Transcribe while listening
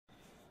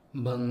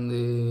वंदे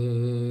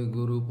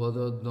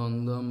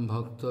गुरुपद्वंद्वं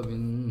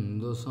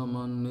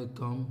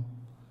भक्तबिंदुसमन्वितं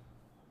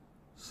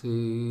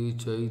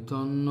श्रीचैतन्यप्रभुं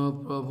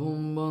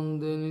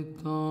वंदे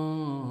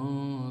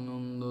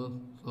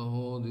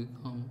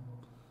नित्यानन्दसहोदितं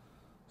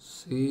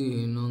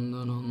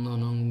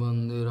श्रीनन्दनन्दनं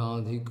वंदे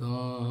राधिका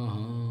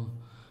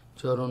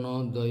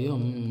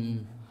चरणोदयं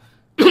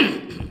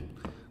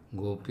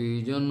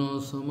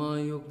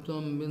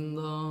गोपीजनसमायुक्तं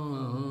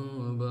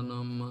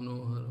बिन्दावनं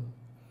मनोहरम्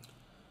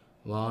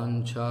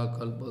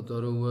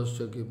वाञ्छाकल्पतरुश्च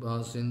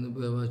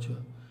कृपासिन्धुभ्यश्च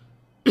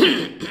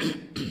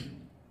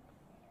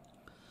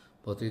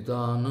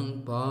पतितानं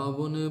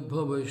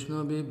पावनेभ्यो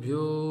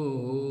वैष्णवेभ्यो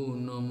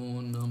नमो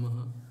नमः।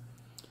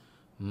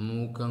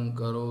 मूकं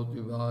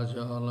करोति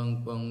वाचालं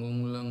पङ्गुं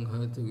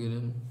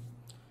लङ्घयितगिरिं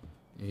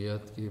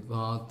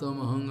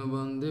यत्कृपातमहं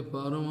वन्दे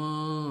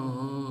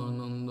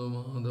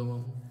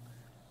परमानन्दमाधवं।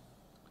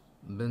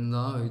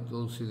 बिन्दाय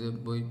तुलसीदेव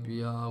वै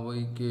पिया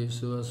वै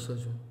केशवस्य च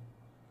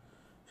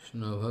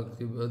कृष्ण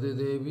भक्ति पदे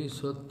देवी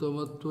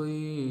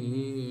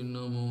सत्त्ववत्त्वयि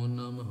नमो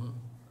नमः।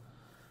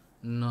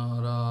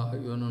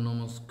 नारायण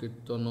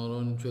नमस्कृत्य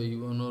नरं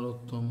चैव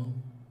नरोत्तमं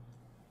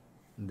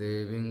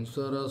देवीं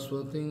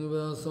सरस्वतीं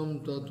व्यासं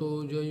ततो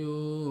जयो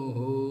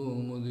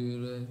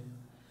मुदीरये।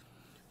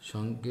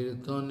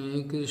 संकीर्तने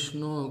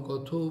कृष्ण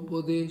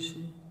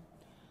कथोपदेशे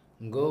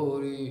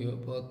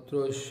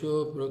गौरीयपत्रस्य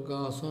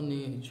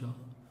प्रकाशने च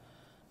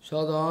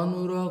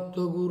सदानुरक्त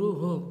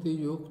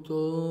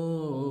गुरुभक्तियुक्तो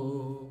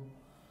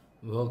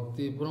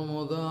भक्ति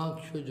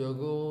प्रमोदाक्ष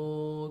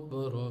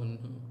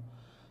जगोद्वरुण्य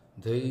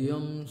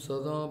धैर्यं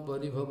सदा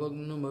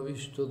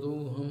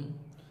परिभवग्नमविष्टदोहं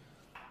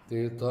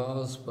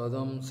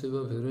तीर्थास्पदं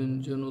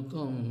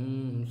शिवभिरिञ्चनुतं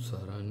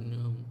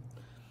शरण्यं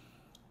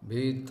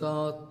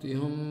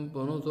भीतात्युहं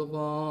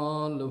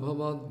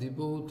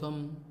पनुतपाल्भवाद्दिपूतं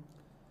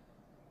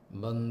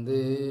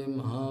वन्दे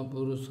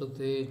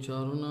महापुरुषते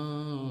चरुणारविन्दं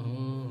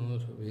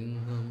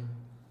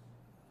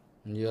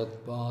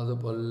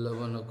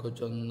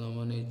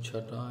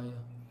यत्पादपल्लवनखचन्दमनिच्छटाय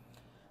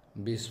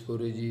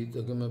विस्फुरिजित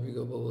किमपि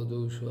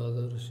गपवधू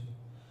स्वदर्शि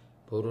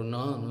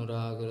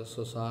पूर्णानुरागर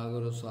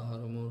ससागर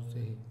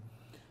सारमूर्ति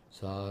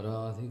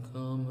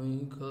साराधिका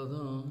मयि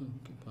कदा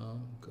कृपां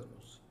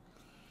करोसि।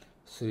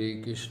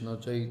 श्रीकृष्ण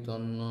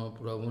चैतन्य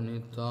प्रभु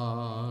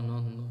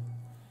नित्यानंद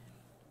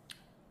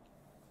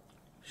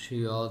श्री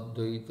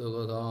अद्वैत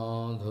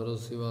गदाधर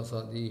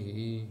शिवासादि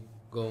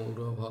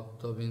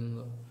गौरभक्तबिंद।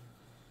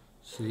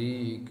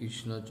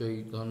 श्रीकृष्ण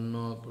चैतन्य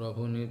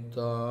प्रभु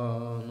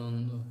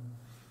नित्यानंद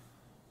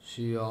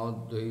श्री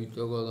अद्वैत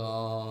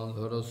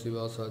गदाधर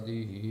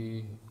शिवासादि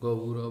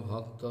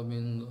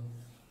गौरभक्तबिंद।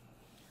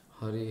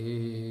 हरे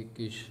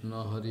कृष्ण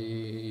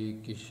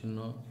कृष्ण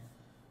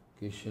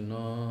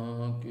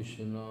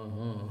कृष्ण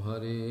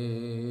हरे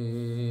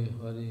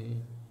हरे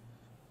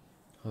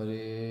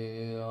हरे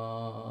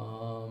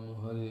राम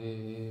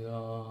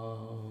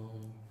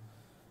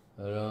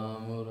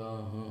राम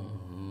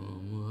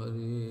राम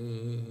हरे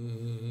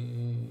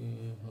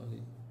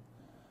हरे।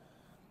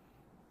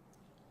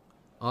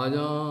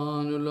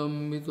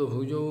 आजानुलंबितो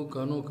भुजौ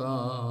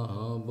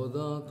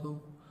कनकावदातो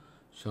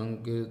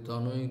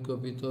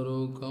संकीर्तनैकपितरो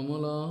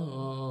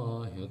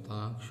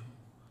कमलायताक्षो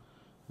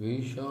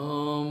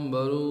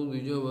विशाम्बरो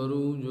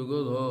द्विजवरो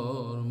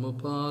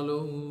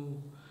जुगधर्मपालो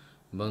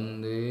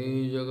वन्दे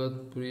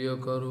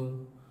जगत्प्रियकरो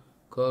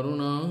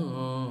करुणाभतारो।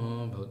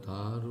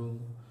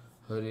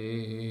 हरे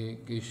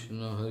कृष्ण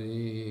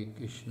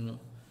कृष्ण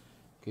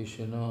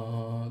कृष्ण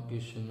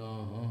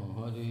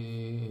हरे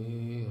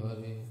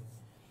हरे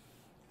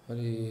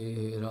हरे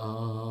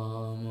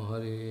राम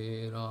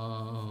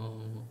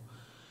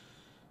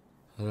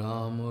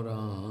राम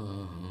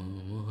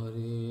राम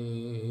हरे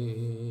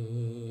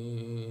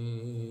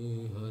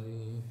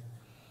हरे।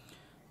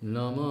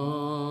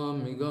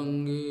 नमामि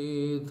गंगे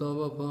तव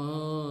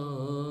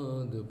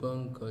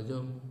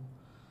पादपङ्कजं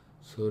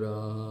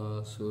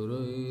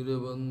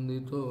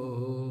सुरासुरैर्वन्दितो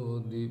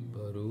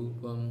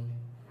दिव्यरूपं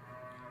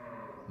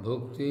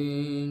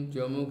भुक्तिं च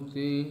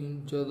मुक्तिं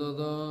च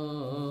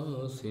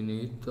ददासि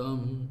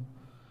नित्यं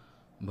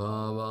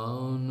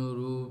भावानुरूपेण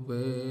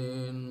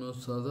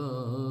सदा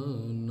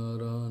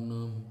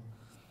नरानं।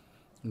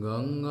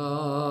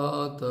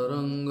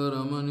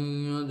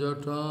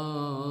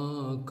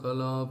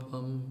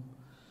 गङ्गातरङ्गरमणीयजटाकलापं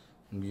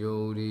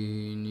गौरी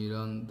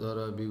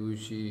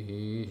निरन्तरविभूषिः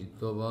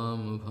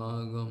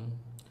त्ववामभागं।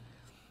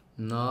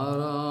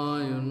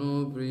 नारायणो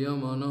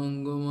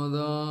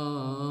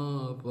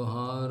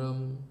प्रियमनङ्गमदापहारं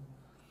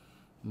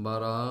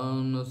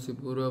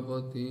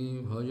वाराणसीपुरपति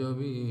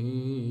भजवीशनाथं।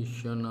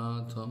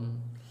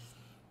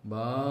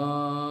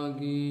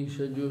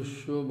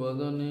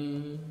 वागीशजुष्वदने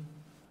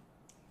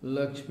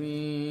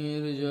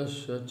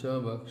लक्ष्मीर्यस्य च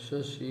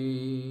वक्षसि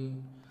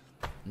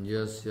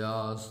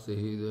यस्यास्ति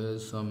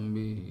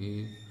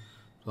हृदयसंवित्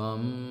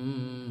त्वं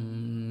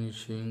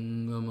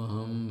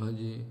नृसिंहमहं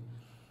भजे।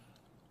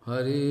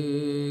 हरे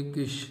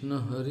Krishna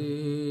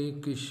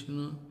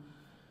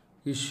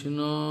Krishna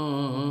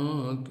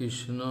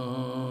Krishna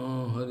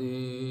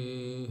Hare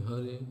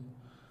Hare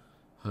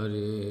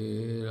Hare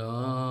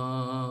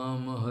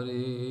Ram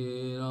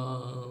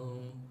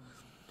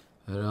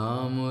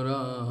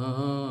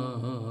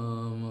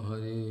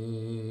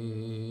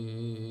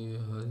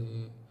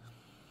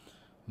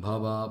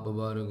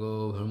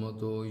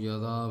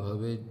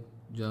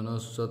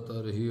janasya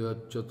tarhi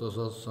achyuta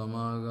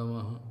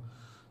satsamagamaha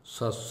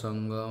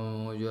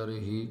satsangamo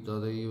jarhi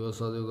tadaiva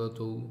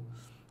sadgato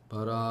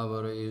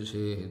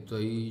paravarese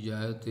tai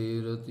jayate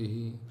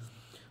ratihi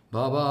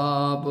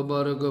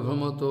bhavapavarga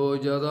bhramato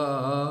jada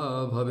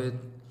bhavet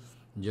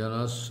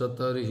janasya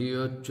tarhi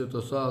achyuta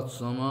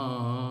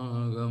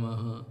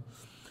satsamagamaha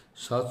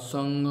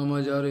satsangama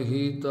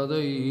jarhi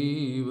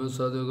tadaiva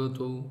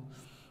sadgato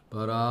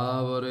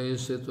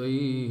paravarese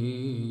tai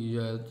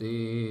jayate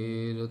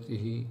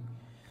ratihi.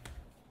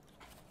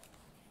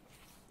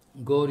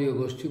 Gauriya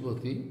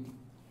Goshtipati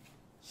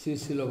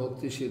Srila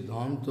Bhakti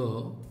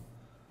Siddhanta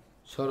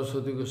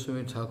Saraswati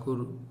Goswami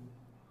Thakur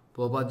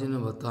Babaji ne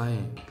bataye.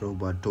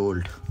 Prabhupada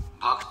told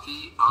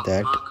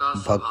that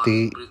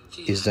bhakti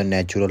is the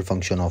natural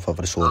function of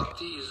our soul.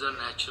 Bhakti is the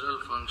natural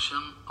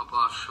function of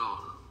our soul.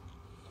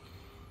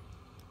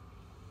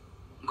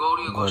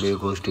 Gauriya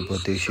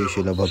Goshtipati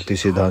Srila Bhakti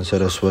Siddhanta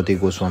Saraswati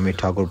Goswami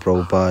Thakur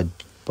Prabhupada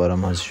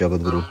Paramhans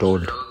Jagadguru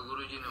told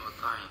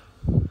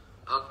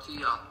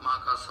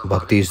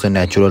bhakti is the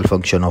natural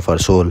function of our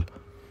soul.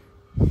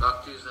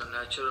 Bhakti is the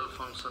natural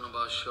function of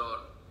our soul.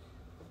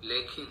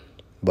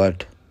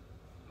 But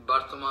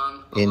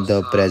in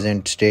the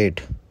present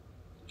state,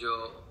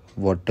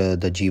 what the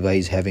jiva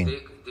is having,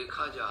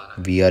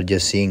 we are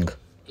just seeing.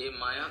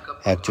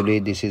 Actually,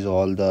 this is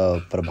all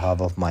the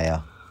prabhav of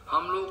Maya.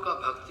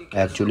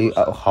 Actually,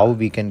 how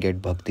we can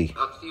get bhakti?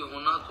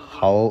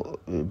 How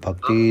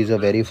bhakti is a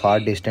very far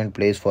distant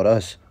place for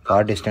us,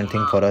 far distant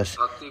thing for us.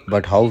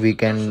 But how to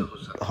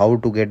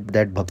get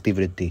that bhakti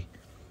vritti?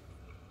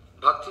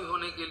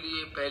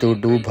 To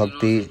do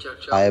bhakti,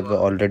 I have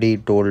already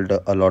told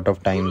a lot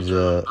of times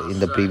in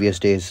the previous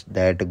days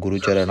that Guru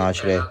Charan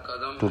Ashray,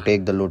 to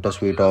take the lotus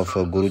feet of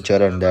Guru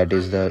Charan, that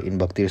is in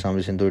Bhakti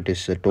Rasamrita Sindhu it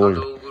is told,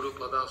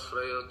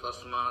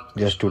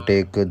 just to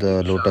take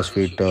the lotus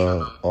feet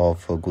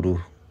of Guru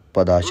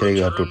Padashray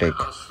you have to take.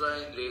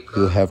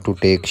 You have to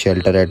take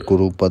shelter at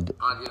Guru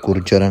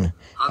Charan,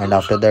 and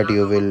after that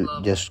you will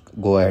just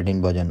go ahead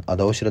in bhajan.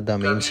 Adavashraddha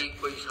means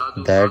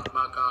that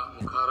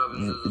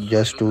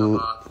just to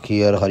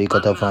hear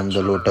Harikatha from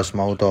the lotus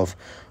mouth of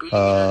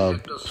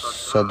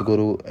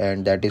Sadguru,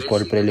 and that is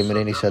called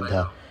preliminary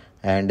Shraddha.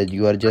 And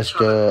you are just,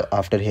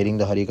 after hearing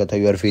the Harikatha,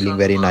 you are feeling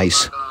very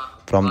nice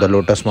from the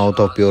lotus mouth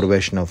of pure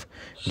Vaishnav.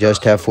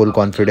 Just have full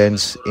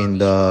confidence in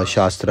the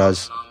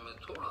Shastras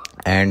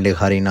and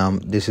Harinam.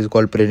 This is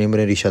called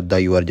preliminary Shraddha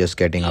you are just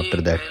getting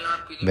after that.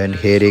 When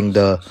hearing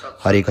the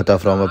Harikatha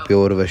from a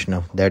pure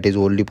Vaishnav, that is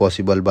only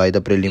possible by the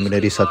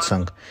preliminary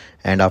Satsang.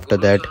 And after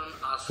that,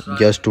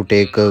 just to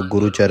take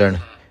Guru Charan,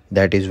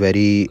 that is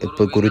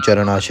Guru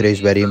Charan Ashray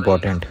is very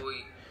important.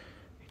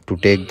 To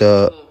take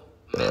the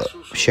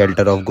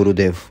shelter of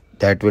Gurudev,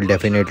 that will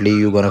definitely,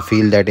 you're gonna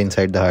feel that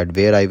inside the heart,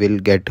 where I will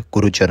get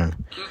Guru Charan.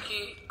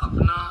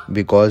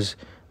 Because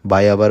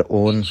by our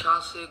own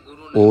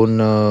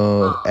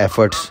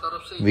efforts,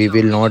 we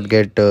will not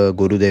get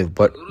Gurudev,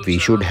 but we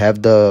should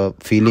have the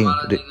feeling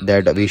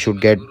that we should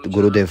get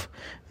Gurudev.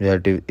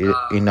 That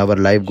in our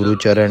life, Guru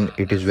Charan,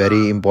 it is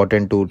very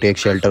important to take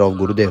shelter of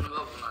Gurudev.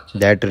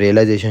 That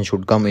realization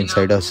should come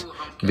inside us.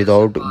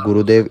 Without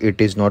Gurudev,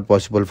 it is not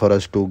possible for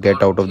us to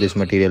get out of this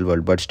material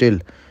world. But still,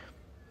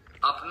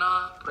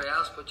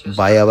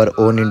 by our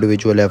own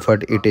individual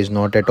effort, it is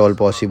not at all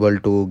possible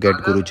to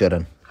get Guru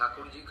Charan.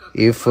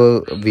 If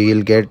we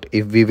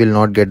will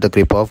not get the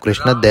kripa of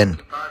Krishna, then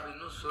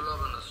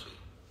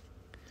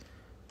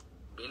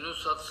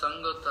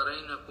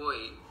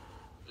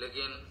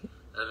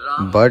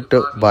but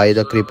by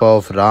the kripa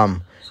of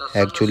Ram,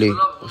 actually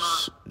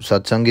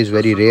satsang is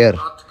very rare.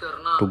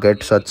 To get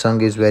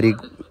satsang is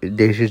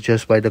this is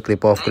just by the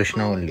kripa of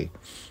Krishna only.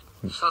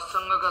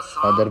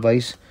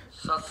 Otherwise,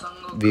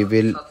 we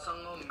will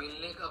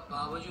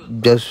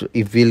just,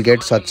 if we'll get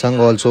satsang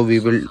also,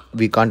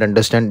 we can't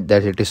understand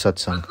that it is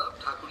satsang.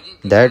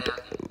 That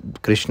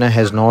Krishna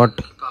has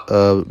not,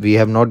 we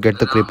have not get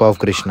the kripa of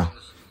Krishna.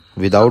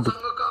 Without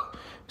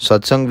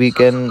satsang, we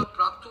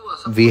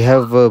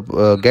have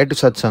get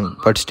satsang,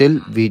 but still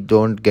we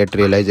don't get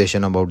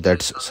realization about that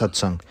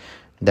satsang.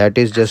 That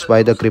is just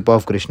by the kripa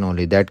of Krishna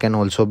only. That can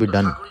also be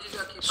done.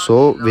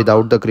 So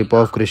without the kripa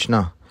of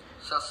Krishna,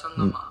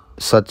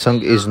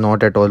 satsang is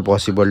not at all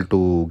possible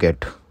to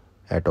get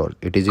at all.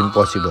 It is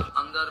impossible.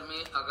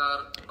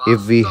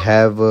 If we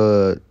have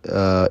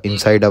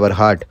inside our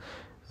heart,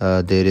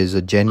 there is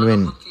a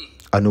genuine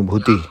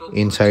anubhuti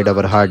inside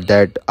our heart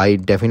that I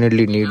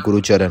definitely need Guru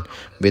Charan.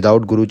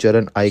 Without Guru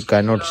Charan, I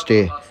cannot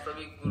stay.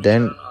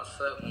 Then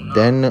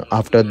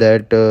after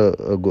that,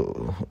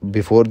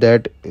 before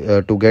that,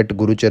 to get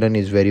Guru Charan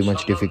is very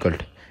much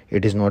difficult.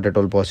 It is not at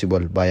all possible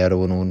by our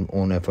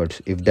own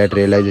efforts. If that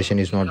realization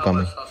is not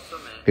coming,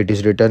 it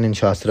is written in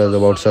Shastras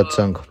about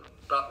satsang.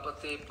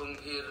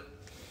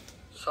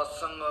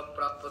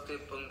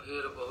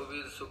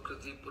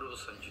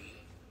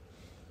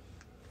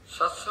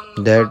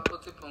 That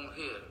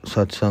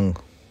satsang,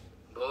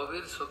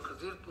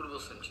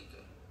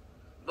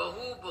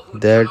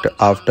 that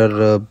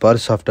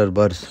after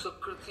birth,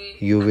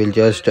 you will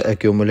just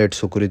accumulate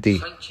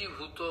sukriti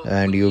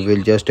and you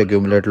will just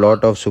accumulate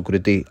lot of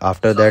sukriti.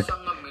 After that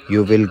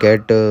you will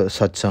get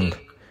satsang.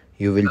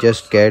 You will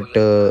just get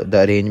the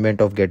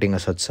arrangement of getting a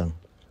satsang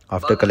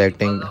after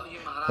collecting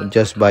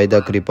just by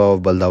the kripa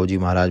of Baldavji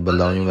Maharaj.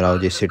 Baldavji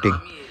Maharaj is sitting,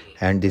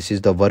 and this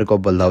is the work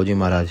of Baldavji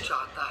Maharaj,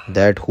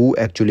 that who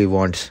actually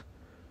wants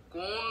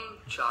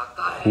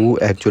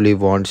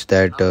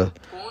that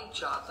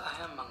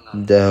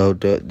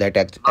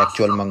that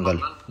actual mangal,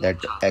 that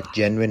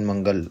genuine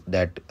mangal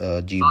that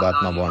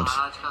Jeevatma wants.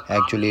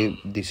 Actually,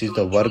 this is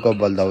the work of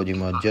Baldavji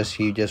Maharaj.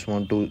 He just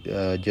want to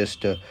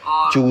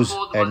choose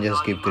and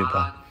just give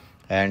kripa.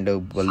 And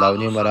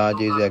Baldavji Maharaj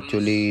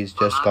is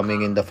just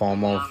coming in the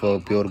form of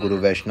pure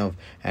Guru Vaishnav,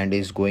 and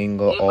is going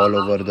all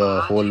over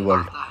the whole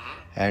world.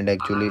 And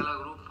actually,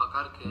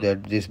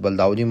 that this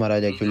Baldavji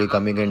Maharaj actually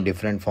coming in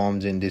different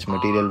forms in this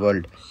material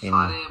world in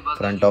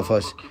front of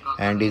us,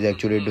 and is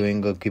actually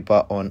doing a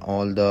kripa on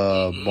all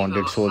the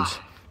bonded souls.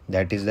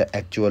 That is the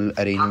actual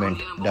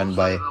arrangement done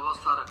by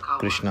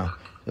Krishna.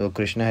 So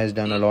Krishna has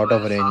done a lot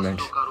of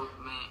arrangements,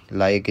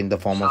 like in the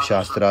form of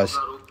Shastras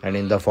and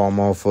in the form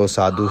of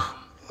sadhu,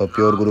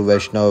 pure Guru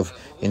Vaishnav,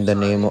 in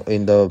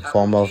the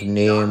form of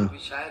name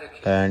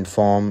and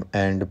form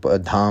and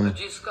dham.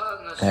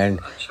 And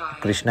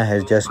Krishna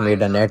has just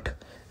made a net.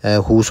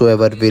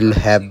 Whosoever will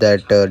have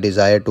that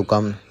desire to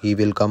come, he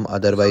will come.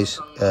 Otherwise,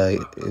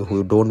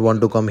 who don't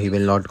want to come, he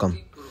will not come.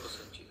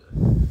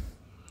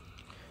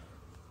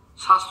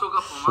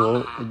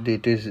 So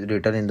it is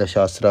written in the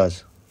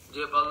Shastras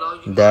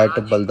that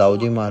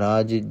Baldavji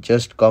Maharaj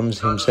just comes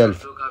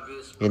himself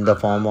in the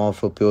form of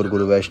pure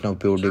Guru Vaishnav,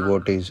 pure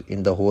devotees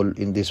in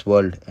this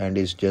world, and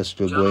is just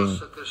going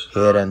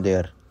here and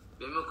there.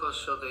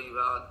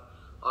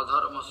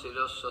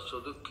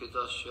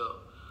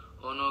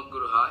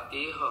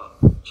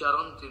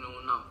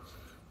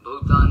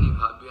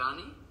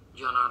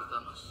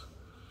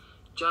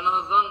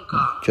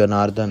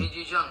 Janardhan,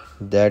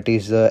 that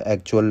is the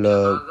actual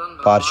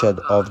Parshad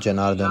of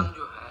Janardhan,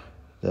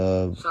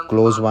 the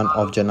close one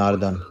of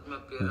Janardhan.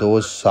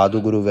 Those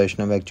Sadhu Guru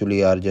Vaishnav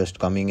actually are just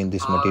coming in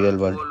this material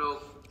world,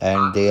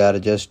 and they are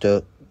just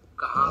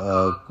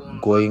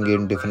going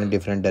in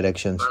different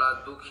directions,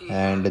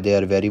 and they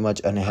are very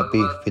much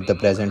unhappy with the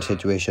present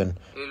situation,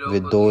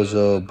 with those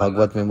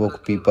Bhagavad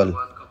Vimukh people,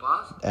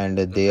 and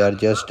they are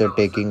just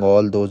taking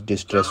all those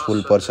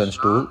distressful persons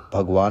to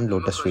Bhagwan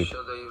lotus feet,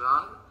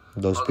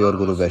 those pure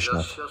Guru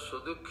Vaishnav.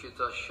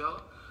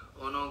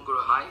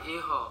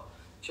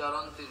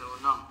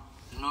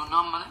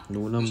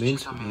 Nunam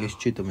means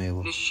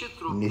Nishchitameva.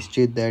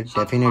 Nishchit, that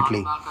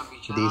definitely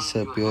these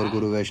pure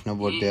Guru Vaishnav,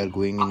 what they are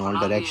going in all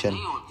direction,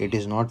 it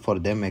is not for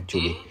them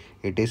actually.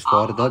 It is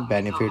for the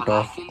benefit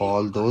of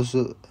all those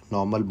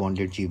normal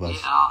bonded jivas.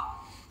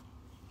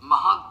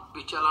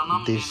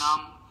 This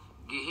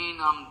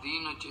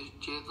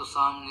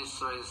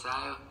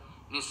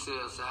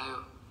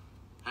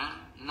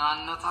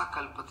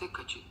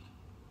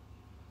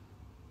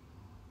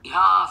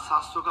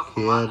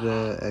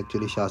here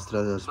actually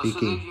Shastras are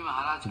speaking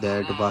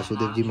that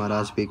Vasudevji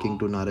Maharaj speaking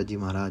to Naradji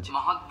Maharaj,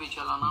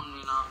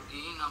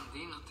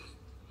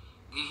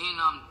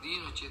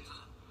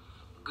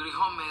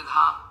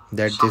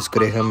 that this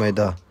Griha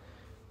Medha,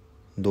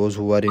 those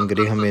who are in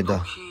Griha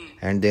Medha,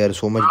 and they are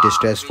so much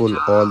distressful,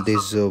 all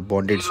these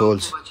bonded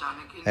souls,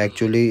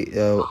 actually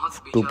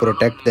to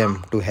protect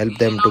them, to help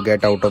them to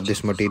get out of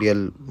this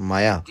material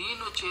Maya.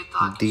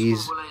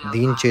 These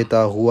Deen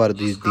Cheta, who are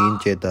these Deen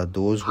Cheta?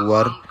 Those who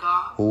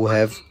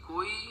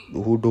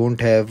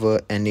don't have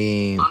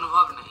any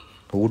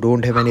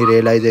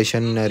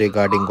realization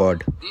regarding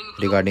God,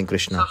 regarding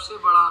Krishna,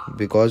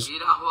 because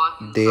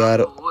they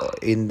are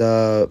in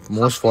the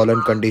most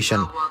fallen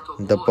condition.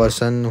 The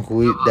person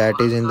that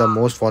is in the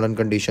most fallen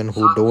condition,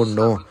 who don't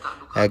know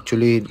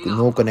actually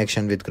no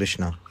connection with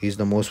Krishna, he is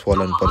the most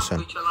fallen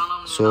person.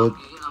 So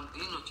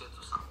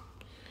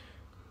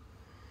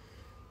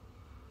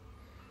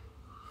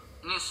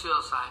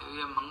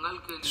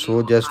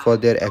just for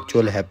their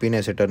actual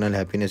happiness, eternal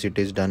happiness, it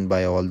is done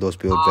by all those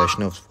pure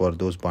Vaishnavas, for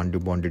those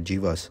bonded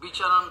jivas,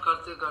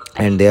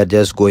 and they are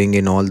just going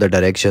in all the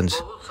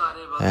directions,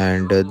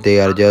 and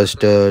they are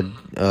just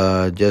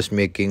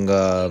making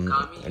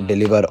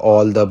deliver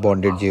all the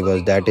bonded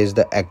jivas. That is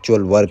the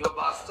actual work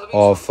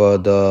of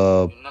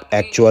the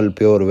actual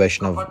pure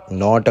Vaishnav,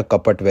 not a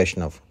kapat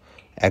Vaishnav,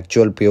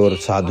 actual pure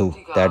sadhu.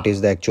 That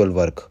is the actual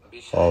work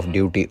of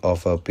duty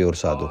of a pure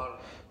sadhu.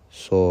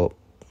 So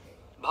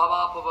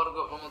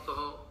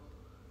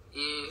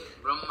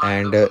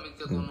and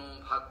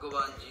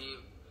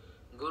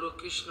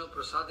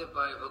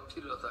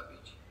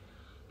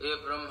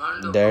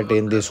that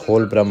in this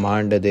whole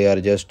Brahmand they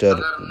are just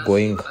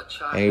going,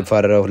 if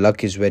our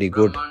luck is very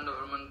good,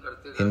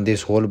 in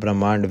this whole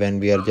Brahmand, when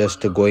we are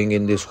just going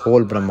in this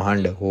whole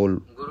Brahmand, whole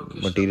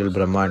material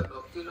Brahmand,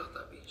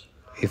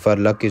 if our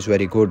luck is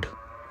very good,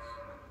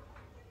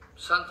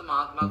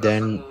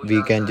 then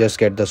we can just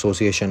get the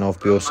association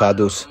of pure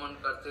sadhus,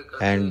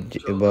 and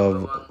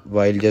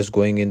while just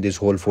going in this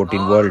whole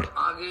 14 world,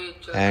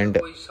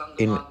 and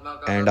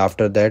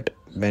after that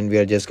when we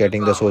are just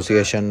getting the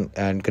association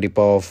and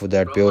kripa of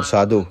that pure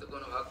sadhu.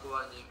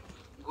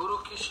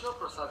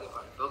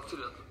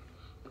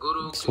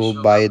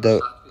 So by the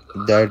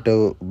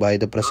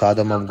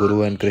prasadam of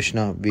Guru and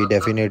Krishna, we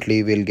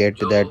definitely will get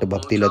that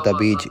Bhakti Lata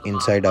Beej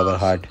inside our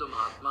heart.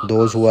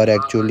 Those who are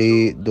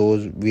actually,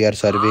 those we are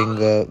serving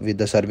with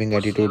the serving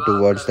attitude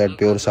towards that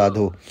pure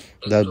sadhu,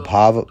 the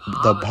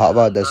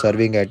bhava, the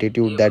serving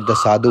attitude that the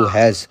sadhu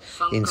has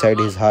inside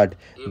his heart,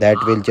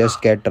 that will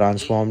just get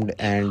transformed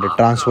and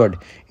transferred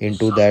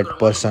into that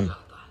person,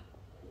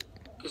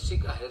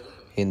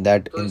 in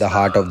the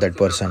heart of that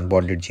person,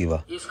 bonded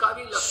jiva.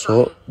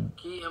 So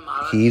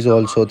he is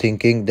also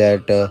thinking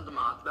that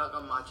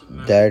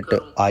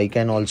I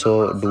can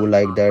also do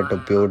like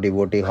that pure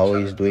devotee, how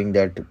he is doing,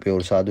 that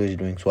pure sadhu is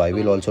doing, so I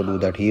will also do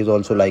that. He is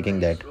also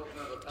liking that.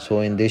 So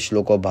in this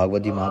shloka of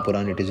Bhagavad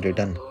Mahapuran it is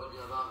written,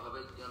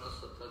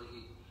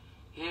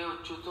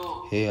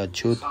 Hey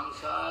Achyut,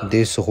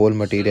 this whole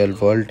material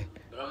world,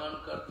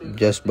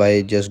 just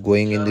by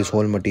going in this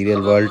whole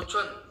material world,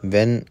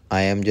 when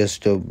I am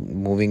just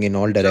moving in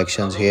all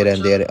directions here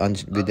and there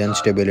with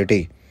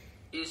instability,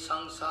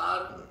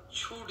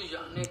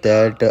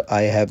 that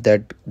I have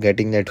that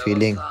getting that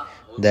feeling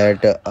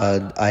that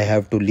I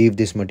have to leave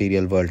this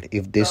material world.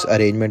 If this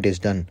arrangement is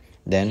done,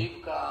 then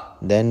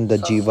the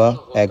jiva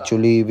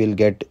actually will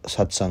get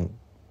satsang,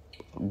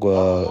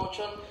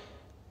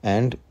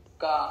 and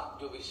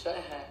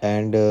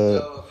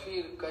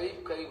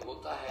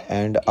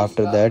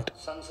after that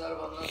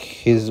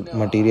his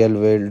material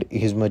world,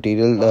 his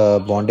material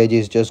bondage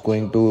is just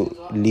going to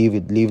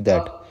leave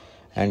that,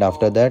 and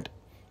after that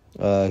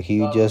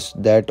he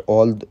just that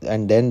all,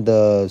 and then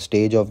the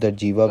stage of that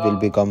jiva will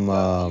become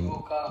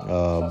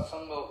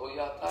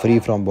free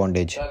from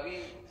bondage,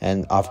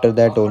 and after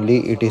that only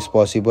it is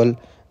possible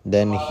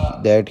then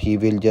that he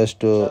will just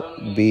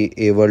be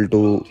able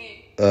to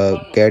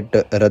get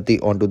rati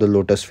onto the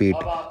lotus feet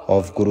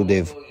of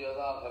Gurudev.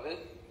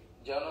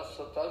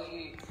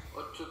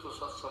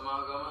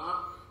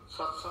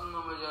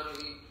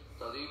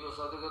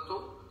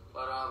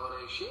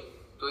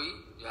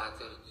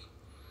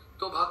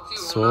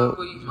 So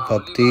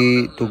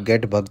bhakti, to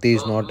get bhakti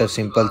is not a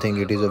simple thing.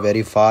 It is a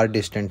very far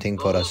distant thing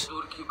for us.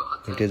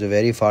 It is a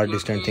very far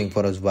distant thing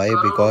for us. Why?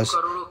 Because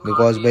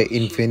by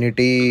infinite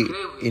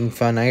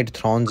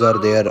thrones are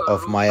there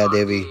of Maya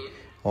Devi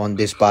on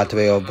this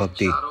pathway of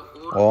bhakti,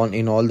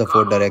 in all the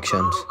four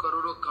directions.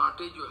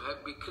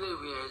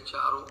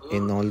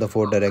 In all the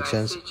four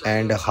directions,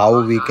 and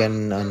how we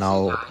can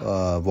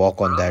now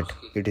walk on that,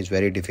 it is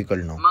very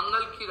difficult now.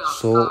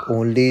 So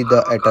only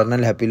the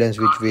eternal happiness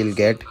which we will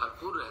get,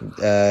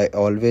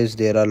 always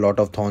there are a lot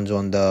of thorns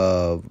on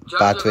the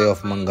pathway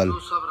of Mangal,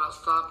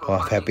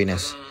 of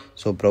happiness.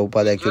 So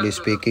Prabhupada actually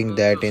speaking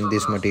that in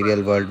this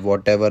material world,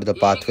 whatever the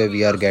pathway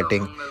we are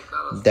getting,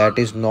 that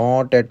is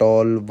not at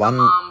all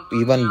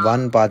even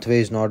one pathway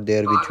is not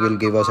there which will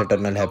give us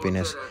eternal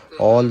happiness.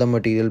 All the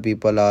material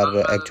people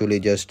are actually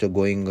just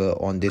going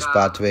on this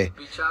pathway.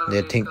 They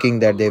are thinking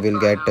that they will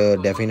get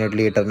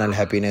definitely eternal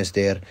happiness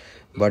there,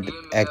 but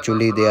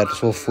actually they are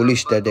so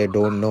foolish that they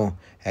don't know.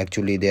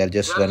 Actually they are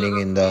just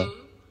running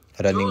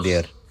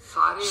there.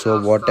 So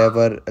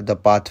whatever the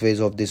pathways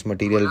of this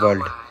material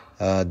world,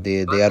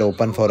 they are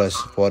open for us,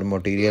 for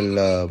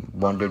material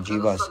bonded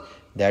jivas.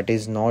 That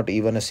is not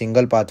even a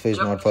single pathway is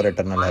not for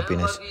eternal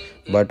happiness.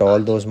 But all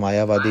those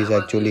Mayavadis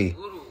actually,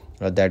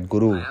 that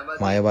Guru,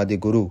 Mayavadi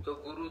Guru,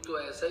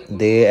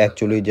 they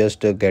actually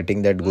just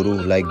getting that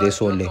Guru like this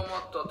only.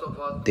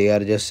 They are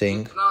just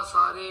saying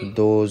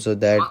those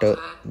that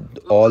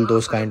all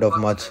those kind of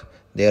mats,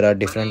 there are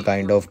different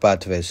kind of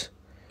pathways.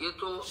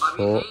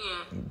 So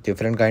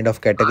different kind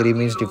of category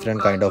means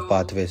different kind of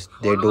pathways.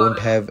 They don't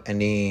have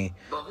any,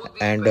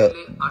 and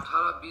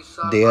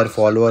their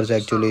followers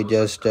actually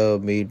just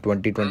me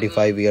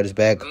 20-25 years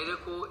back.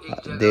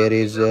 There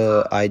is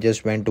I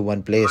just went to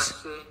one place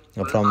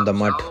from the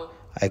mutt.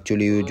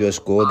 Actually you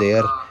just go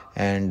there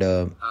and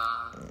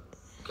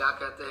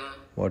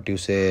what you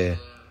say,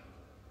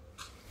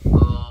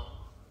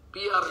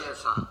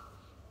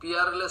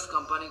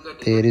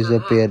 there is a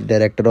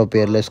director of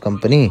Peerless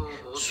company,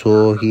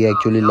 so he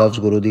actually loves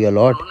Guruji a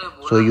lot.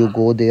 So you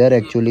go there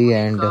actually,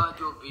 and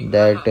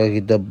that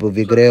the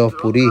Vigrah of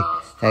Puri,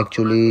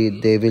 actually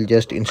they will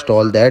just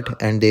install that,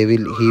 and he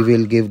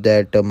will give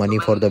that money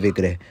for the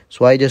Vigrah.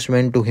 So I just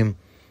went to him,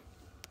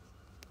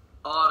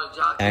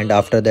 and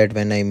after that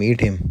when I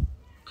meet him,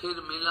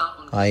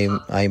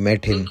 I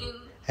met him,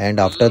 and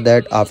after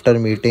that, after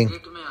meeting,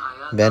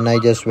 when I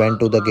just went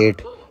to the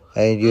gate,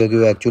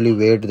 you actually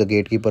wait, the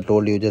gatekeeper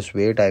told you just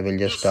wait, I will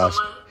just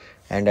ask.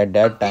 And at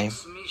that time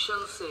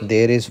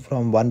there is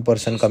from one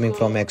person coming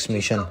from X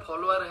mission,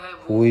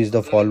 who is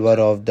the follower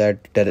of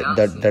that,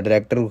 the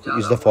director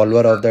is the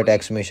follower of that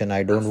X mission.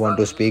 I don't want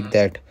to speak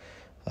that,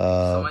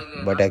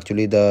 but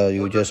actually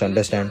you just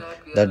understand,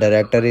 the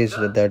director is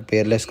that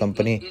Peerless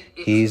company,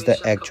 he is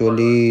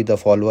actually the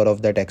follower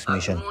of that X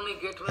mission,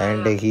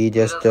 and he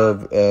just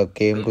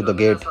came to the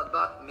gate,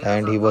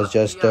 and he was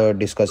just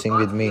discussing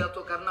with me,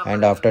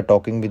 and after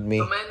talking with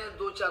me,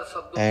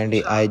 and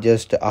I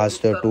just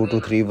asked 2 to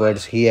 3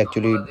 words. He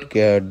actually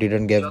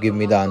didn't give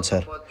me the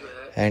answer.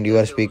 And you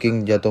are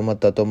speaking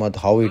Jatomat Tatomat,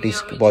 how it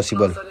is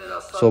possible?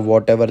 So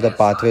whatever the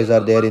pathways are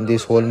there in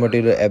this whole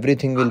material,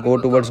 everything will go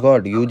towards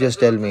God. You just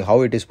tell me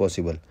how it is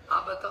possible.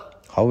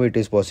 How it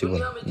is possible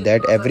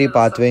that every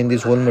pathway in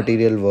this whole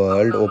material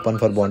world open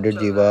for bonded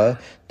jiva,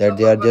 that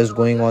they are just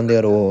going on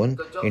their own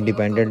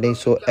independently,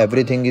 so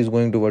everything is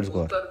going towards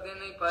God.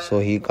 So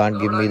he can't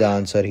give me the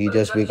answer. He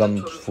just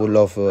becomes full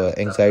of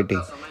anxiety.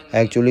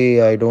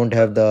 Actually, I don't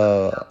have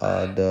the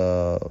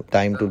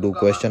time to do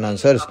question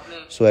answers.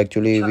 So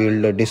actually,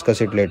 we'll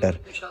discuss it later.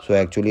 So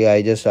actually,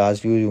 I just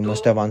asked you. You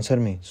must have answered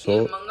me.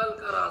 So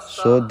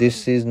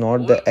this is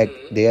not the act.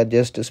 They are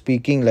just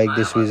speaking like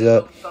this is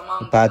a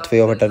pathway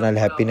of eternal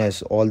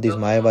happiness. All these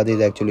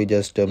Mayavadis actually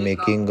just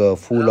making a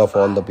fool of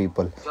all the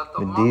people.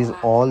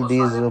 All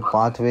these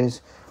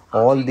pathways.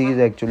 All these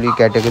actually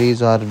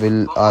categories are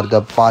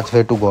the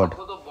pathway to God.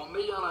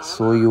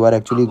 So you are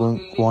actually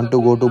want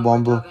to go to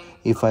Bombay.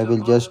 If I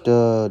will just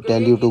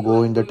tell you to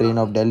go in the train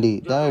of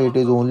Delhi, then it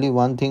is only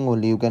one thing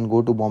only. You can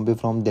go to Bombay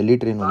from Delhi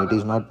train only. It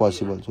is not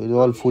possible. So it is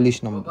all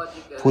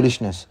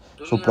foolishness.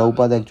 So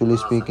Prabhupada actually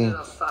speaking,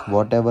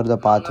 whatever the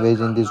pathways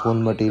in this whole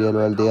material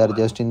world, they are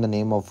just in the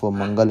name of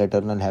Mangal,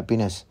 eternal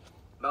happiness,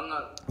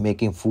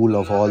 making fool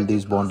of all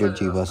these bonded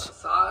jivas.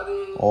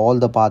 All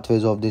the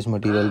pathways of this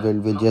material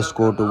will just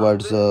go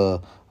towards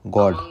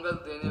God.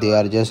 They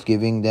are just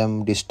giving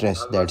them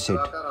distress. That's it.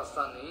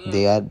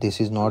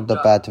 This is not the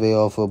pathway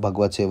of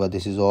Bhagavad Seva.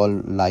 This is all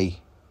lie.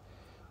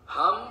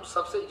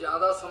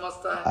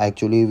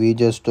 Actually, we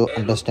just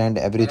understand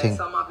everything.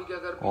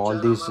 All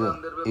this,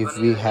 if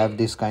we have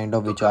this kind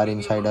of vichar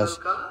inside us,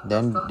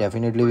 then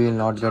definitely we will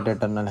not get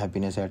eternal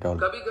happiness at all.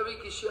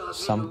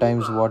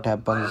 Sometimes what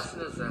happens,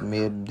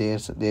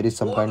 there is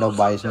some kind of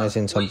biasness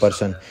in some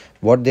person.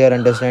 What they are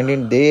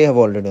understanding, they have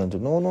already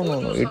understood.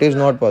 No. It is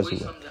not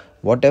possible.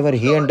 Whatever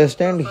he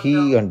understand.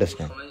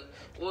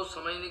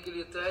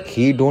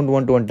 He don't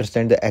want to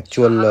understand the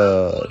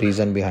actual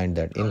reason behind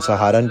that. In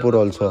Saharanpur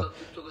also,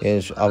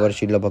 our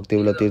Srila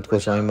Bhakti Tirth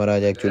Goswami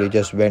Maharaj actually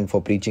just went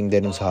for preaching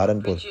there in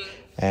Saharanpur.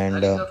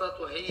 And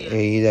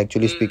he is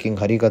actually speaking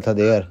Harikatha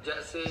there.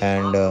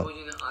 And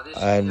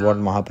what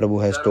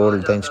Mahaprabhu has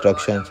told, the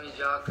instructions,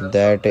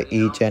 that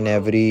each and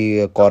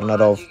every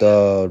corner of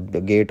the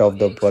gate of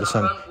the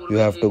person, you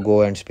have to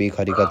go and speak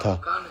Harikatha.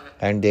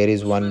 And there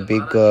is one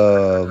big...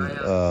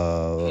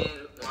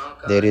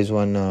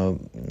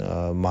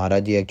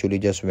 Maharaji actually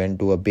just went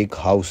to a big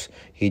house.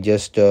 He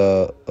just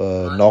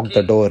knocked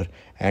the door,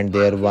 and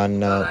there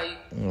one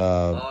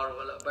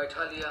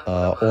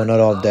owner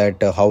of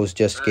that house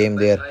just came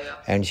there,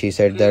 and she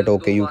said that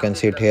okay, you can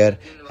sit here.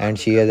 And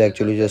she is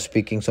actually just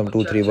speaking some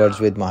 2-3 words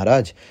with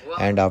Maharaj,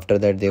 and after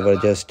that they were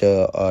just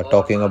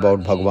talking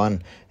about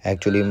Bhagwan.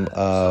 Actually,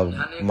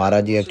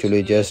 Maharaji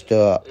actually just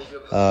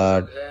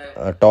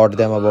taught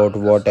them about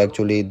what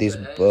actually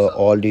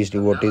all these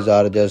devotees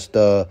are just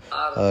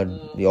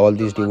all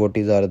these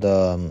devotees are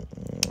the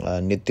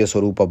Nitya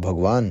Swarup of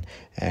Bhagwan,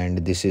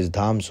 and this is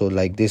Dham. So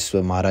like this,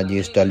 Maharaji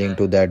is telling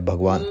to that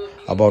Bhagwan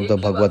about the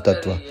Bhagavad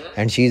Tattva,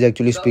 and she is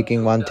actually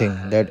speaking one thing,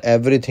 that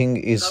everything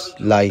is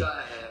lie.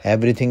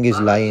 Everything is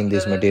lie in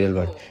this material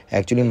world.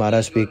 Actually,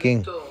 Maharaj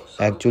speaking,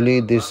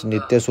 actually this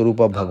Nitya Swarup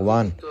of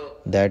Bhagwan,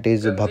 that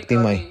is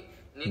Bhaktimay,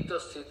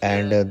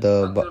 and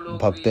the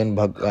Bhakt and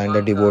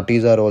the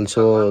devotees are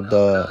also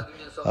the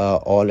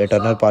all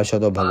eternal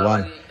Parshad of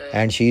Bhagwan.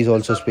 And she is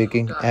also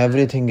speaking,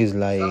 everything is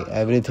lie,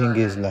 everything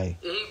is lie.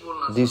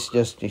 This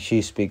just she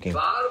is speaking.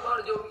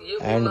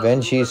 And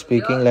when she is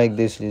speaking like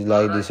this is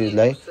lie, this is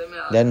lie,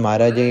 then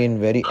Maharaj is in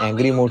very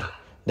angry mood.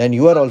 Then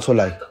you are also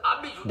lie.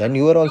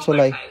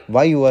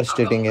 Why you are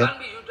sitting here?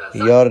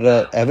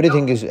 Your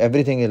everything is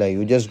lie.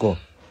 You just go.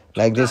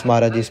 Like this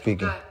Maharaj is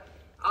speaking.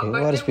 You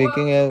are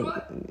speaking here.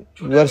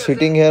 You are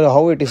sitting here.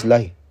 How it is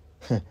lie?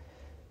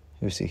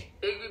 You see.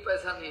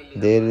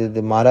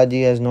 The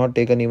Maharaji has not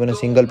taken even a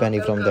single penny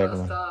from that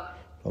one,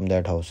 from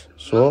that house.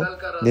 So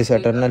this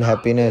eternal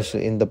happiness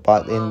in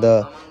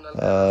the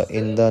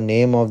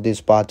name of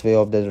this pathway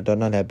of the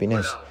eternal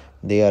happiness,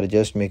 they are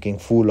just making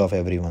fool of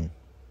everyone.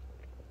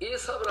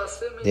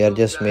 They are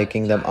just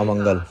making them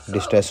amangal,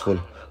 distressful.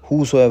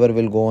 Whosoever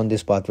will go on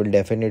this path will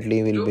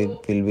definitely will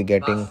be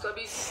getting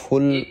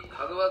full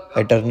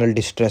eternal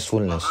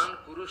distressfulness.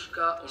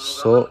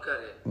 So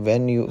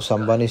when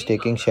someone is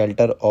taking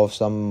shelter of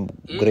some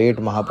great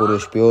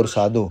Mahapurush, pure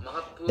sadhu,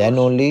 then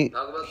only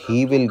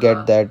he will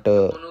get that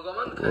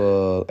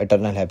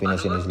eternal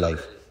happiness in his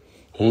life.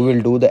 Who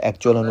will do the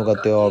actual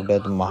anugatya of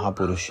that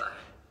Mahapurush?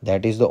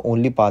 That is the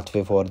only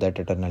pathway for that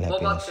eternal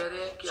happiness.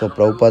 So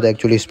Prabhupada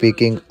actually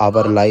speaking,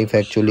 our life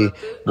actually,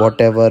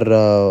 whatever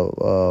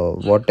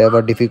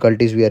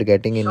difficulties we are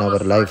getting in our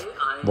life,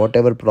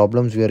 whatever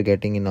problems we are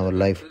getting in our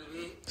life,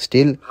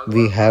 still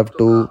we have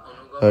to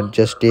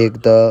just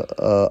take the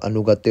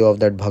anugatya of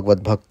that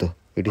Bhagavad Bhakta.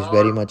 It is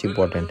very much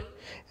important.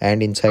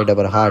 And inside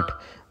our heart,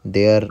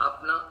 there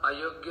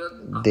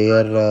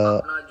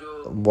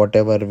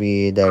whatever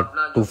we that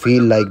to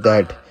feel like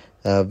that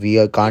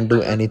we can't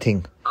do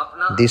anything.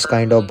 this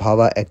kind of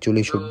bhava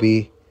actually should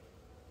be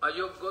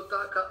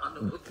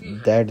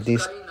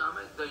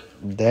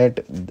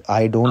that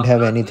I don't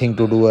have anything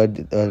to do,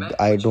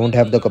 I don't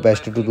have the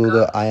capacity to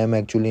do I am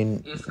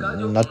actually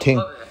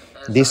nothing.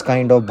 This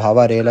kind of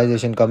bhava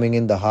realization coming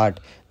in the heart,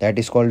 that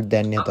is called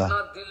danyata,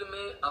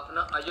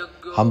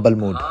 humble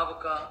mood.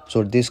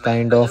 So this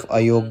kind of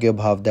ayogya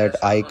bhav, that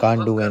I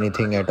can't do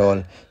anything at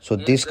all. So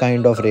this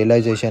kind of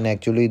realization,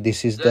 actually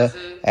this is the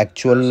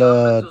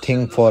actual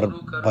thing for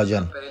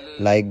bhajan.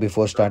 Like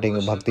before starting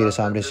Bhakti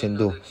Rasamrita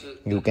Sindhu,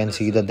 you can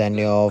see the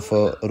danya of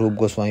Rup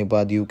Goswami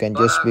Pad. You can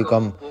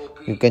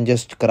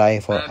just cry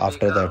for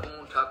after that.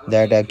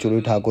 That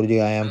actually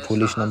Thakurji, I am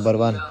foolish, number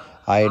one.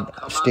 I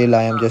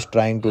am just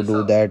trying to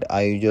do that.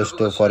 I just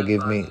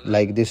forgive me.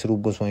 Like this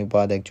Rup Goswami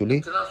Pad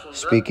actually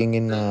speaking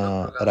in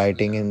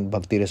writing in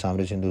Bhakti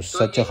Rasamrita Sindhu.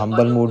 Such a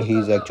humble mood he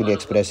is actually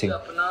expressing.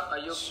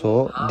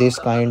 So this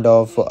kind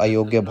of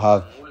ayogya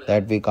bhav,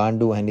 that we can't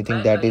do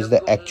anything, that is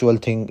the actual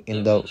thing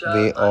in the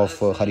way of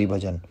Hari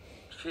Bhajan.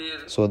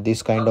 So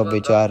this kind of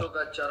vichar,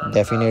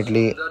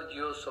 definitely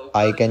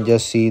I can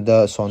just see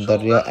the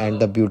saundarya and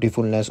the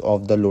beautifulness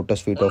of the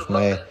lotus feet of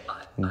my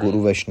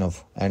Guru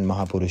Vaishnav and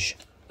Mahapurush.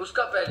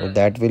 So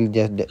that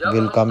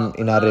will come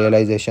in our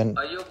realization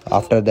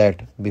after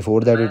that.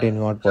 Before that it is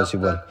not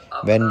possible.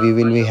 When we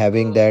will be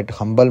having that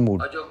humble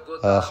mood,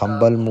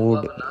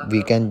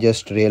 we can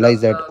just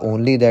realize that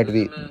only that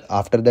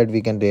after that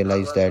we can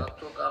realize that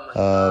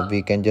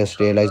we can just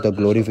realize the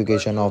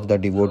glorification of the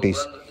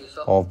devotees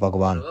of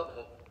Bhagavan.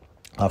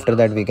 After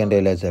that we can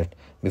realize that.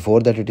 Before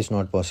that it is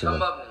not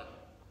possible.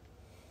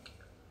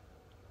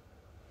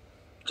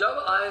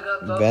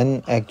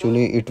 When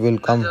actually it will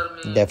come,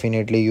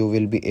 definitely you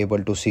will be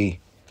able to see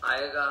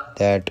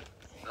that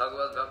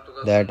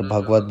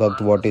Bhagavad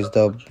Bhakt, what is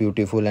the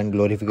beautiful and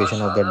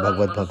glorification of that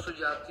Bhagavad Bhakt.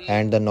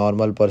 And the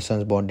normal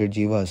persons, bonded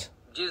jivas,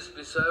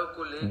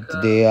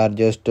 they are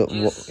just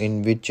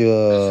in which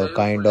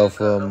kind of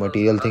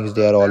material things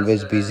they are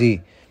always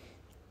busy,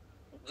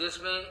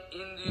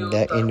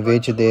 in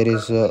which there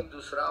is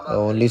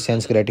only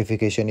sense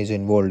gratification is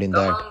involved in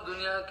that.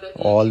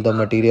 All the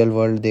material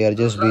world, they are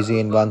just busy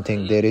in one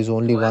thing. There is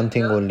only one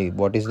thing only.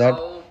 What is that?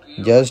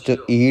 Just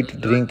eat,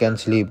 drink and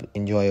sleep,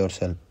 enjoy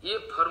yourself.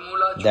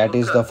 That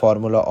is the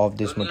formula of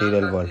this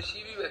material world.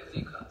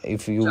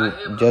 If you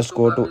just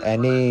go to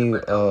any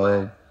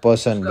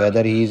person,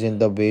 whether he is in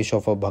the vesh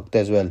of a bhakt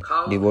as well,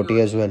 devotee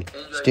as well,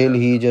 still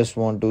he just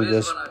want to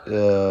just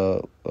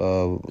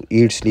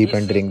eat, sleep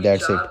and drink,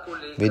 that's it.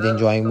 With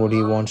enjoying mood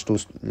he wants to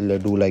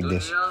do like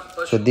this.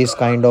 So this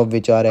kind of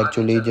which are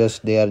actually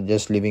just, they are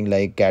just living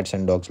like cats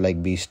and dogs,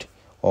 like beast.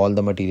 All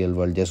the material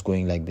world just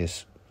going like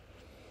this.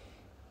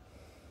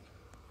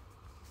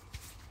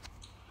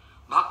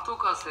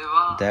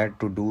 That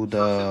to do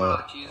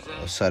the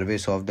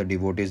service of the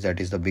devotees, that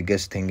is the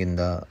biggest thing in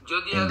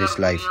this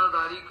life.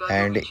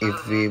 And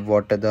if we,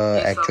 what are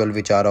the actual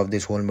vichar of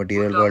this whole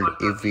material world,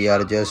 if we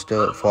are just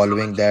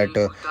following that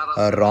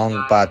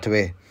wrong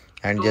pathway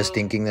and just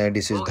thinking that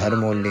this is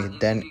dharma only,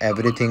 then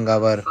everything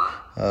our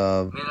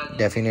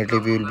definitely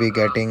we will be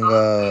getting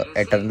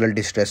eternal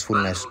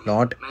distressfulness.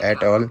 Not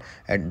at all.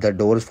 At the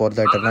doors for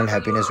the eternal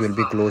happiness will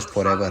be closed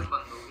forever.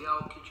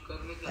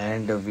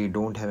 And we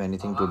don't have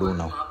anything to do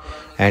now.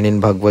 And in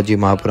Bhagavad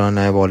Mahapuran,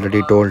 I have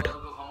already told.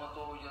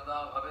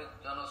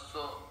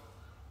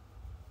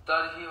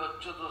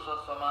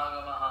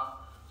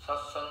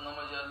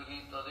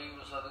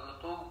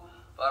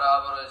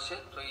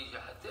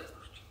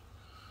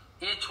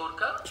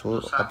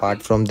 So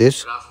apart from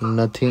this,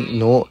 nothing,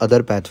 no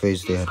other pathway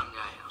is there.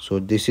 So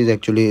this is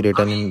actually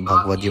written in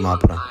Bhagavad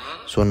Mahapuran.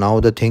 So now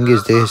the thing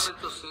is this,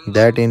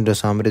 that in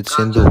Rasamrita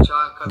Sindhu,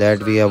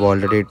 that we have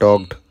already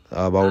talked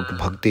about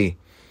bhakti,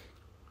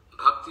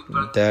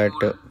 that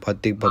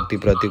bhakti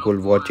pratikul,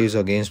 what is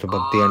against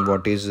bhakti and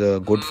what is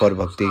good for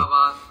bhakti,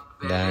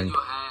 and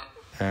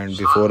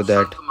before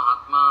that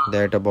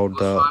about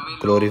the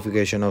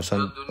glorification of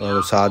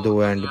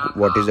sadhu, and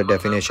what is the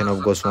definition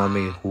of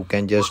Goswami, who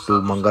can just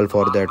do mangal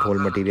for that whole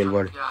material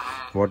world,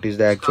 what is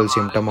the actual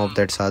symptom of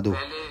that sadhu.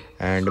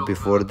 And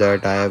before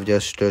that I have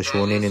just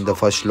shown in the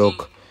first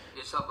slok,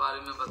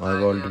 I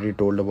have already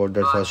told about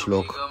that first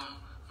slok.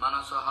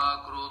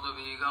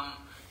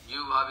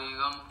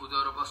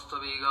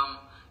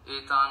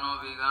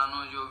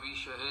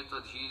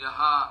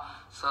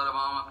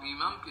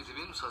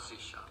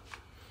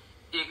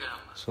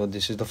 So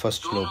this is the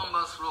first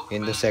slok.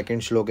 In the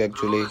second slok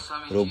actually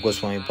Rup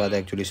Goswami Pad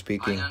actually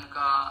speaking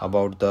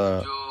about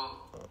the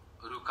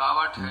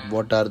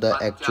what are the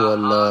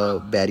actual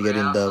barrier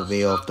in the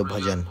way of the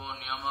bhajan.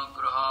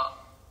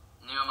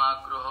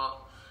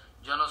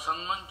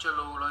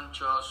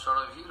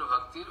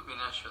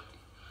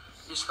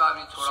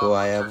 So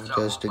I have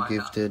just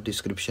give the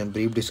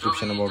brief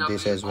description about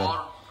this as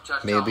well.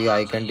 Maybe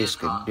I can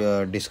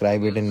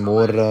describe it in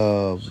more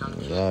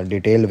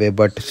detailed way,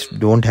 but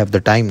don't have the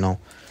time now.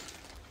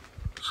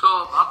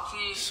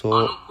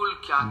 So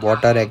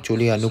what are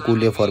actually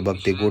anukulya for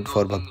bhakti, good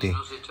for bhakti?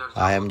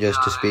 I am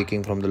just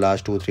speaking from the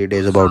last 2-3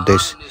 days about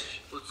this.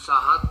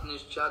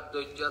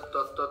 निश्चाद्वैज्यात्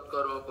तत्तत्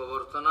कर्म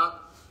प्रवर्तनात्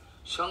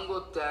संगो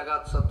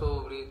त्यागात् सतो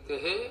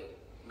वृत्तेः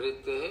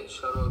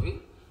सर्वभि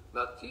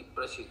भक्ति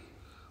प्रसिद्ध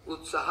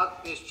उत्साहात्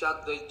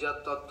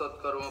निश्चाद्वैज्यात् तत्तत्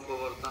कर्म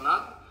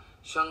प्रवर्तनात्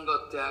संगो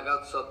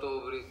त्यागात् सतो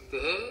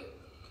वृत्तेः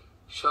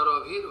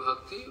सर्वभि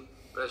भक्ति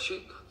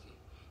प्रसिद्ध.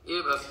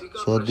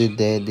 So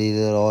these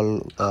are all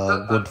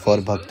good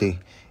for bhakti.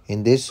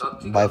 In this,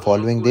 by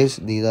following this,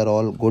 these are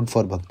all good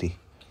for bhakti.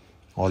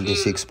 All the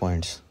 6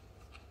 points,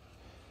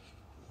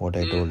 what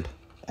I told.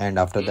 And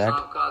after that,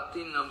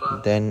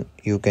 then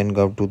you can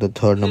go to the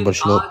third number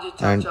slok.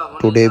 And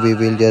today we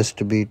will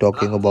just be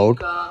talking about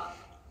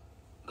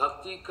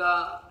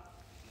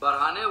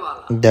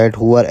that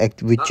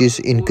which is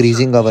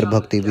increasing our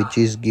bhakti, which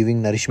is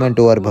giving nourishment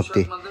to our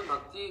bhakti,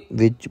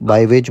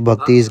 by which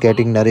bhakti is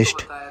getting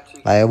nourished.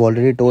 I have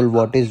already told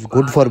what is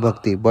good for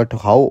bhakti, but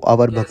how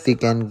our bhakti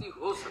can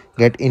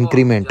get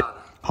increment,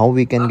 how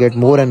we can get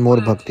more and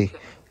more bhakti.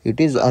 It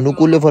is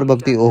anukula for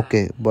bhakti,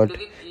 okay, but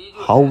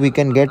how we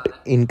can get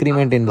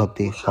increment in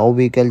bhakti, how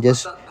we can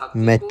just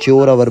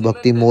mature our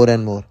bhakti more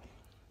and more.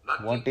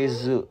 What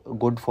is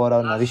good for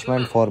our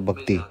nourishment for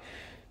bhakti?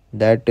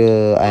 That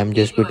I am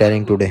just be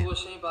telling today.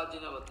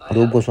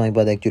 Rupa Goswami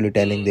Pad actually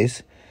telling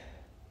this.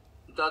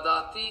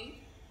 Dadati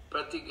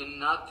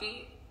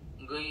pratiginnati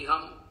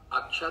gaiham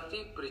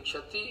akshati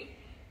prichati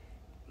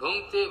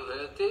bhungte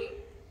bhayate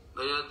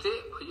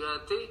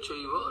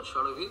chaiva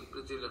sharavit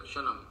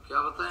pritilakshanam. Kya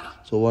bataya?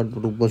 So what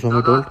Rupa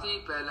Goswami told?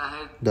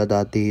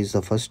 Dadati is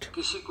the first.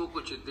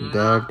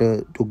 That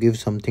to give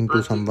something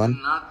to someone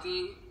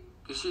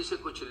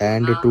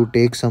and to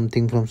take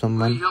something from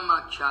someone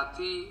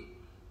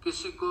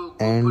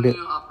and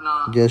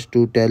just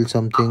to tell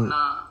something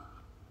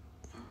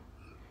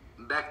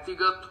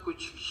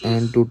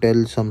and to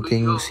tell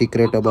something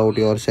secret about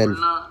yourself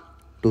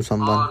to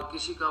someone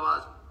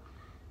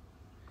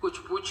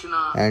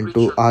and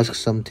to ask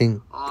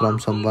something from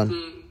someone.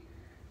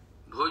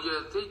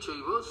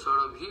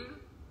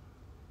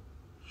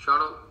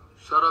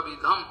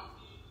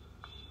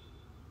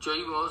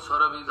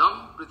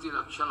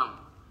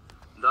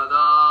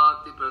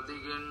 Dadati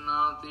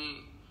pratiginnati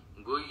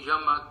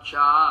guhyam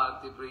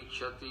akshati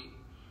prichati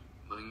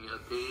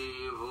bhanyate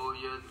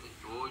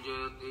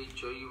bhojayate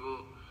chaivo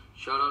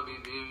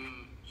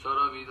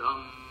saravidham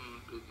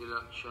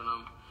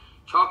pritilakshanam.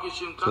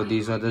 So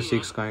these are the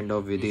 6 kind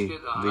of vidhi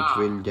which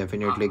will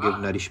definitely give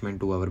nourishment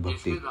to our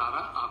bhakti.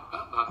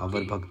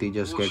 Our bhakti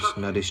just gets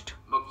nourished.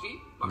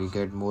 We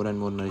get more and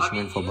more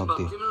nourishment for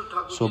bhakti.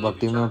 So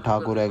Bhaktivinoda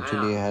Thakur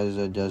actually has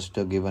just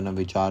given a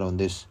vichar on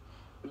this.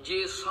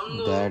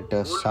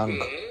 That sang,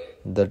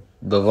 the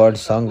word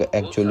sang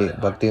actually,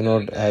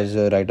 Bhaktivinoda has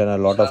written a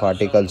lot of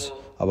articles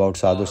about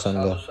sadhu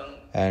sangha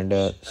and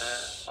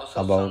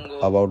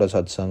about a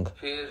satsang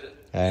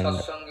and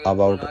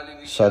about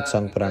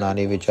satsang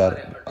pranani, which are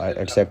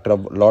etc.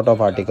 Lot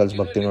of articles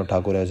Bhaktivinoda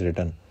Thakur has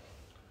written.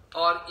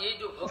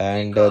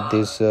 And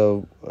these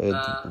are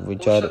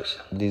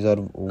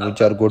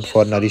good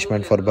for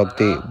nourishment for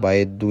bhakti,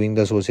 by doing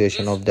the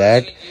association of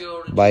that,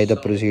 by the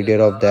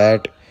procedure of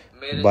that,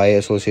 by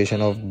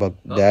association of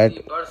that,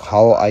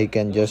 how I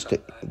can just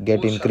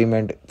get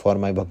increment for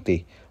my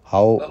bhakti,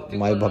 how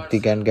my bhakti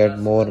can get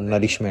more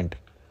nourishment.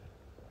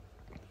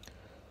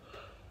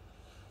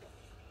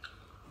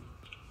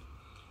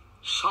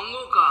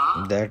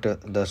 That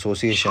the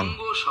association,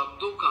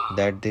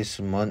 that this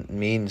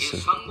means,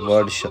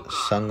 word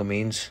sang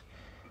means,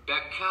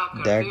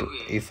 that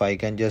if I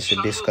can just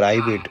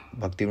describe it,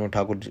 Bhaktivinoda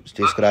Thakur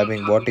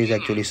describing what is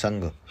actually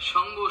sang.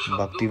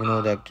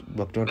 Bhaktivinoda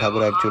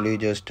Thakur actually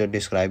just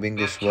describing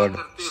this word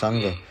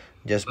sang.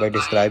 Just by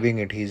describing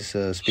it, he is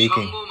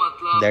speaking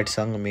that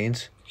sang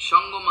means,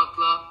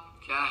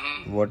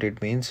 what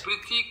it means,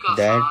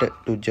 that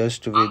to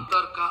just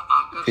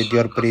with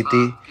your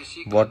priti,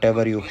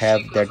 whatever you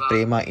have, that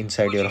prema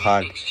inside your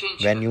heart,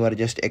 when you are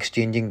just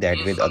exchanging that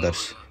with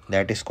others,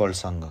 that is called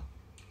sangha,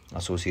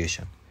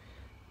 association.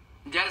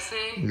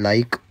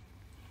 Like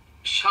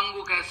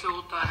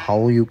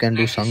how you can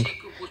do sang,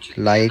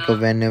 like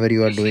whenever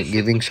you are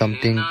giving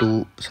something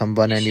to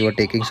someone and you are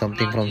taking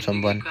something from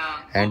someone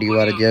and you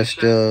are just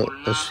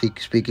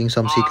speaking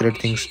some secret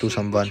things to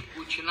someone,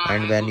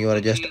 and when you are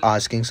just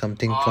asking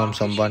something from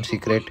someone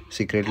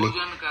secretly,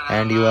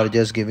 and you are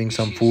just giving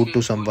some food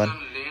to someone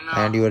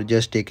and you are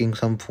just taking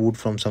some food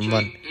from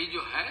someone,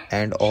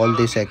 and all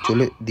this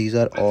actually, these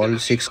are all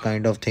 6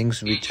 kind of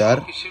things which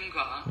are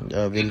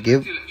will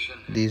give.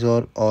 These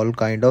are all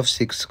kind of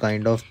 6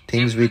 kind of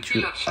things which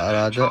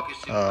are the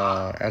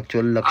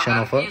actual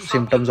lakshan of a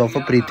symptoms of a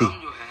priti.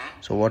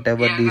 So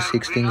whatever these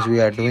 6 things we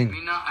are doing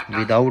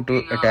without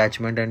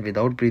attachment and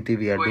without priti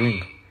we are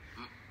doing,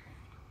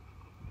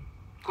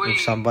 if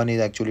someone is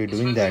actually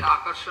doing that,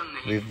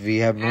 if we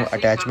have no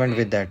attachment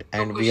with that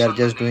and we are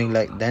just doing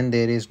like, then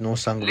there is no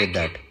sang with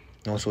that,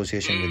 no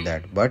association with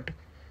that. But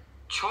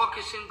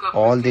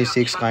all these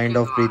 6 kind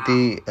of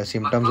priti,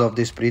 symptoms of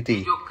this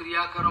priti,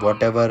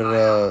 whatever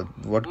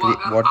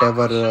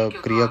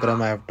kriya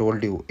krama I have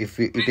told you, if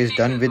it is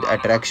done with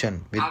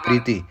attraction, with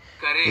priti,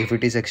 if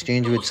it is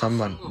exchanged with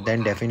someone,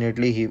 then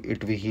definitely he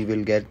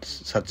will get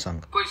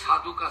satsang.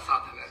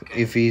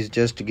 If he is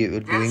just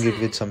doing it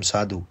with some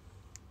sadhu,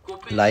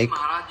 like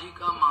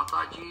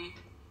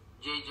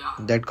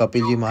that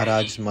Kapilji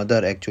Maharaj's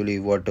mother, actually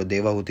what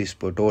Devahuti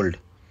told,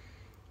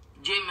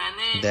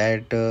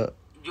 that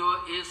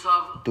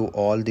to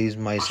all these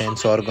my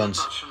sense organs,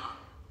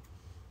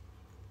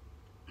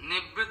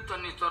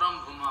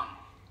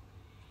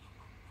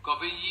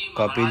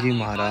 Kapilji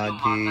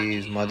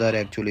Maharaj's mother,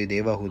 actually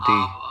Devahuti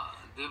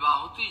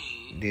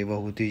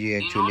ji,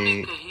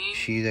 actually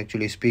she is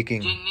actually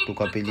speaking to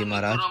Kapilji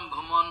Maharaj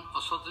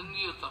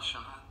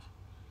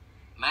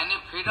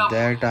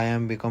that I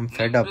am become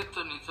fed up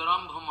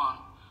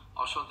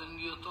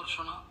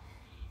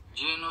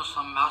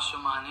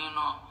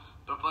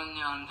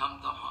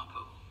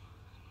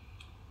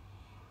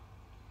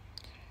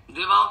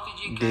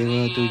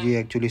Devahuti ji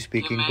actually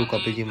speaking to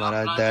Kapilji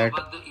Maharaj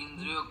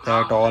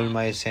that all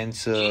my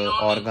sense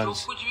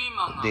organs,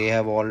 they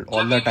have all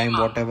the time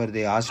whatever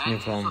they asked me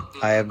from,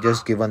 I have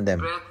just given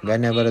them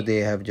whenever they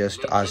have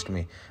just asked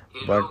me,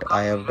 but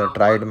I have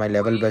tried my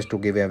level best to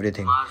give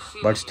everything,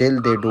 but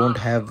still they don't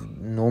have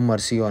no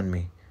mercy on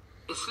me.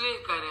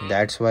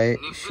 That's why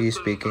she is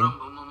speaking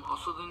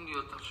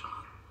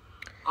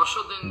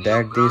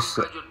that this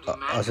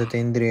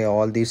asatindriya,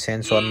 all these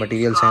sense or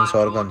material sense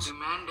organs,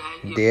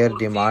 their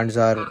demands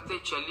are,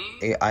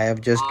 I have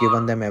just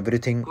given them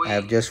everything, I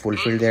have just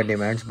fulfilled their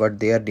demands, but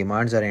their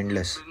demands are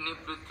endless.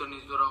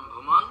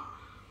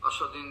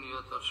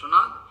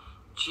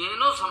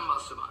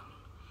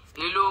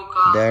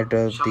 That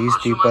these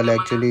people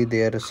actually,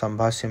 their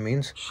sambhasya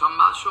means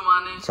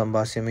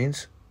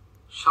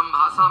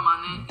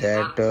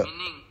that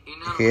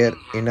here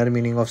inner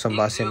meaning of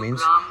sambhasya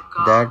means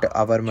that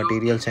our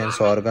material sense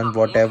organ,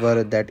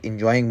 whatever that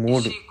enjoying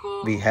mood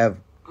we have,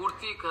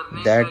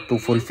 that to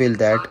fulfill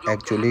that,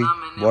 actually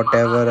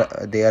whatever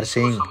they are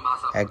saying,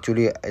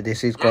 actually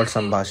this is called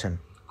sambhashan.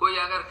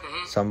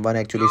 Someone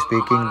actually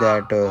speaking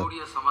that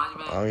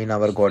in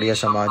our Gaudiya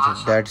Samaj,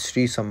 that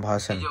Sri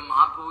Sambhasan,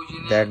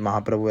 that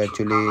Mahaprabhu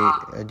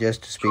actually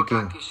just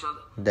speaking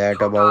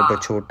that about a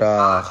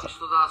Chota,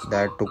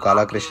 that to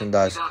Kala Krishna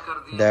Das,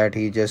 that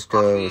he just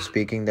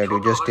speaking that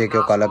you just take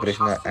your Kala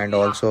Krishna, and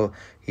also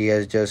he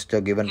has just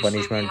given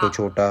punishment to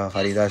Chota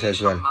Haridas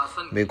as well,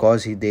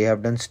 because they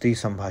have done Sri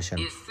Sambhashan.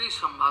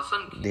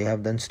 They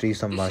have done Sri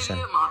Sambhashan.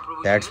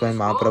 That's why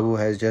Mahaprabhu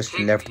has just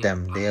left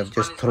them. They have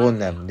just thrown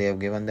them. They have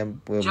given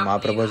them,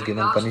 Mahaprabhu has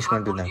given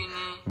punishment to them.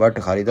 But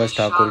Haridas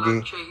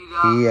Thakurji,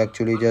 he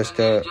actually just,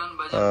 when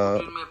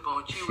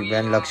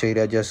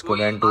Lakshya just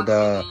went to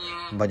the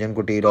Bhajan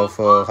Kutir of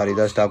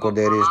Haridas Thakur,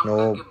 there is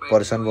no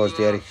person was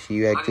there.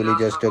 She actually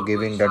just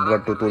giving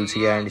Dadvat to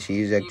Tulsi, and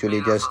she is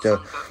actually just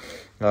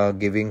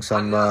giving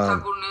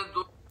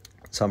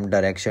some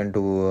direction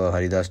to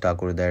Haridas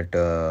Thakur that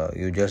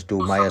you just do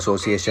my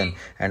association,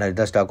 and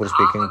Haridas Thakur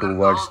speaking two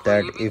words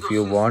that if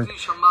you want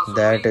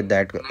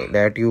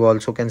that you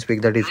also can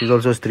speak that this is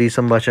also Sri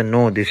Sambhashan.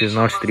 No, this is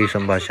not Sri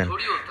Sambhashan.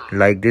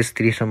 Like this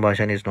Sri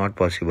Sambhashan is not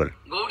possible.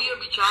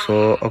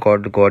 So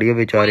according to Gaudiya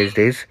Vichar is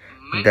this,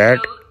 that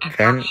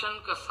when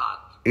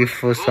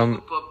if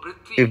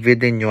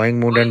with enjoying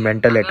mood and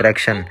mental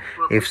attraction,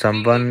 if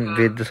someone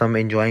with some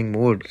enjoying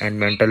mood and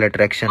mental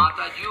attraction,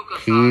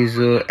 he is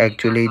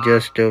actually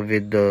just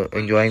with the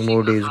enjoying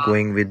mood is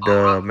going with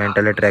the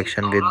mental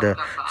attraction with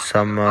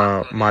some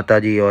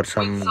Mataji or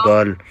some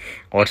girl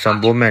or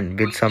some woman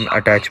with some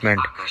attachment,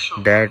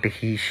 that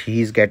he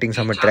is getting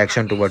some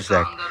attraction towards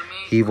that.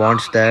 He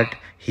wants that,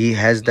 he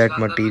has that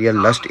material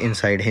lust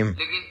inside him,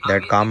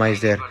 that kama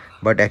is there,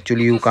 but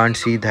actually you can't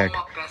see that.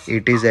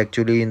 It is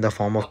actually in the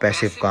form of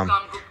passive kam.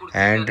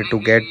 And to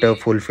get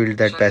fulfilled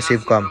that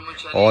passive kam,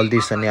 all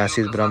these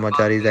sannyasis,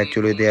 brahmacharis,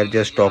 actually they are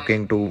just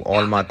talking to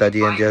all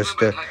Mataji and just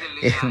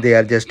they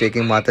are just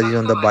taking Mataji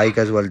on the bike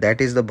as well.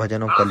 That is the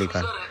bhajan of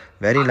Kalikal.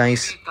 Very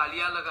nice.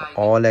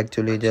 All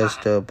actually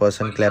just a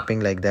person clapping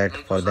like that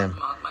for them.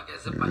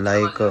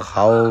 Like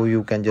how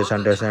you can just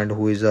understand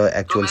who is a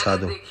actual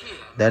sadhu.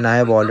 Then I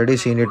have already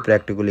seen it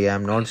practically. I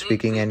am not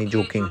speaking any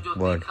joking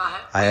word.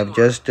 I have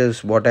just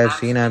what I have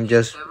seen. I am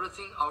just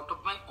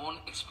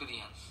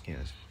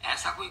yes.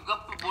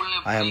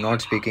 I am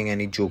not speaking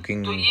any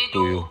joking to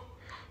you.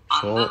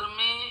 So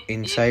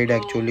inside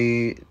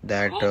actually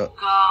that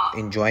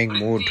enjoying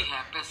mood,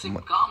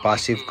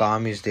 passive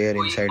calm is there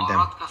inside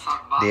them.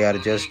 They are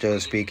just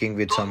speaking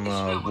with some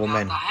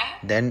woman.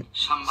 Then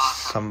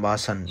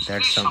Sambhasan,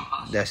 that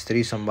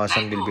Sri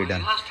Sambhasan will be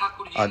done.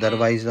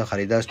 Otherwise the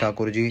Haridas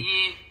Thakurji,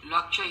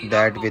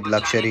 that with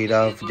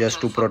Lakshya just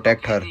to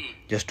protect her,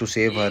 just to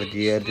save her,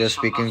 they are just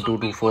speaking 2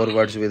 to 4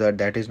 words with her.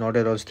 That is not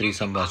at all Sri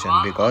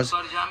Sambhashan, because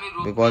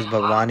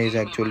Bhagwan is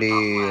actually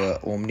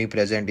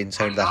omnipresent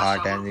inside the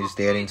heart and is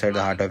there inside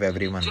the heart of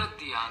everyone,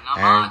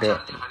 and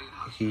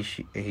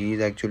he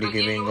is actually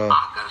giving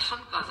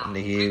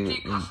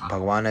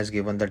Bhagwan has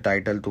given the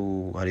title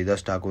to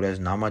Haridas Thakur as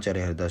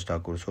Namacharya Haridas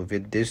Thakur. So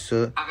with this,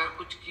 with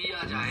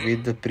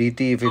the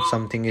Preeti, if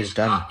something is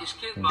done,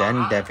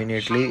 then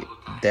definitely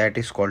that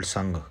is called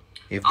Sang.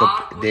 If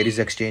there is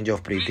exchange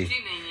of Preeti,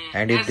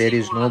 and if there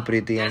is no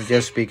Preeti and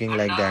just speaking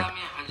like that,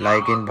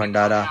 like in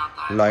Bhandara,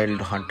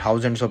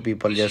 thousands of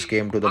people just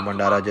came to the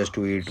Bhandara just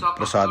to eat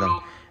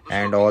prasadam,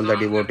 and all the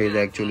devotees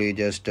actually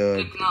just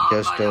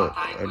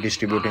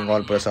distributing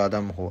all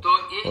prasadam.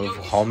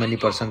 How many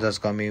persons are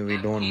coming, we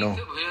don't know.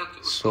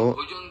 So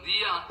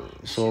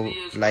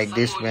like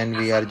this, when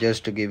we are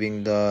just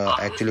giving the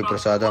actually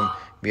prasadam,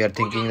 we are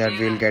thinking that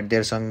we will get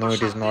their sang. No,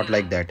 it is not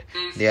like that.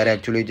 They are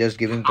actually just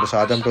giving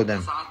prasadam to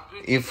them.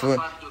 If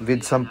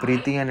with some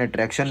preeti and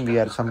attraction we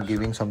are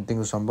giving something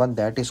to someone,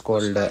 that is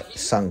called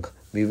sang.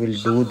 We will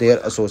do their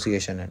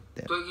association at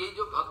them.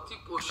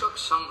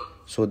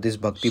 So this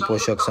bhakti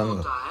poshak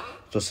sang.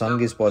 So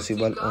sang is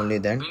possible only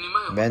then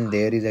when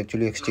there is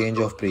actually exchange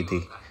of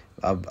preeti.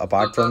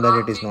 Apart from that,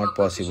 it is not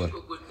possible.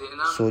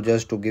 So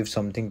just to give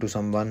something to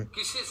someone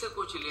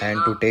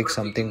and to take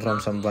something from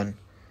someone,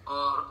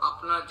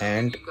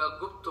 and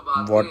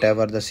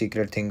whatever the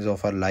secret things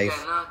of our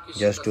life,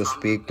 just to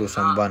speak to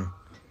someone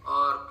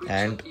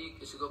and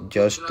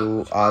just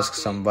to ask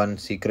someone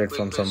secret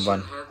from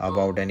someone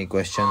about any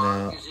question,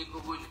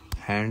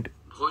 and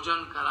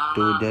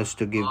to just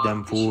to give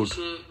them food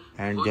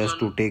and just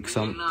to take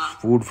some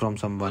food from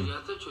someone.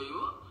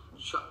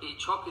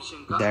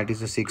 That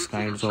is the 6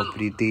 kinds of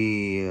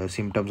preeti,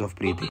 symptoms of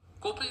preeti.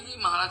 Kapilji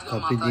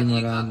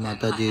Maharaj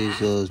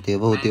Mataji's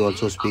Devahoti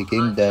also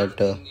speaking that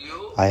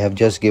I have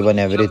just given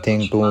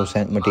everything to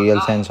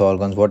material sense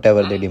organs,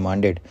 whatever they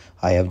demanded,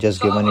 I have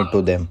just given it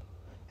to them.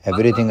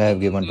 Everything I have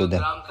given to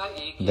them.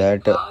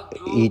 That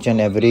each and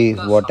every,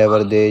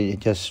 whatever they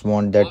just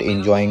want, that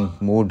enjoying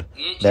mood,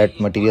 that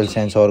material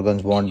sense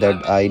organs want,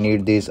 that I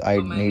need this, I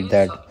need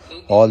that,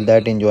 all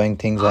that enjoying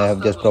things I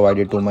have just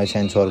provided to my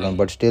sense organ.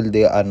 But still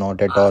they are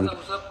not at all,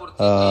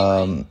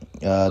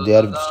 they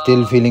are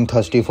still feeling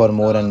thirsty for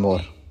more and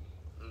more.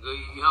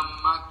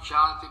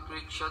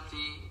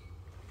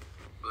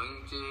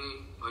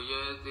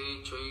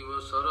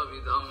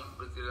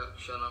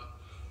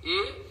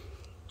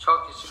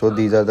 So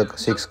these are the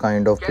 6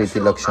 kind of Preeti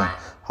Lakshan.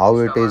 How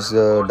it is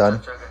done,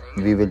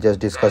 we will just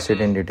discuss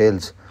it in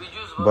details.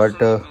 But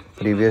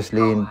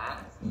previously in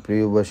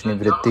Priyuvashni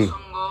Vritti,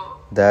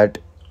 that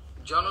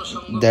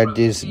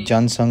is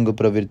Jan Sang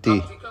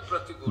Pravritti,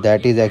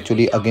 that is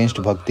actually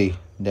against Bhakti.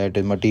 That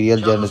is material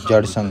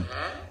Jad Sang.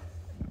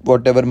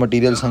 Whatever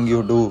material Sang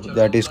you do,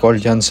 that is called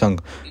Jan Sang.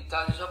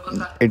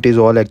 It is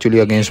all actually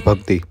against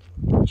Bhakti.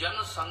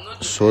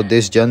 So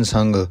this Jan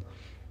Sang,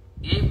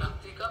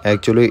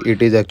 actually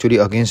it is actually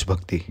against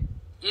Bhakti.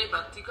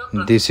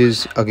 This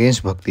is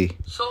against Bhakti.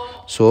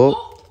 So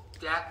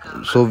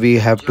we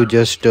have to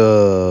just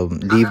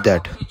leave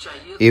that.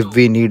 If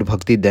we need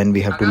Bhakti, then we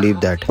have to leave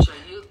that.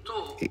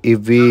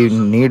 If we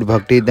need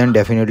Bhakti, then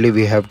definitely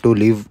we have to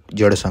leave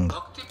Jada Sang,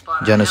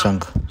 Jana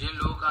Sang.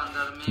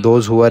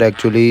 Those who have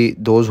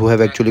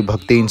actually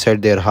Bhakti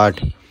inside their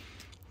heart,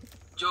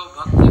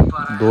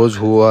 those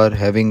who are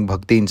having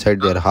Bhakti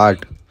inside their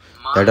heart,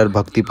 that are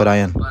Bhakti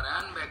Parayan.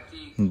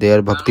 They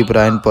are Bhakti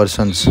Parayan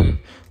persons.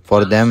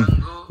 For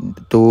them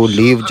to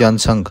leave Jan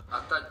Sang,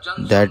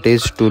 that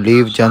is to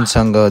leave Jan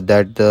Sang,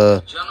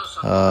 that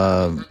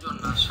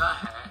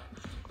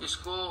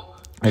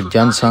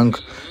Jan Sang,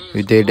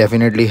 they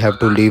definitely have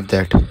to leave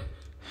that.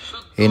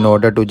 In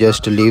order to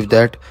just leave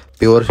that,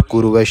 pure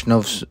Guru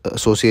Vaishnav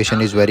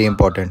association is very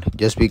important.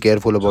 Just be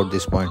careful about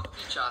this point.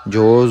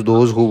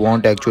 Those who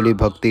want actually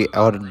Bhakti,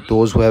 or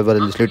those who have a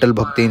little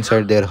Bhakti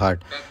inside their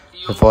heart,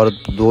 for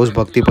those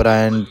Bhakti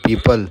Parayan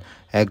people,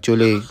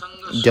 actually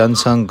Jan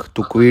Sang,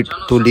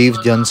 to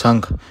leave Jan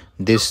Sang,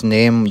 this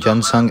name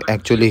Jan Sang,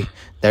 actually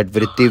that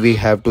vritti we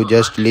have to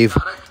just leave,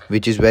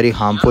 which is very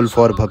harmful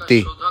for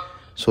Bhakti.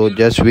 So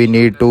just we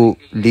need to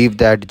leave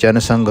that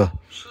Jana Sangha,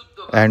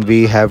 and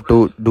we have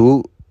to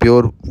do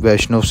pure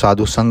Vaishnav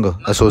Sadhu Sangha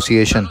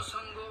association.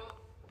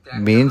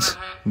 Means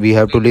we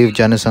have to leave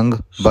Jana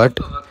Sangha, but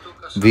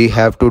we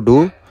have to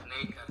do,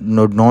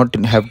 not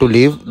have to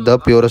leave the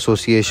pure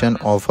association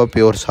of a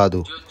pure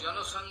sadhu.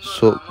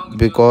 So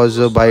because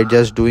by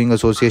just doing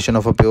association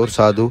of a pure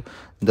sadhu,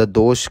 the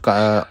dosh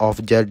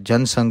of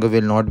Jan Sangha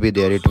will not be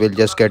there, it will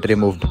just get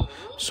removed.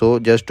 So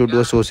just to do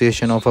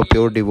association of a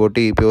pure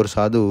devotee, pure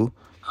sadhu,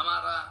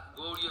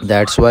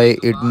 that's why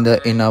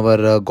in our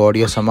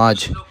Gaudiya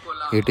Samaj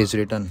it is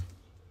written,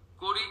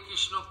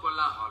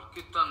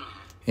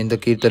 in the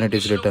Kirtan it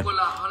is written,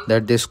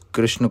 that this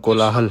Krishna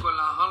Kolahal,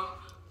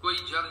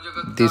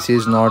 this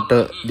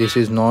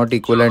is not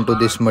equivalent to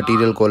this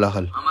material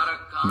Kolahal,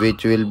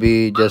 which will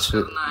be just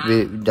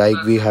like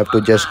we have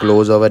to just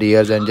close our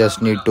ears and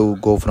just need to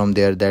go from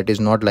there. That is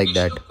not like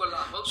that.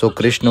 So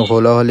Krishna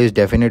Kolahal is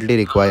definitely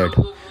required.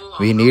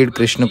 We need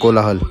Krishna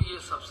Kolahal.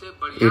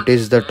 it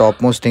is the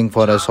topmost thing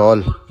for us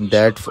all,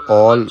 that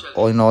all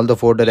in all the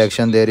four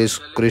directions there is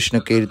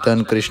Krishna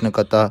Kirtan, Krishna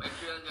Katha,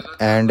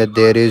 and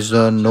there is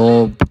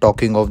no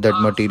talking of that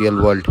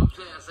material world.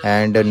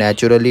 And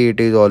naturally it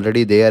is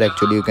already there.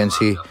 Actually, you can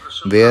see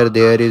where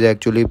there is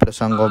actually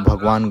prasang of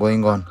Bhagwan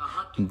going on,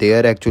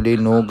 there actually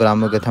no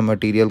grammar katha,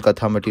 material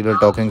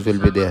talkings will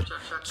be there.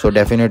 So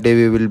definitely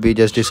we will be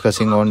just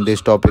discussing on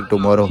this topic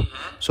tomorrow.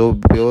 So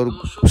pure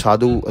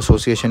sadhu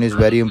association is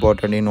very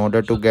important in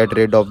order to get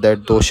rid of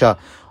that dosha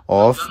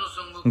of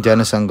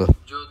janasanga.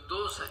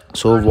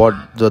 So what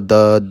the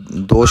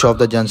dosha of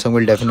the janasanga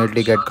will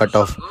definitely get cut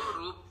off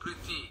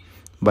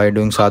by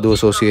doing sadhu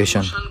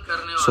association.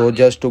 So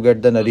just to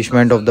get the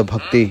nourishment of the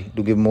bhakti,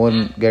 to give more,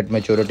 get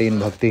maturity in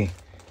bhakti.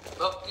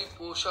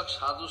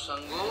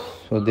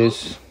 So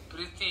this,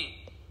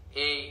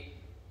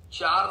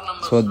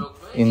 so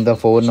in the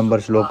 4 number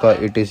shloka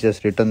it is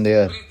just written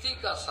there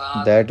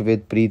that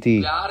with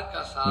preeti,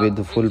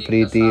 with full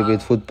preeti,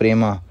 with full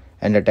prema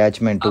and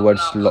attachment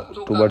towards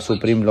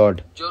Supreme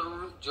Lord,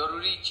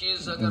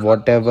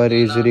 whatever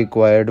is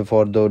required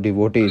for the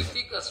devotees,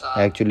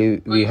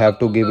 actually we have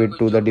to give it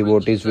to the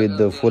devotees with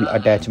the full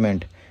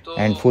attachment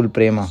and full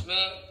prema.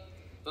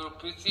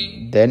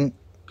 Then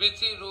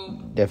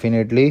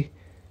definitely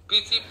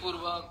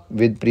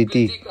with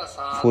preeti,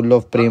 full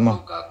of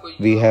prema,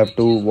 we have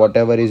to,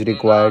 whatever is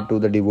required to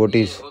the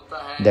devotees,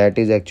 that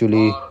is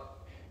actually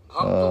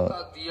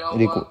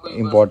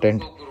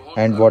important.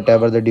 And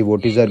whatever the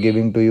devotees are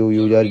giving to you,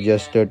 you are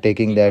just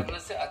taking that.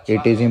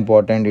 It is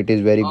important, it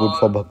is very good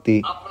for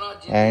bhakti.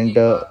 And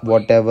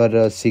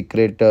whatever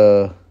secret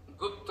katha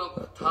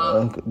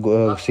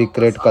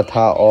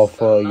of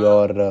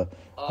your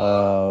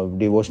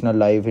devotional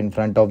life in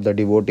front of the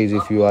devotees,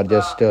 if you are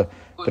just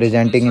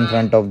presenting in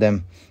front of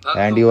them,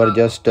 and you are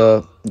just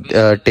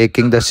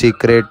taking the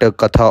secret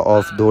katha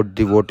of those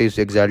devotees,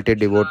 exalted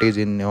devotees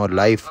in your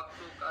life,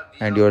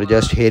 and you are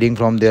just hearing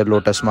from their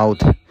lotus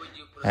mouth,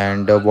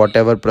 and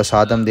whatever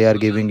prasadam they are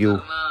giving you,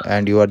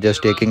 and you are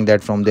just taking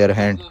that from their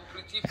hand,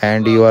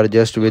 and you are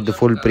just with the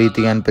full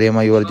preeti and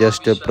prema, you are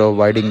just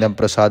providing them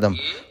prasadam.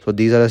 So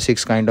these are the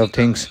 6 kind of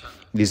things.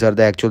 These are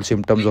the actual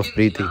symptoms of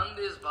preeti.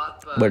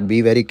 But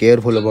be very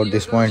careful about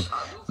this point,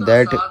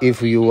 that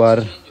if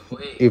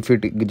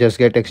it just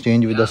get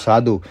exchanged with the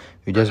sadhu,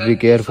 you just be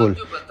careful.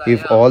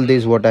 If all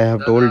this what I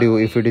have told you,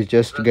 if it is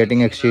just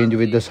getting exchanged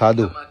with the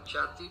sadhu,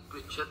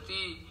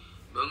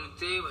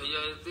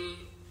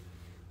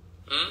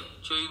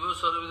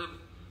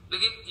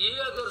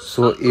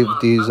 so if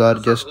these are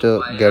just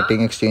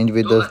getting exchanged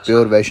with the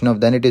pure Vaishnav,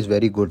 then it is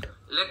very good.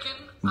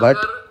 But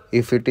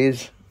if it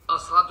is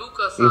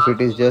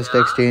just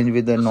exchanged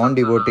with the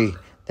non-devotee,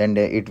 then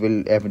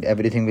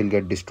everything will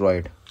get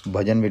destroyed.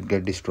 Bhajan will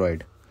get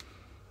destroyed.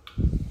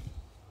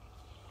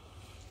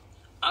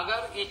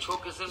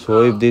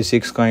 So if these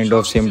 6 kind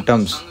of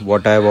symptoms,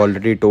 what I have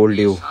already told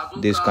you,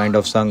 this kind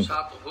of sang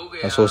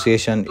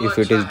association, if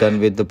it is done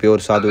with the pure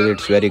sadhu,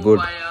 it's very good.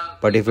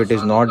 But if it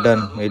is not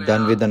done, it's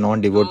done with the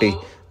non-devotee,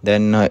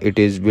 then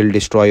will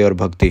destroy your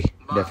bhakti.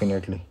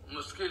 Definitely.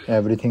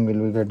 Everything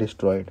will get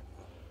destroyed.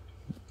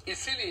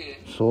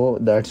 So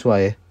that's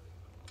why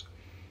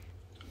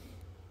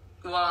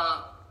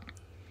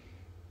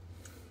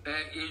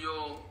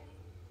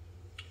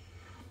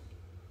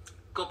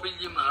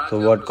so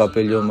what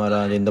Kapilji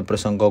Maharaj, in the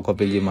prasanga of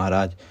Kapilji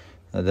Maharaj,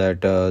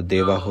 that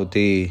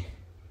Devahuti,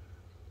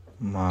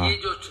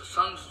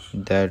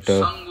 that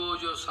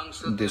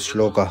this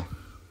shloka,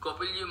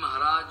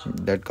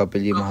 that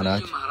Kapilji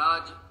Maharaj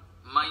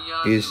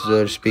is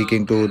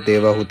speaking to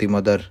Devahuti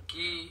mother,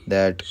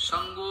 that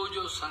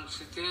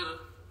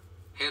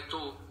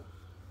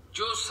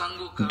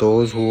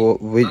those who,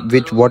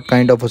 what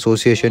kind of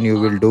association you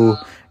will do,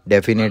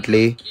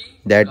 definitely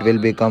that will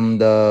become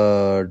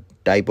the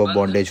type of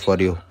bondage for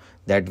you.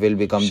 That will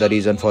become the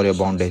reason for your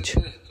bondage.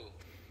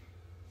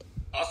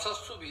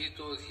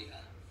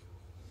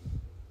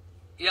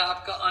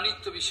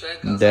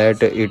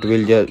 That it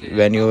will just,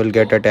 when you will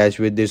get attached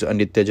with this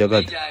Anitya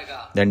Jagat,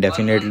 then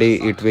definitely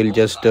it will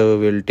just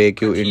will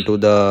take you into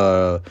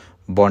the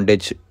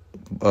bondage.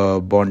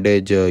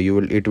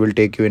 It will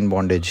take you in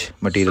bondage,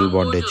 material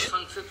bondage.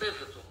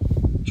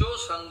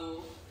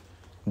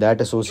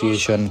 That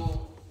association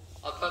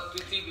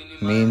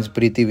means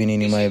Priti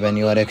Vininimay. When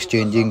you are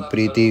exchanging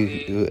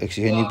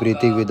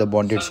Priti with the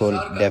bonded soul,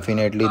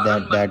 definitely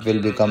that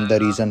will become the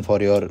reason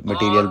for your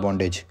material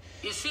bondage.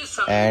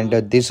 And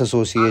this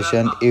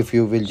association, if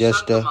you will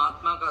just do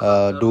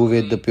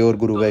with the pure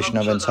Guru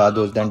Vaishnava and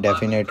Sadhus, then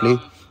definitely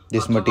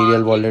this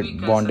material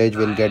bondage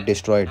will get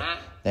destroyed.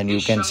 Then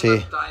you can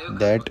say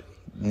that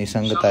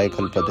Nisangataya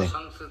Kalpate.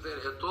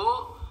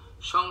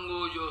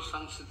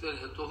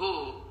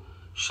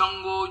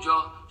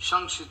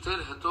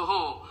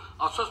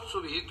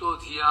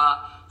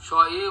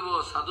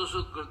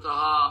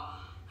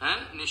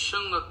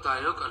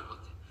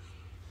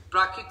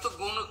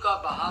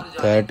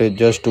 That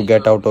just to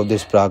get out of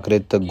this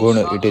Prakrit Gun,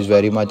 it is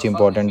very much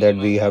important that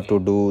we have to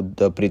do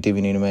the Priti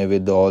Vinimay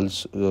with all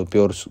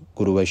pure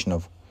Guru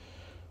Vaishnav,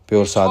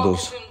 pure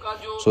sadhus.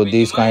 So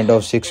these kind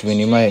of 6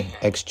 vinimay,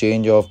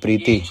 exchange of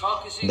preeti,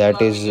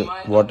 that is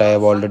what I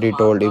have already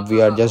told. If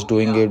we are just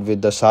doing it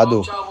with the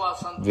sadhu,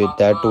 with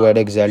that to add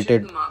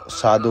exalted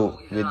sadhu,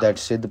 with that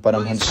Siddh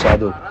Paramhans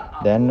sadhu,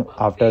 then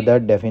after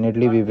that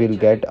definitely we will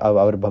get,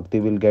 our bhakti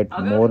will get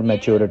more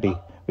maturity,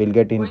 will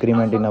get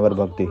increment in our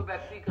bhakti.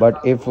 But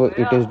if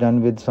it is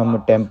done with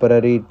some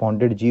temporary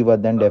bonded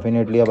jiva, then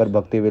definitely our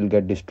bhakti will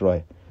get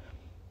destroyed.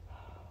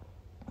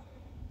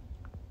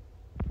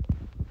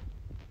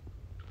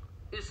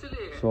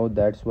 So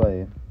that's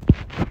why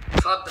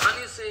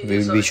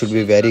we should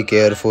be very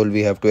careful.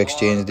 We have to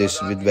exchange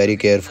this with very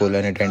careful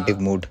and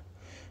attentive mood.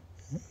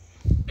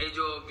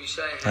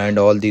 And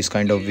all these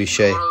kind of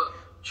vishay,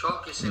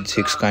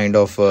 6 kind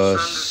of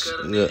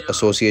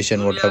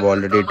association, what I have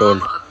already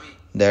told,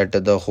 that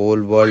the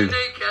whole world,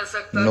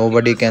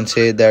 nobody can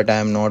say that I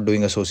am not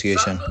doing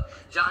association.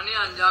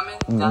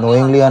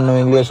 Knowingly,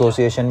 unknowingly,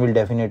 association will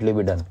definitely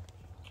be done.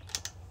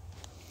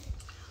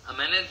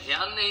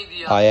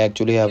 I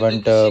actually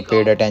haven't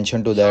paid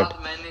attention to that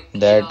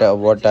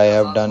what I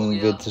have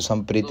done with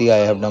some priti,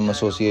 I have done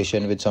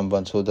association with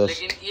someone, so the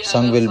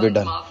sang will be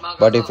done.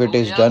 But if it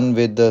is done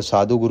with the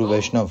sadhu guru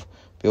Vaishnav,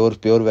 pure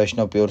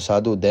Vaishnav, pure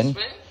sadhu, then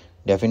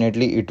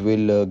definitely it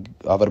will,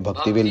 our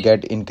bhakti will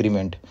get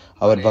increment,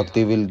 our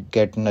bhakti will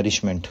get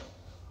nourishment.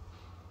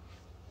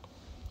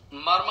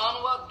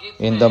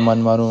 In the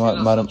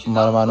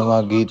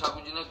Marmanuva Geet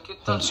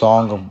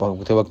song,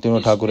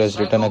 Bhaktivinoda Thakur has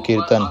written a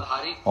kirtan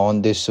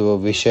on this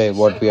vishay,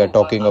 what we are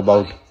talking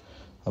about.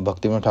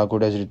 Bhaktivinoda Thakur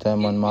has written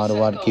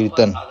Marmanuva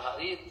Kirtan.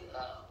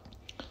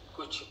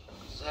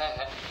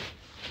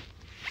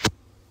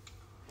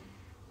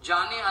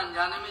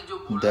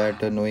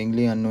 That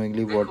knowingly,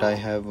 unknowingly, what I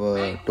have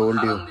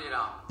told you,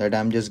 that I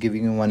am just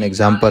giving you one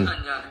example.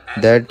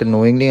 That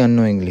knowingly,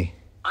 unknowingly,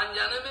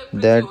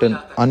 that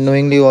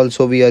unknowingly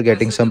also we are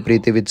getting some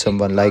preeti with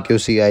someone. Like you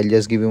see, I'll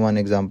just give you one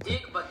example.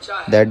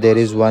 That there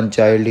is one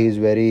child, he is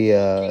very,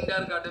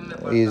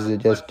 he is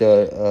just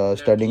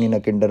studying in a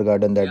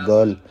kindergarten, that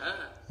girl,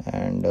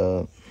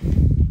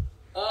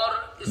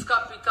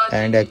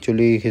 and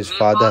actually his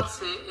father,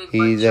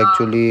 he is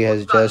actually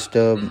has just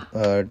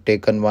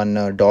taken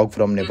one dog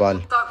from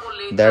Nepal.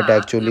 That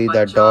actually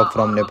that dog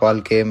from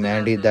Nepal came,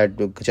 and that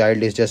child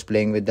is just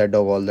playing with that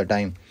dog all the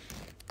time.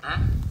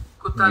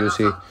 You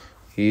see,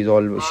 she is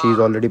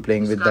already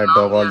playing with that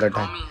dog all the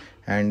time,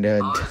 and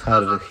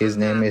his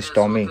name is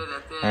Tommy,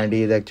 and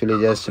he is actually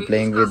just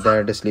playing with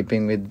that,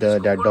 sleeping with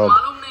that dog,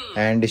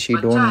 and she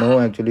don't know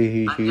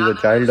actually she is a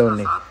child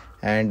only,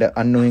 and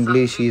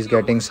unknowingly she is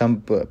getting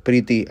some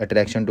preeti,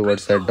 attraction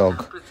towards that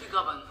dog.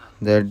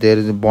 That there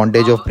is a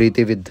bondage of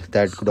preeti with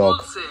that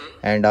dog.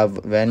 And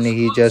when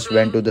he just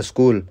went to the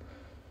school,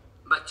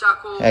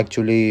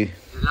 actually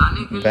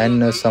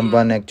when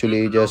someone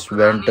actually just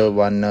went,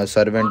 one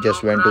servant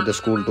just went to the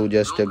school to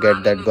just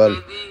get that girl,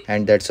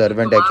 and that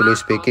servant actually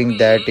speaking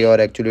that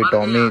your actually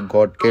Tommy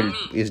got killed,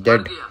 is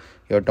dead,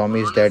 your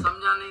Tommy is dead.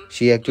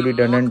 She actually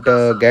didn't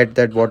get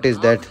that what is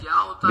that,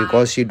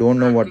 because she don't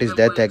know what is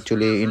death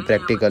actually in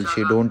practical.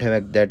 She don't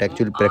have that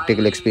actual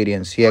practical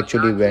experience. She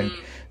actually went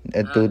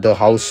to the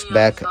house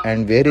back,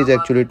 and where is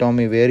actually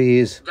Tommy, where he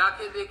is?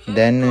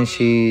 Then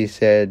she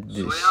said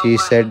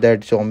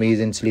that Tommy is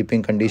in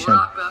sleeping condition,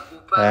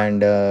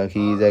 and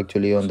he is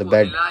actually on the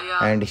bed,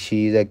 and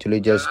she is actually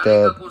just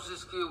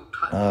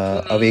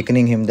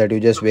awakening him that you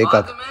just wake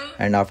up.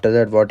 And after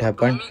that what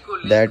happened,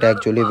 that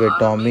actually with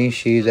Tommy,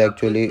 she is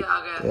actually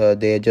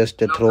they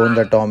just thrown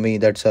the Tommy,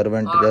 that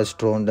servant just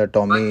thrown the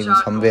Tommy in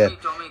somewhere,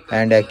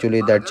 and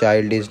actually that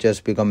child is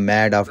just become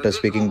mad after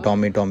speaking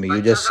Tommy.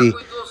 You just see,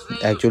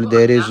 actually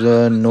there is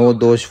no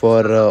dosh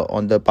for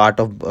on the part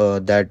of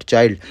that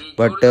child,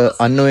 but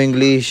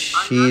unknowingly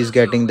she is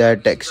getting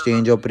that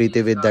exchange of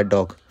preeti with that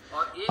dog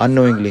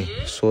unknowingly.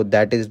 So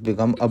that is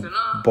become a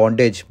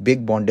bondage,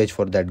 big bondage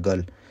for that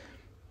girl.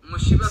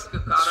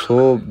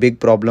 So big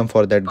problem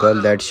for that girl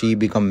that she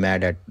become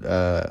mad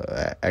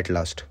at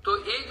last.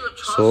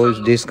 So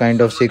this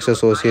kind of 6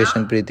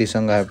 association preeti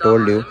sang I have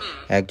told you,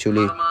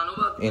 actually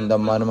in the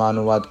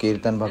Marmanuvad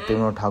Kirtan,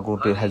 Bhaktivinoda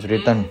Thakur has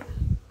written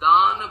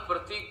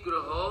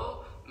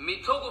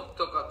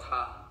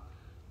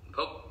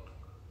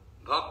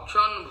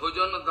ভক্ষণ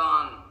ভোজন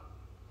দান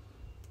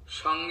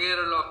সঙ্গের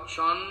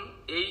লক্ষণ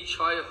এই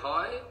ছয়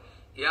হয়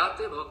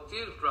ইয়াতে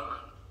ভক্তির প্রাণ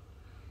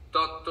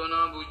তত্ত্ব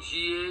না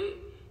বুঝিয়ে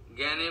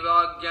জ্ঞানে বা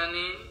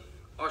জ্ঞানে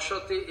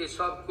অসতে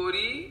এসব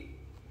করি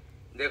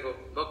দেখো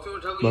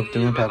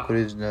Bhaktivinoda Thakur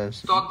is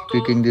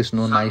speaking this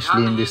no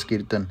nicely in this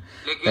kirtan,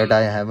 that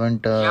I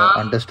haven't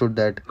understood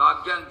that,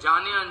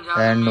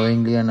 and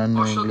knowingly and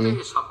unknowingly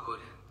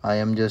I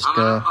am just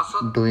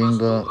doing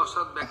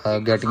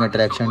getting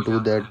attraction to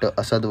that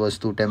asad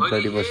vastu,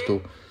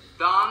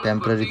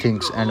 temporary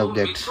things and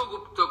objects.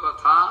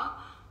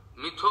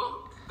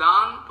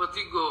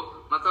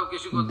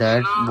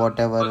 That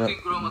whatever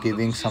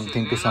giving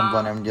something to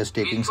someone, I'm just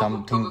taking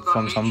something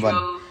from someone,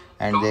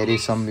 and there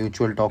is some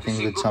mutual talking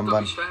with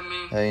someone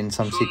in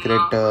some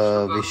secret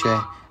vishay,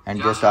 and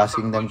just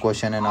asking them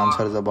question and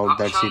answers about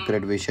that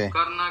secret Vishay,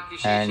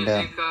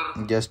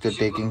 and just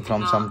taking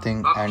from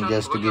something and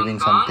just giving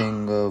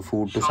something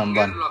food to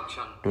someone,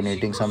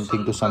 donating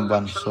something to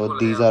someone. So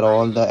these are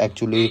all the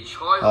actually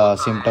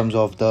symptoms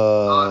of the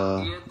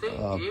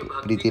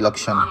Priti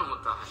Lakshan.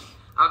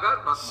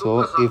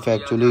 So if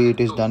actually it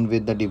is done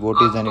with the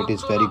devotees, then it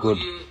is very good.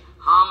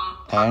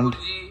 And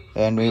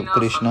with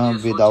Krishna,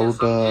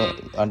 without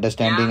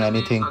understanding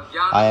anything,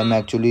 I am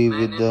actually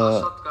with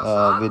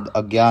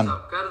Agyan.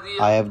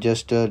 I have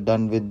just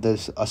done with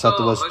this Asat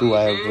Vastu,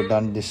 I have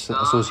done this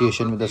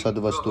association with Asat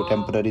Vastu,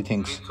 temporary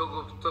things.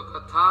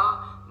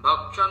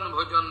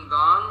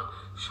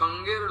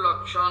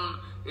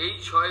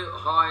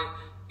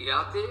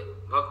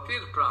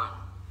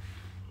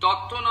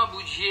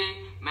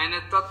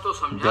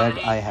 That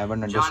I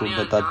haven't understood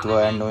the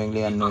Tattva, and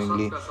knowingly,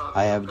 unknowingly,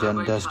 I have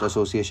done just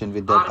association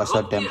with that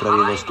Asat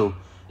temporary Vastu,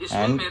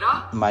 and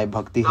my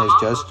bhakti has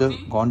just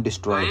gone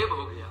destroyed.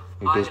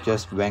 It is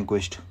just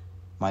vanquished.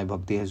 My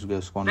bhakti has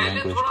just gone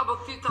vanquished.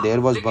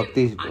 There was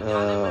bhakti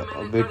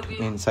a bit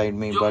inside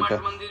me,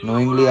 but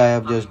knowingly I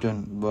have just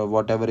done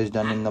whatever is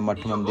done in the Math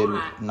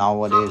Mandir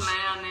nowadays.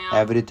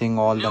 Everything,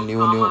 all the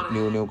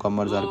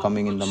newcomers are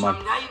coming in the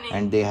Math,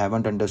 and they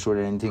haven't understood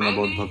anything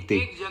about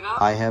bhakti.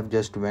 I have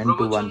just went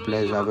to one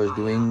place. I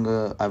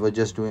was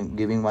just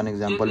giving one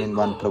example in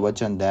one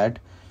provochon, that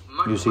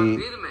you see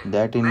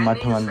that in Math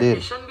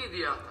Mandir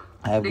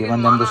I have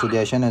given them the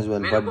suggestion as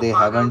well, but they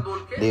haven't.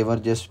 They were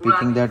just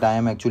speaking that I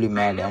am actually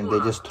mad, and they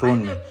just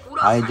thrown me.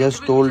 I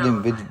just told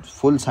them with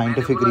full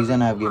scientific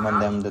reason. I have given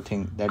them the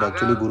thing that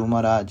actually Guru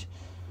Maharaj,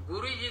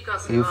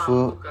 if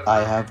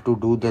I have to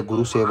do the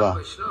Guru Seva,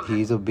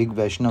 he is a big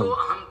Vaishnav,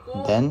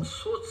 then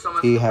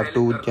we have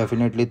to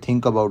definitely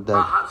think about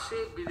that.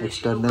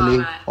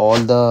 Externally, all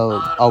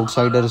the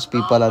outsiders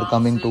people are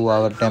coming to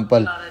our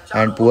temple,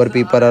 and poor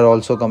people are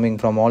also coming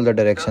from all the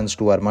directions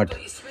to our Math.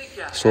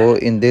 So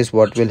in this,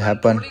 what will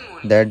happen,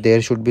 that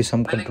there should be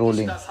some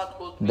controlling,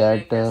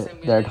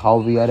 that how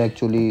we are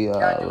actually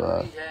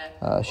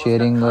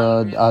sharing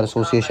our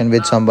association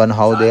with someone,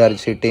 how they are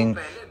sitting,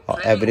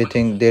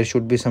 everything. There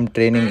should be some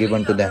training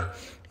given to them.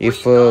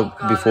 If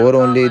before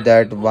only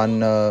that one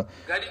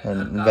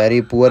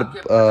very poor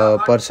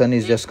person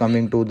is just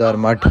coming to the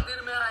Math,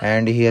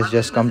 and he has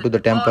just come to the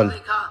temple,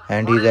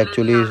 and he is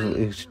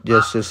actually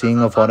just seeing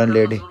a foreign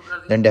lady,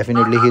 then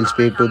definitely he'll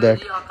speak to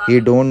that. He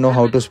don't know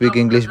how to speak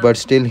English, but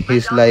still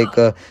he's like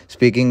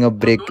speaking a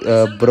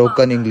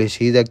broken English.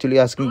 He's actually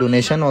asking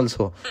donation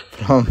also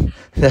from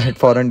that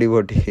foreign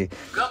devotee.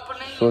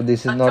 So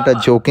this is not a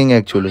joking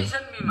actually.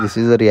 This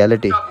is a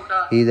reality.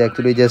 He is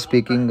actually just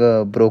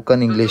speaking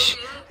broken English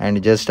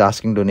and just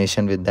asking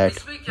donation with that.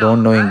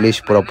 Don't know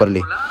English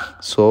properly.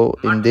 So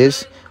in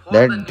this,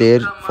 that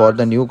there for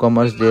the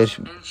newcomers, there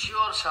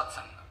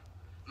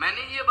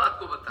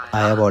I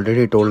have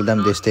already told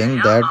them this thing,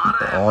 that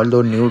all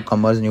the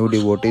newcomers, new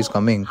devotees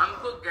coming,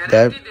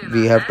 that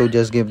we have to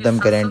just give them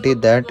guarantee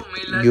that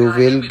you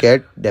will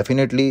get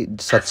definitely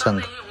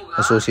satsang,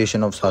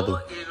 association of sadhu.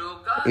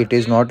 It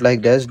is not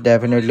like this.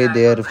 Definitely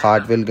their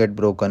heart will get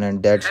broken,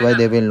 and that's why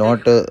they will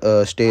not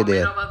stay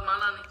there.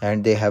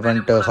 And they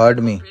haven't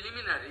heard me.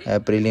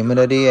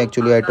 Preliminary,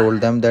 actually I told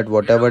them that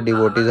whatever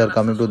devotees are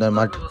coming to the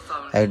Math,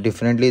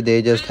 differently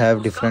they just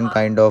have different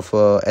kind of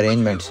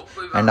arrangements,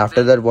 and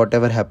after that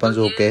whatever happens,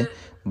 okay.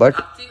 But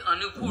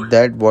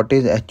that what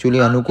is actually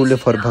anukul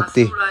for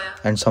bhakti,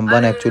 and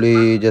someone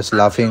actually just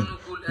laughing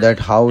that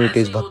how it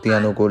is bhakti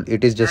anukul,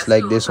 it is just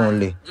like this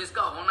only.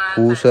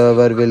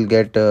 Whosoever will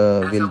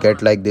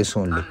get like this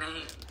only.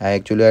 I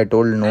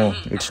told no,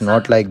 it's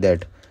not like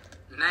that.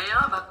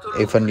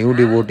 If a new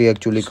devotee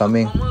actually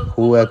coming,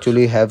 who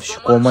actually have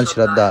Komal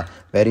Shraddha,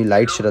 very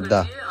light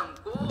Shraddha,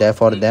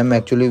 therefore them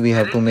actually we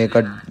have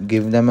to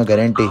give them a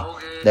guarantee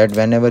that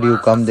whenever you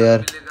come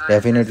there,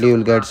 definitely you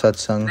will get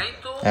satsang.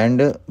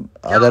 And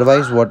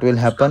otherwise what will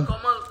happen,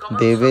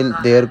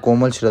 their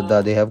Komal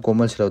Shraddha, they have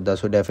Komal Shraddha,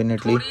 so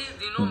definitely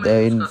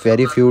in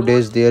very few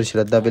days their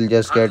Shraddha will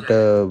just get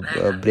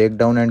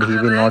breakdown, and he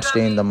will not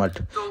stay in the Math.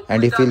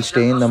 And if he'll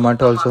stay in the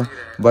Math also,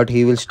 but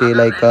he will stay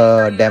like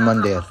a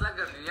demon there.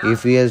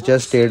 If he has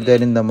just stayed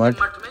there in the Math,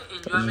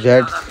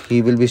 that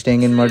he will be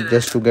staying in Math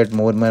just to get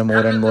more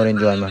and more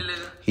enjoyment.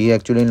 He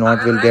actually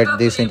not will get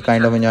this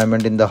kind of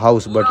enjoyment in the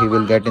house, but he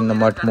will get in the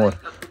Math more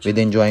with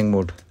enjoying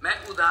mood.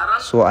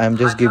 So I am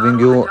just giving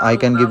you, I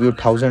can give you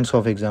thousands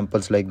of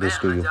examples like this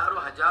to you.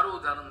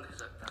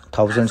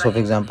 Thousands of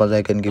examples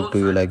I can give to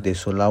you like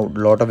this. So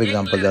lot of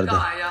examples are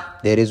there.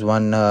 There is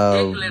one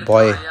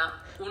boy,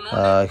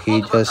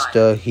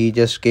 he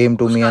just came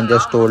to me and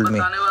just told me,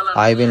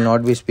 I will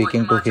not be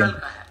speaking to him.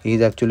 He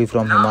is actually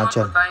from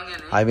Himachal.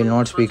 I will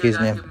not speak his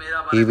name.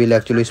 He will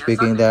actually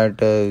speaking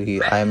that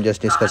I am just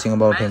discussing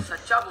about him.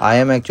 I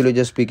am actually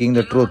just speaking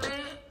the truth,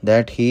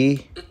 that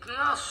he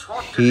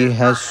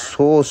has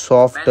so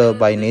soft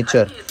by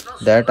nature,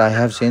 that I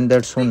have seen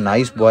that so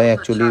nice boy,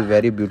 actually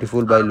very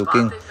beautiful by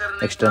looking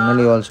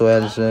externally also,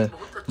 as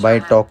by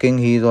talking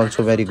he is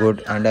also very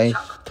good. And I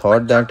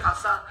thought that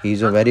he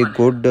is a very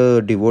good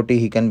devotee,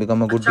 he can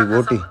become a good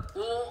devotee.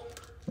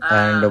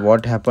 And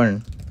what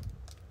happened?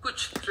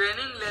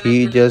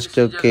 He just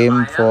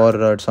came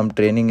for some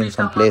training in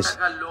some place,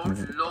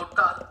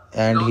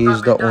 and he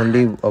is the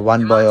only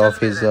one boy of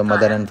his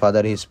mother and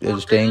father. He is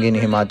staying in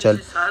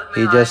Himachal.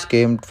 He just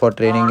came for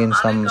training in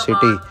some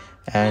city,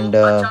 and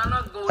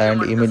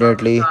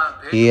immediately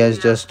he has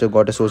just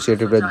got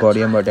associated with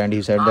Gaudiya Math, and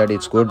he said that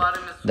it's good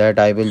that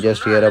I will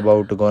just hear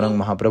about Gaurang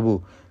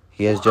Mahaprabhu.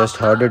 He has just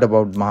heard it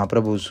about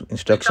Mahaprabhu's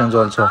instructions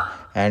also,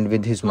 and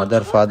with his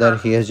mother father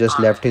he has just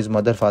left his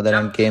mother father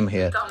and came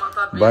here.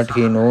 But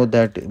he know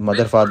that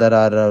mother father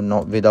are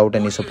not without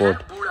any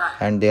support,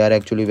 and they are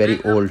actually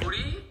very old.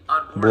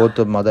 Both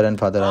mother and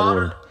father are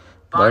old,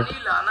 but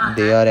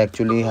they are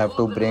actually have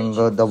to bring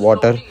the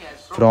water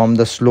from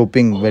the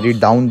sloping very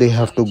down. They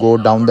have to go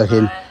down the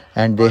hill,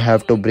 and they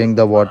have to bring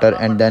the water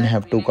and then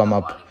have to come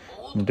up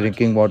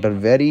drinking water.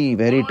 Very,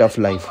 very tough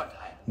life.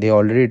 They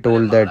already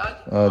told that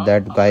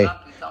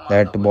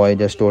that boy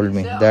just told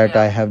me that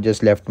I have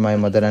just left my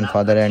mother and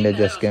father and I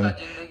just came.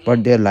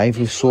 But their life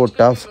is so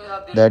tough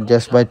that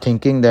just by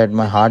thinking that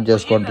my heart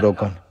just got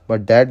broken.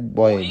 But that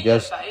boy,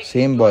 just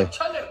same boy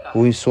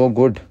who is so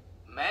good,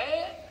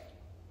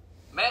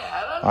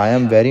 I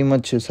am very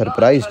much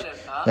surprised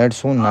that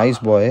so nice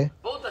boy.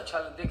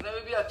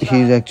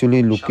 He is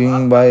actually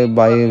looking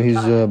by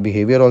his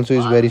behavior also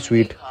is very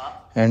sweet.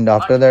 And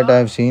after that I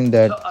have seen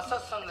that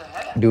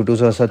due to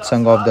the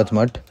satsang of that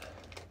mutt,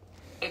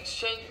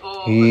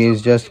 he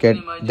is just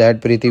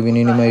that Priti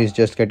Vininima is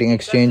just getting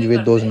exchanged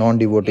with those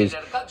non-devotees.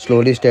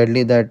 Slowly,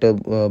 steadily, that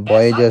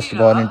boy just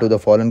gone into the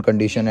fallen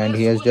condition, and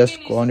he has just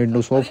gone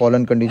into so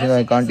fallen condition.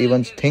 I can't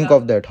even think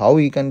of that. How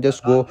he can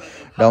just go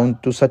down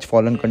to such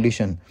fallen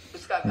condition.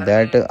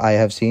 That I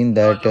have seen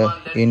that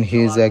in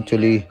his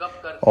actually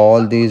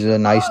all these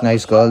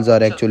nice girls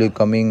are actually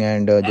coming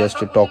and just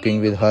talking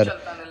with her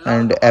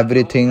and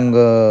everything.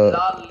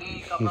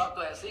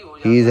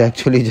 He is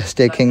actually just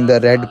taking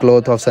the red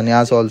cloth of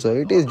sannyas also.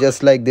 It is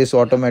just like this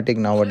automatic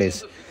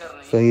nowadays.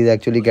 So he is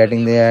actually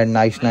getting there, and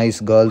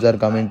nice girls are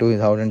coming to his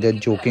house and just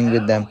joking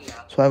with them.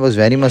 So I was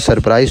very much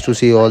surprised to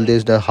see all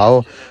this,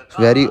 how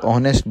very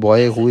honest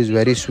boy who is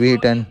very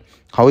sweet and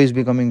how he is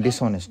becoming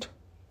dishonest.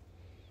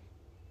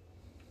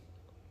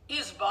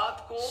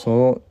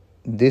 So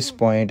this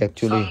point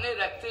actually,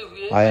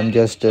 I am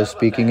just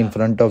speaking in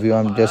front of you. I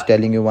am just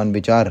telling you one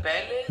vichar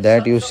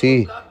that you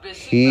see,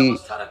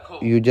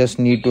 you just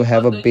need to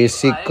have a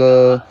basic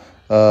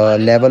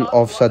level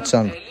of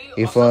satsang.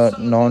 If a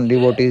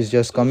non-devotee is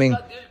just coming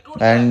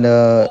and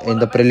in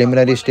the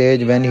preliminary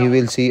stage, when he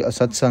will see a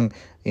satsang,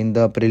 in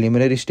the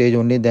preliminary stage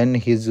only, then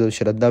his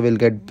shraddha will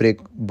get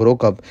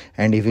broke up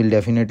and he will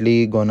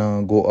definitely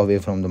gonna go away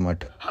from the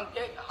mutt.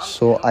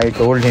 So I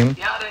told him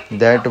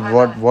that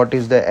what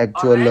is the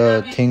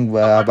actual thing,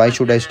 why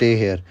should I stay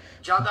here?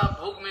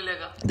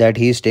 That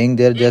he is staying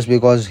there just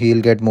because he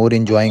will get more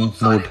enjoying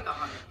mood.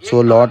 So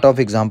lot of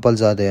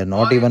examples are there,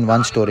 not even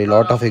one story,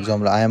 lot of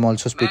examples. I am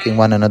also speaking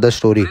another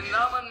story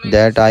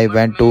that I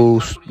went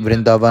to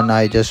Vrindavan.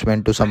 I just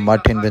went to some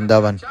mutt in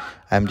Vrindavan.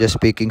 I am just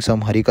speaking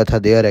some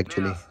HariKatha there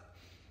actually.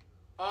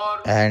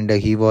 And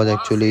he was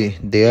actually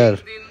there.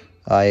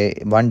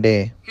 One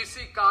day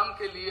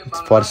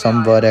for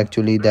some work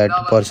actually, that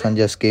person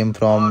just came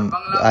from,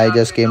 I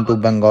just came to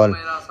Bengal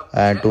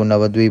to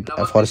Navadvip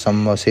for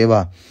some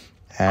seva.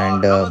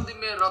 And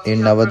in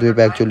Navadvip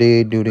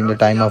actually during the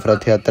time of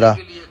Rath Yatra,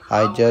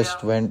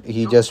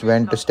 he just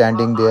went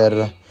standing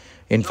there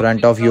in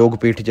front of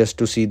Yogpit just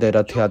to see the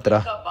Rath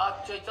Yatra.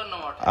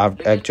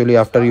 Actually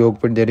after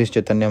Yogpit there is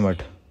Chaitanya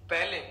Math.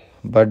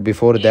 But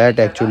before that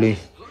actually,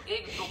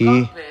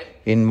 he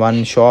in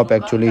one shop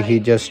actually, he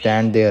just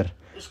stand there.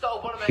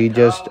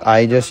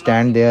 I just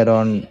stand there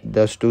on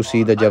just to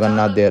see the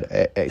Jagannath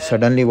there.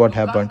 Suddenly what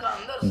happened,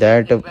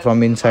 that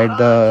from inside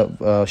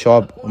the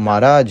shop,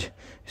 Maharaj,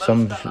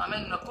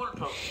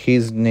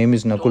 his name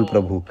is Nakul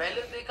Prabhu.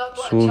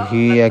 So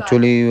he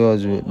actually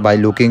was, by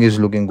looking is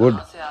looking good.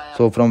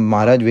 So from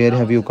Maharaj, where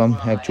have you come?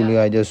 Actually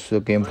I just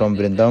came from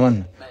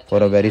Vrindavan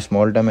for a very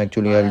small time.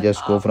 Actually I'll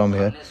just go from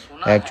here.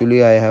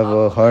 Actually I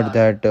have heard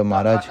that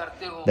Maharaj,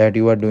 that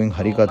you are doing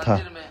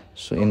HariKatha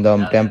in the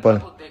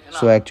temple.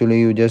 So actually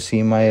you just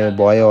see my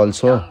boy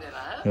also.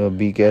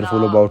 Be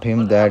careful about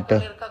him.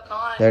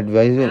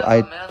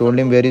 I told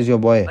him, where is your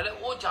boy?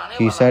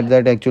 He said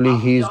that actually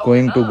he is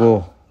going to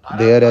go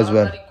there as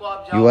well.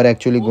 You are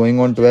actually going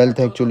on 12th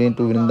actually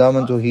to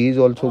Vrindavan, so he is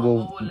also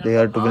go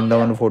there to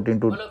Vrindavan 14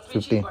 to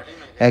 15.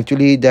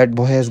 Actually that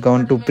boy has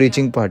gone to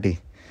preaching party.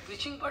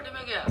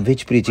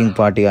 Which preaching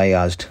party, I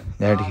asked.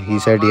 That he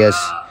said yes.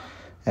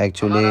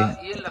 Actually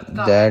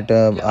that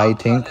I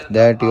think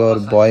that your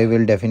boy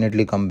will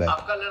definitely come back.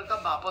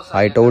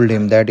 I told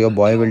him that your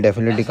boy will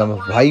definitely come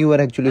back. Why you are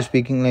actually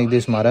speaking like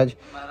this, Maharaj?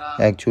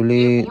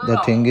 Actually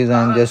the thing is,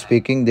 I am just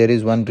speaking, there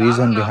is one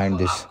reason behind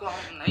this.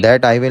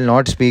 That I will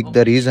not speak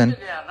the reason,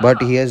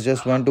 but he has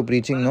just went to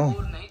preaching, no?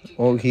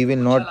 Oh, he will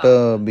not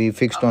be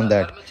fixed on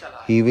that.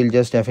 He will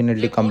just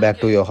definitely come back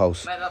to your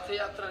house.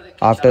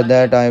 After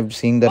that, I've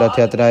seen the Rath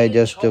Yatra, I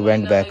just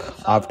went back.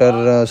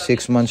 After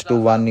 6 months to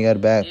 1 year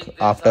back,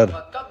 after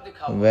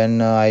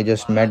when I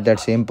just met that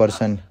same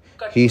person,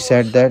 he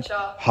said that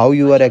how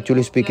you are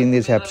actually speaking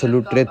this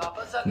absolute truth,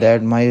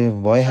 that my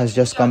boy has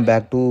just come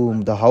back to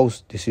the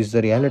house. This is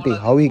the reality.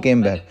 How he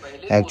came back?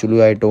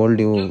 Actually, I told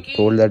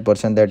that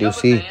person that you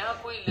see,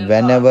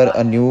 whenever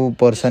a new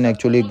person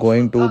actually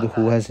going to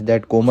who has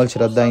that Komal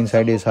Shraddha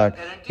inside his heart,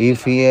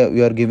 if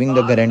you are giving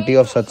the guarantee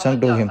of satsang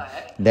to him,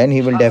 then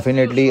he will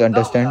definitely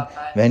understand.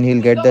 When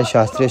he'll get the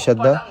Shastriya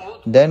Shraddha,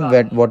 then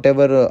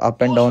whatever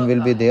up and down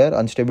will be there,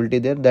 instability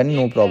there, then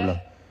no problem.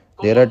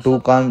 There are two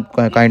kind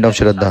of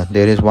Shraddha.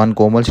 There is one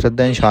Komal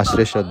Shraddha and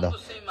Shastriya Shraddha.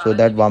 So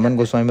that Vaman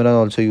Goswami Maharaj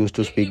also used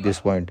to speak this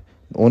point.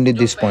 Only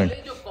this point.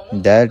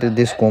 That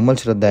this Komal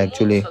Shraddha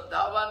actually,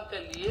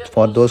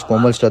 for those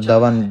Komal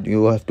Shraddhavan,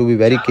 you have to be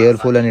very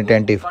careful and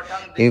attentive.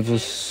 If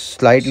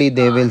slightly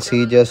they will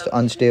see just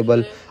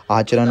unstable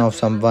acharan of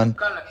someone,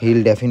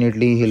 he'll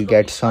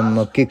get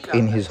some kick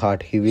in his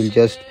heart.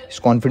 His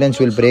confidence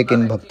will break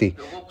in bhakti.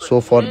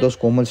 So for those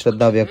Komal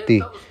Shraddha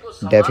Vyakti,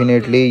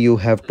 definitely you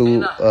have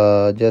to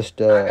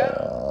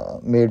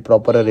made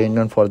proper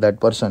arrangement for that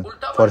person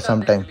for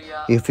some time.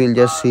 If he'll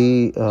just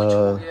see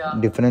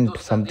different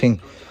something,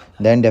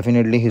 then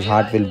definitely his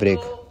heart will break.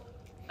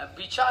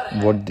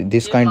 What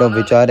this kind of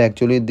vichar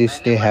actually, this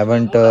they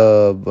haven't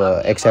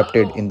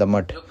accepted in the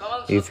mutt.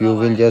 If you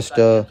will just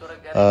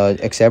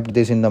accept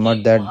this in the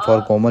mutt, that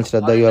for Komal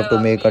Shraddha you have to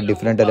make a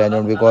different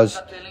arrangement,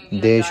 because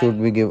they should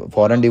be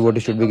foreign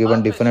devotees should be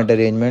given different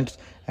arrangements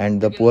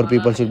and the poor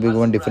people should be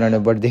given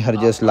different. But they are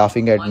just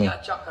laughing at me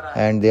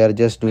and they are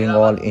just doing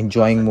all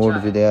enjoying mood.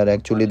 They are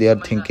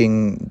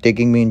thinking,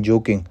 taking me in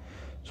joking.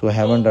 So I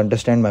haven't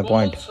understand my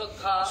point.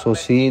 So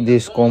see,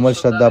 this Komal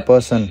Shraddha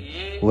person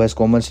who has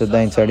Komal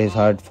Shraddha inside his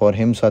heart, for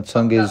him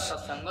satsang is,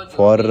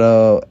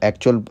 for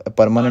actual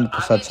permanent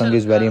satsang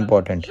is very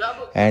important.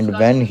 And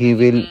when he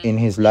will in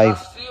his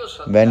life,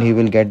 when he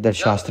will get the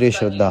Shastriya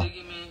Shraddha,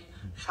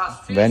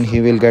 when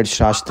he will get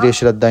Shastriya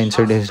Shraddha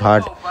inside his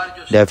heart,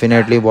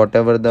 definitely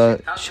whatever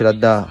the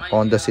Shraddha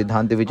on the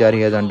Siddhanta Vichar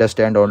he has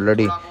understand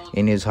already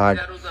in his heart,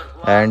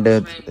 and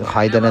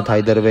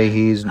either way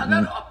he is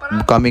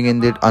coming in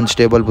the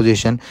unstable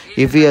position.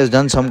 If he has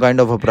done some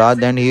kind of aparadh,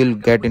 then he will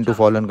get into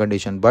fallen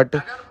condition. But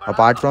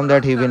apart from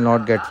that, he will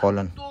not get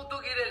fallen.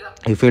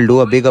 If he will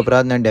do a big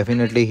aparadh, then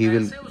definitely he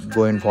will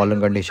go in fallen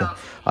condition.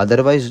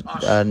 Otherwise,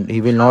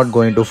 he will not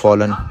go into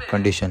fallen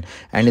condition.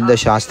 And in the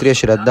Shastriya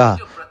Shraddha,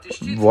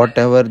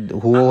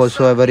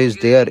 whosoever is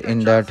there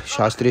in that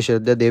Shastriya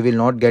Shraddha, they will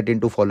not get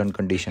into fallen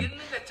condition.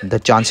 The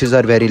chances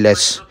are very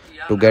less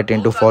to get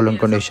into fallen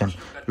condition.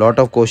 Lot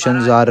of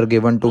questions are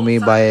given to me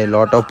by a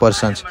lot of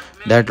persons,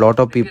 that lot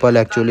of people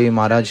actually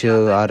Maharaj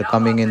are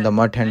coming in the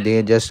mutt and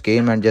they just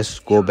came and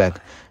just go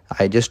back.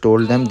 I just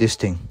told them this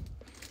thing.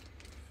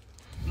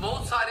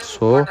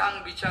 So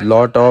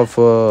lot of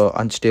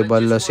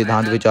unstable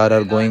Siddhant Vichar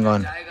are going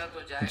on.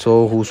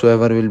 So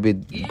whosoever will be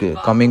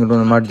coming to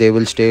the mutt, they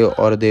will stay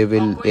or they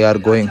are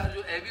going.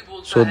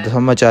 So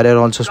some Acharya are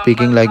also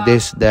speaking like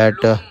this, that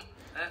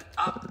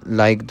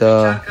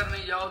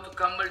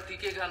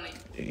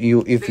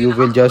if you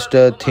will just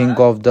think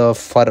of the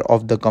fur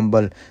of the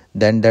kambal,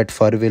 then that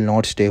fur will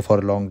not stay for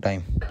a long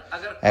time.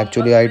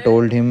 Actually, I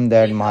told him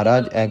that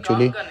Maharaj,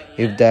 actually,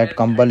 if that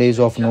kambal is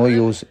of no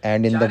use,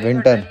 and in the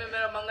winter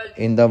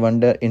it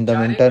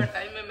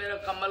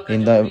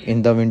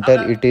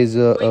is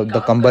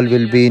the kambal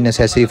will be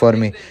necessary for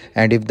me,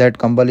 and if that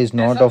kambal is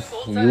not of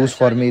use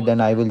for me, then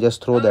I will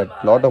just throw that.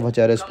 Lot of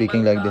Acharya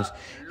speaking like this.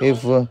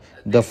 If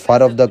the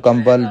fur of the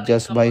kambal,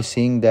 just by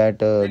seeing that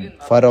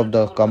fur of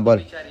the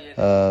kambal,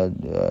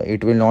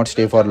 it will not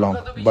stay for long.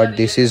 But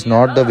this is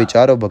not the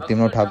vichar of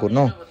Bhaktivinoda Thakur,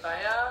 no.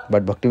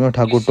 But Bhaktivinoda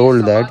Thakur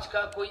told that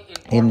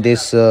in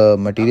this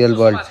material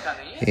world,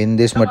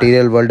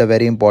 a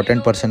very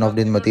important person of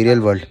this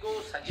material world,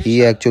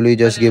 he actually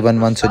just given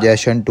one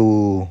suggestion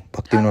to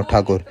Bhaktivinoda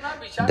Thakur,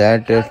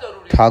 that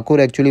Thakur,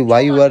 actually,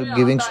 why you are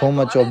giving so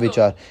much of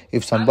vichar?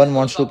 If someone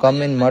wants to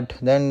come in mutt,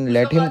 then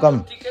let him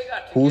come.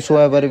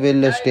 Whosoever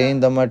will stay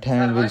in the mutt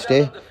and will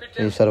stay,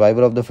 the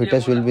survival of the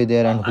fittest will be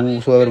there, and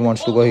whosoever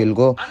wants to go, he'll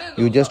go.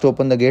 You just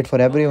open the gate for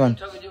everyone.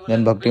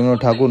 Then Bhaktivinoda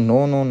Thakur,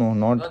 no,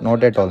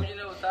 not at all.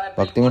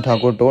 Bhaktivinoda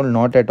Thakur told,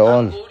 not at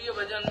all.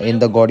 In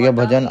the Gaudiya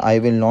Bhajan, I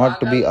will not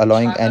be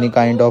allowing any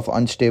kind of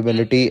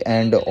instability,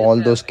 and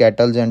all those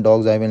cattle and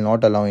dogs I will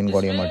not allow in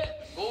Gaudiya Math.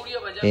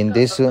 In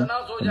this, the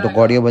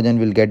Gaudiya Bhajan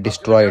will get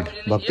destroyed.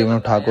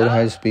 Bhaktivinoda Thakur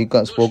has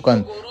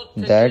spoken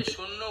that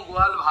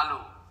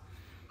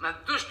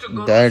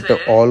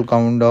all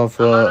kind of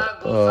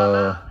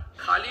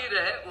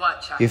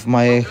if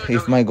my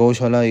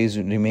Gaushala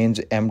remains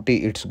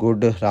empty, it's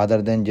good,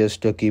 rather than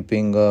just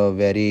keeping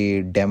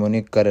very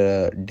demonic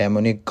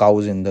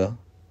cows in the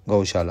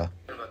Gaushala.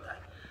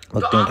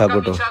 Bhaktivinoda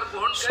Thakur.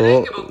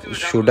 So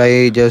should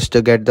I just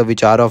get the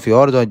vichar of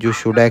yours, or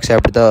should I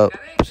accept the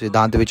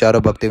Siddhanta vichar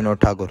of Bhaktivinoda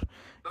Thakur?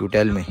 You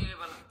tell me.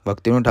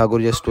 Bhaktivinoda Thakur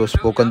just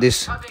spoken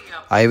this.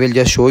 I will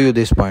just show you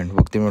this point.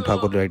 Bhaktivinoda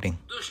Thakur writing.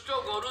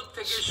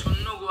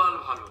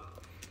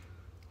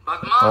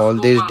 all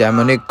these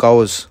demonic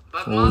cows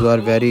who are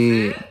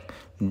very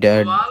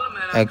dead,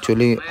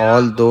 actually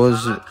all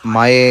those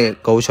my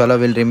Kaushala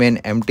will remain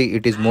empty.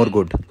 It is more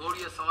good.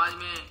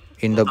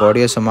 In the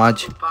Gaudiya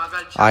Samaj,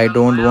 I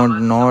don't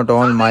want not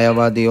all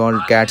Mayavadi, all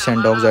cats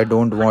and dogs. I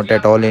don't want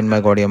at all in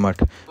my Gaudiya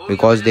Math,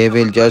 because they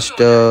will just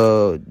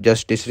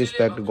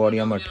disrespect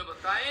Gaudiya Math.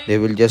 They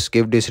will just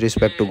give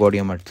disrespect to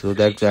Gaudiya Math. So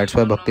that's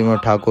why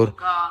Bhaktivinoda Thakur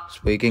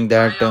speaking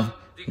that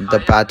the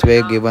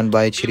pathway given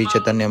by Shri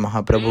Chaitanya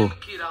Mahaprabhu,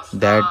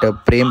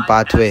 that Prem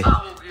pathway,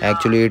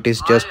 actually it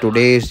is just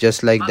today is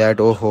just like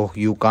that. Oh,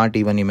 you can't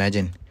even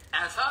imagine.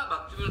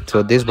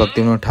 So this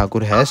Bhaktivinoda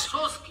Thakur has,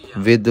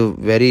 with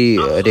very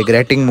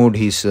regretting mood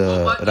he's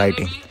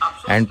writing,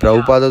 and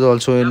Prabhupada is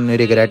also in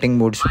regretting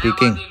mood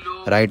speaking,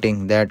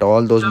 writing that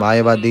all those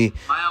Mayavadi,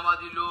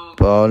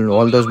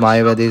 all those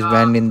Mayavadis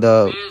went in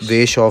the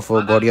vesh of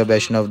Gaudiya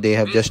Vaishnav. They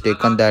have just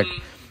taken that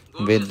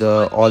with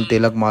all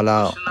tilak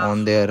mala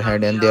on their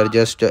head, and they are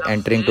just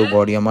entering to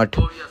Gaudiya Math.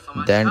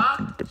 Then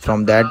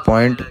from that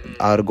point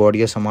our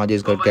Gaudiya Samaj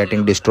is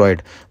getting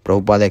destroyed.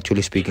 Prabhupada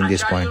actually speaking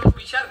this point.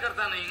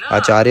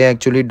 Acharya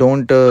actually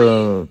don't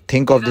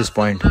think of this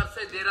point.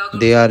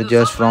 They are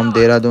just from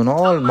Dehradun,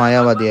 all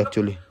Mayavadi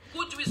actually.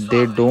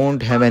 They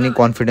don't have any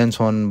confidence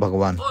on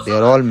Bhagavan. They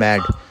are all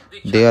mad.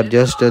 They are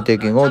just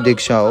taking, oh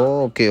Diksha,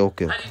 oh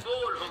okay.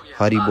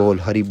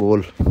 Hari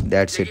Bol,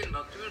 that's it.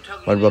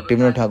 But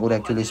Bhaktivinoda Thakur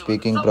actually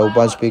speaking,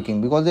 Prabhupada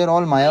speaking, because they are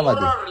all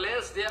Mayavadi.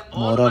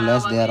 More or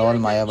less they are all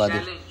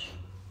Mayavadi.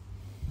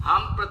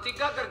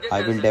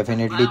 I will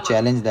definitely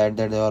challenge that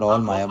they are all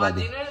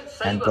Mayavadi.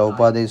 And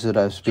Prabhupada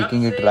is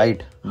speaking it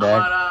right,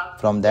 that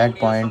from that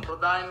point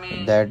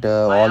that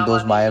all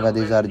those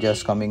Mayavadis are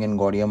just coming in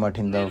Gaudiya Math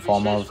in the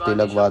form of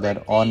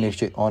Tilakvadar or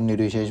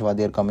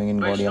Nirvisheshvadi are coming in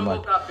Gaudiya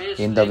Math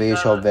in the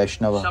vesh of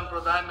Vaishnava.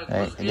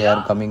 They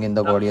are coming in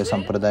the Gaudiya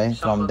Sampradaya.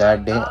 From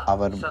that day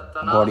our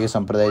Gaudiya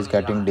Sampradaya is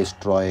getting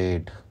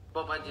destroyed.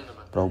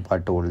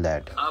 Prabhupada told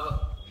that.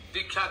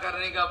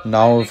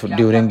 Now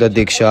during the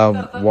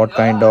Diksha, what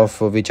kind of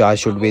vichar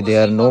should be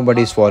there?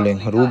 Nobody is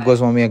following. Rup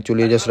Goswami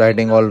actually just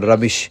writing all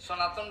rubbish.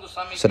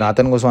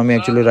 Sanatan Goswami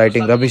actually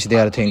writing rubbish. They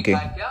are thinking.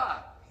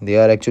 They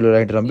are actually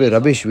writing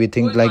rubbish. We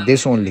think like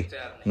this only.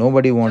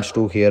 Nobody wants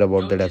to hear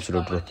about that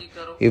absolute truth.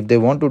 If they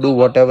want to do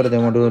whatever they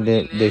want to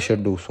do, they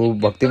should do. So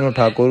Bhaktivinoda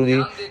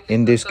Thakur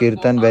in this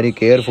kirtan, very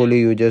carefully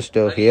you just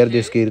hear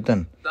this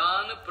kirtan.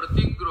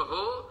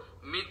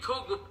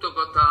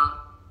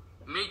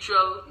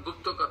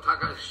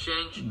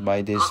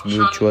 By this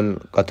mutual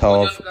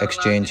katha of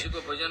exchange,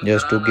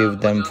 just to give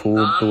them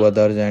food to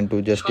others and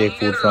to just take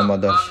food from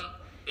others.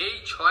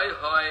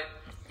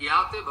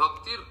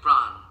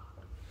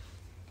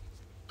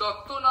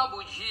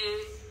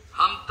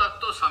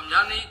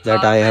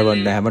 That I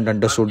haven't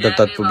understood the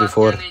tattva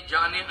before,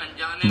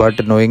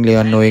 but knowingly,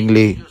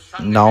 unknowingly,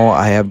 now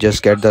I have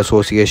just get the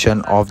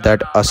association of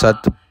that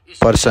asat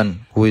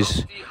person who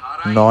is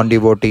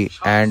non-devotee,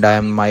 and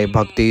my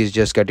bhakti is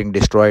just getting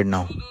destroyed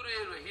now.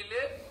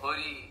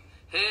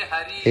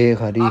 Hey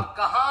Hari,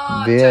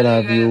 where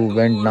have you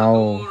went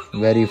now?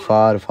 Very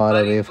far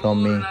away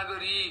from me.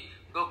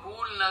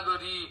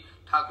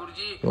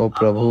 Oh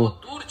Prabhu,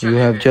 you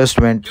have just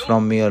went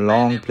from me a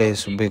long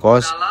place,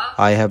 because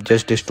I have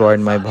just destroyed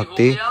my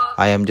bhakti.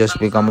 I am just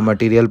become a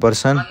material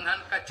person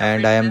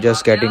and I am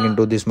just getting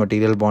into this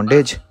material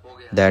bondage.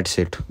 That's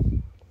it.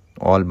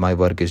 All my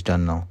work is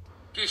done now.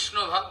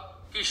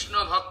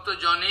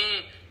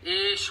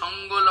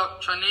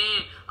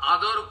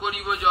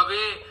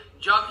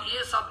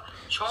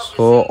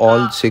 So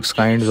all 6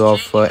 kinds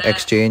of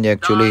exchange,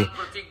 actually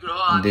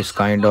this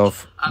kind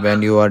of,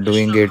 when you are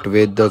doing it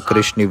with the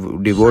Krishna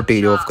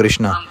devotee of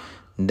Krishna,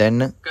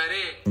 then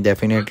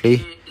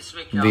definitely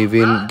we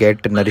will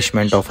get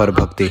nourishment of our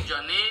bhakti.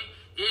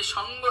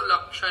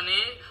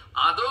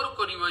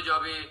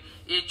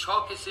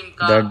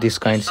 That this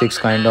 6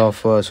 kind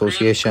of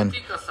association,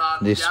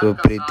 this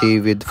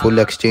priti with full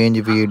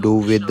exchange we do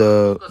with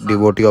the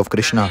devotee of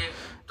Krishna,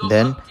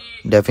 then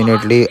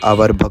definitely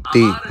our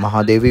bhakti,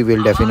 Mahadevi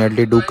will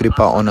definitely do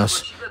kripa on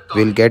us,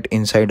 will get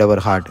inside our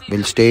heart,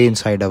 will stay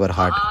inside our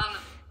heart.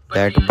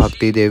 That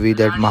Bhakti Devi,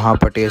 that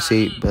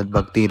Mahapatesi, that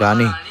Bhakti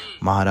Rani,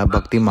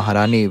 Bhakti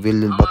Maharani,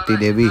 Bhakti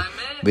Devi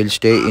will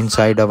stay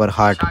inside our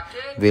heart,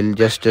 will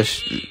just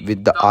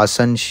with the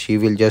asan, she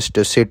will just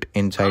sit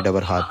inside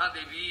our heart.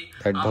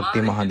 That Bhakti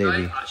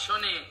Mahadevi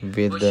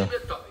with the,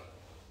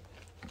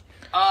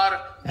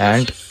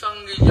 and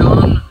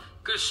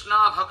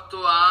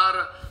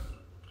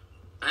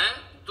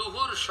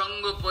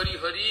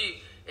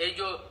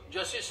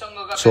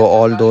so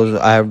all those,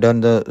 I have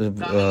done the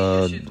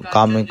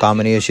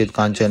Kamani Yashit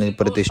Kanchan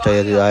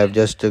Pratishtha. I have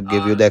just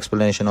give you the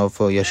explanation of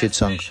Yashit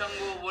Sang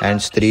and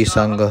Stri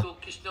Sang,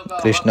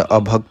 Krishna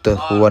Abhakt,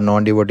 who are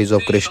non-devotees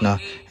of Krishna,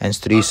 and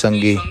Stri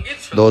Sangi,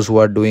 those who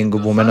are doing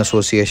women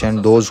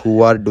association, those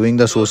who are doing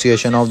the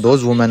association of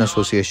those women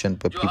association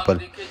people,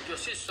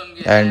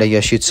 and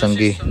Yashit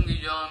Sangi,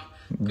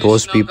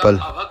 those people,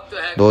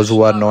 those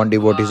who are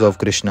non-devotees of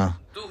Krishna.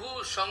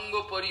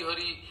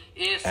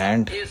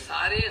 And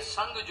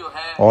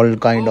all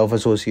kind of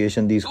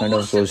association, these kind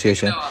of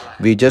association,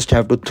 we just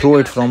have to throw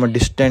it from a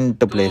distant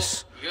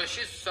place.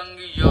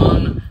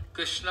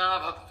 Krishna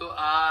bhakto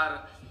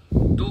ar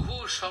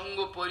duhu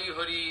sango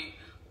parihari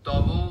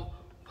tabo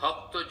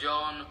bhakto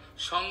jan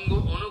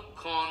sango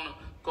anukkhan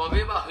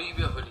kabe ba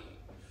hoibe hari.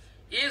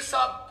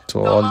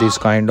 So all these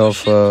kind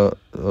of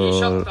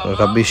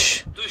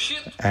rubbish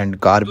and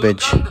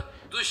garbage,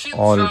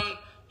 all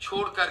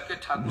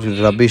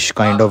rubbish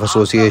kind of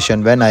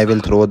association, when I will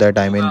throw that,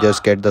 I mean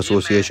just get the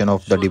association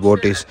of the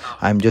devotees.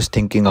 I'm just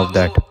thinking of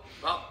that.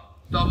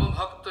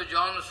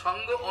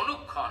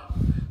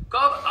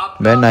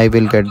 When I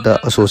will get the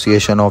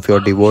association of your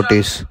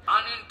devotees,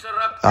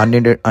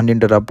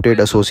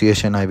 uninterrupted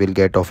association I will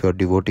get of your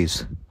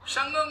devotees.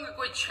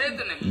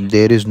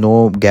 There is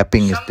no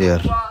gapping is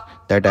there.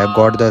 That I've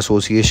got the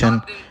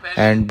association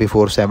and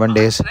before 7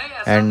 days,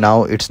 and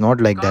now it's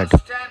not like that.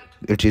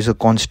 It is a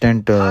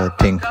constant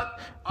thing.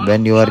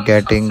 When you are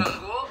getting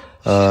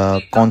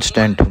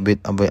constant with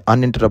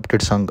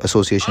uninterrupted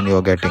association, you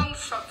are getting,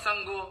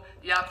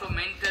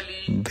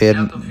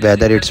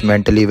 whether it's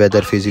mentally,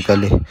 whether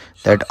physically,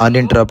 that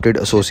uninterrupted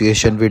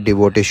association with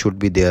devotees should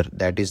be there.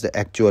 That is the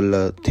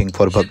actual thing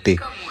for bhakti.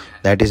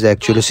 That is the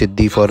actual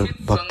siddhi for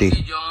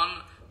bhakti.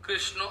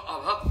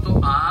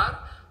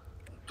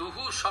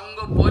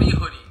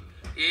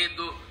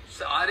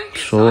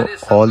 So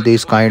all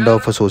these kind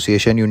of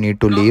association you need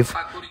to leave.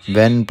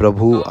 When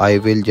Prabhu, I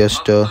will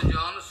just when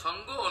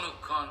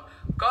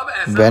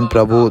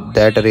Prabhu,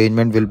 that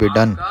arrangement will be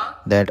done,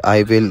 that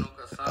I will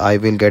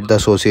get the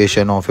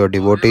association of your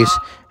devotees,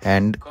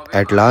 and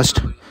at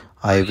last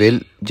I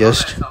will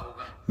just,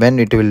 when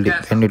it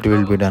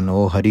will be done,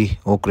 oh Hari,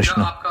 oh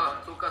Krishna,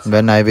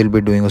 when I will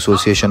be doing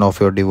association of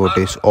your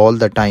devotees all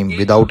the time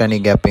without any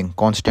gapping,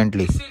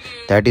 constantly.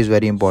 That is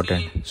very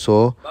important.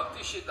 So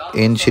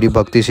in Shri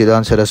Bhakti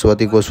Siddhanta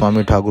Saraswati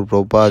Goswami Thakur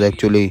Prabhupada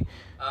actually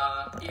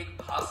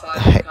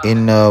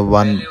in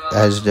one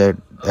has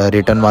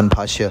written one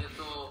bhashya.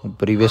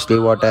 Previously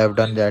what I have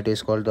done, that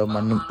is called the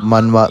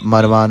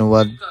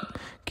Marmanuvad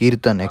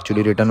Kirtan,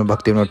 actually written by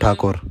Bhaktivinoda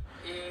Thakur.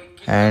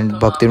 And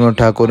Bhaktivinoda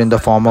Thakur in the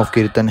form of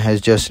Kirtan has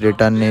just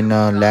written in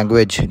a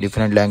language,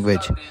 different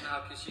language,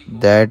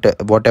 that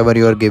whatever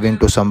you are giving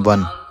to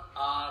someone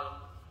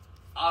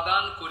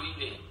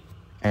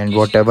and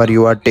whatever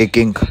you are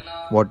taking,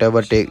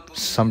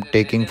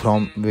 taking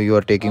from, you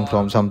are taking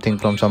from something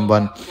from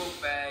someone.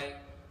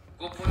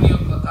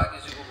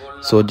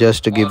 So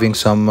just giving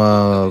some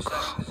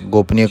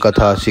Gopaniya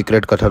Katha,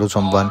 secret Katha to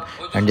someone,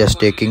 and just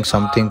taking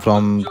something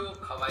from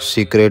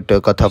secret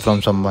Katha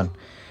from someone,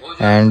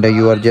 and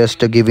you are just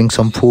giving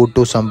some food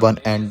to someone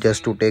and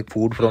just to take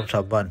food from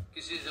someone.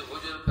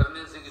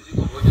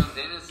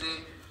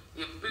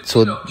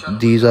 So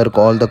these are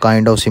called the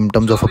kind of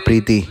symptoms of a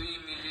preeti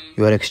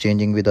you are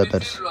exchanging with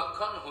others.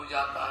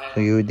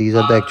 So these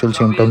are the actual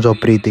symptoms of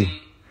preeti.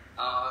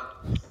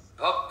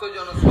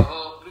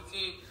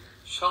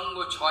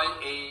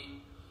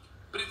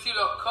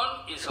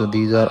 So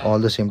these are all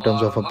the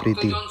symptoms of a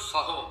preeti.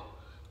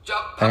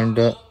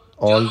 And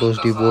all those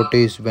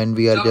devotees, when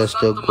we are just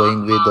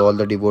going with all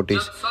the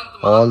devotees,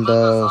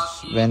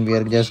 when we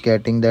are just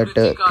getting that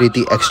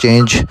preeti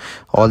exchange,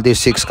 all these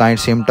 6 kind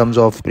symptoms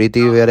of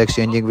preeti we are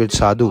exchanging with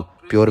sadhu,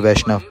 pure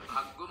Vaishnav,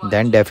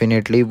 then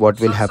definitely what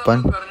will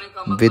happen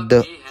with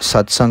the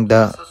satsang,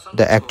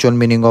 the actual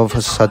meaning of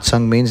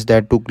satsang means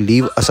that to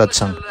leave a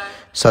satsang.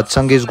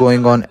 Satsang is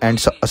going on and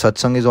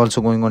satsang is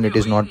also going on. It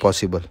is not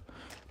possible.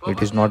 It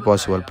is not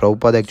possible.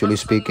 Prabhupada actually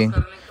speaking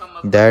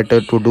that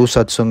to do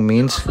satsang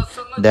means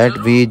that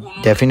we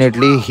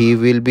definitely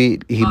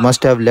he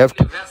must have left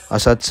a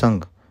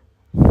satsang.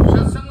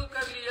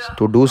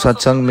 To do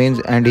satsang means,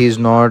 and he is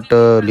not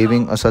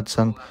leaving a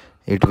satsang,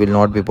 it will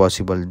not be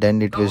possible.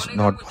 Then it is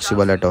not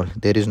possible at all.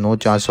 There is no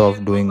chance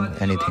of doing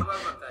anything.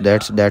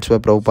 That's why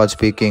Prabhupada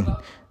speaking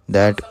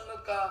that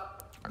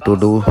to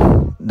do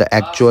the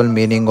actual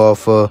meaning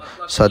of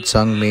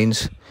satsang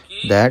means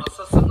that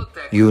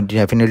you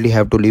definitely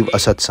have to leave a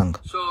satsang.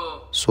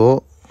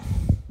 So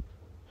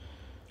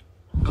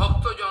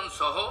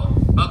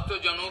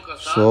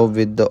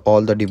with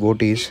all the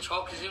devotees,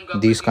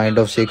 these kind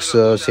of 6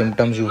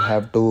 symptoms you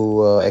have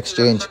to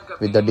exchange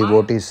with the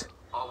devotees.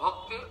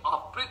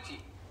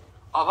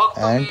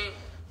 And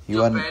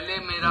you are,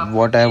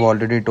 what I have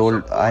already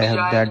told, I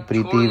have that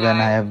preeti when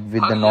I have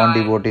with the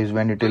non-devotees,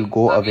 when it will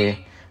go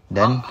away,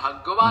 then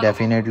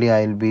definitely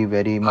I will be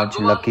very much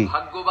lucky.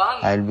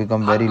 I will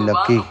become very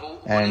lucky,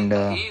 and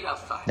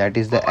that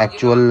is the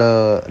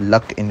actual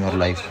luck in your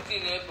life.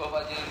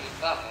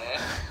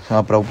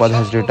 Prabhupada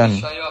has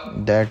written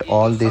that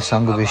all the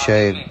Sangh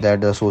Vishay,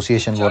 that the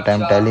association, what I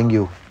am telling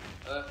you,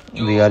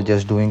 we are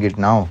just doing it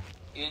now.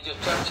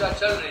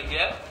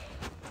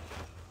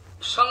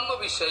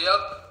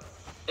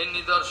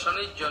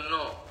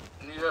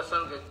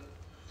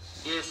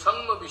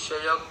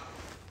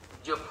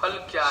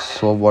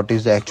 So what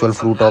is the actual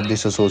fruit of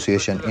this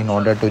association? In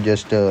order to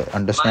just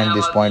understand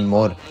this point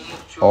more,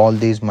 all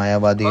these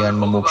Mayavadi and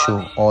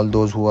Mumukshu, all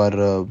those who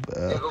are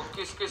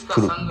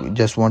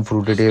just want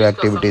fruitative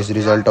activities,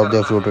 result of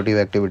their fruitative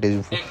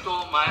activities.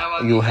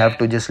 You have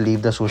to just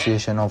leave the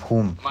association of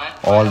whom?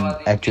 All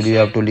actually you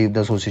have to leave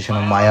the association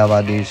of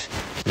Mayavadis.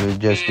 You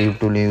just have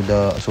to leave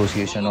the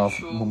association of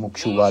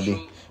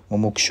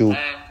Mumukshu.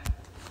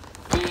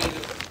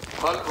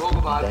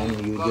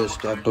 Then you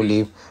just have to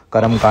leave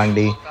Karam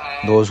Kandi,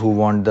 those who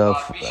want the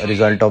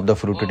result of the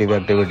fruitative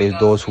activities,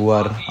 those who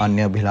are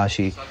Anya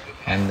Bhilashi,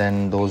 and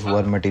then those who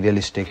are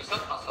materialistic.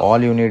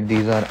 All you need,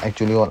 these are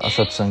actually all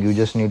asatsang. You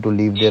just need to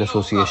leave their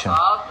association.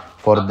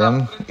 For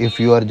them, if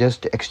you are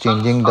just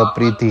exchanging the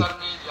preeti,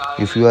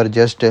 if you are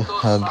just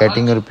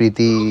getting your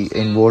preeti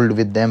involved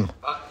with them,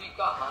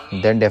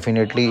 then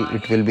definitely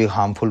it will be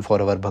harmful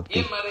for our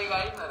bhakti.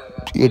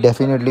 It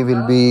definitely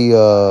will be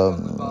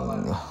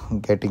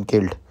getting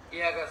killed.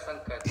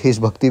 His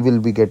bhakti will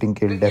be getting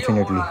killed,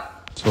 definitely.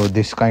 So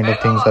this kind of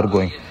things are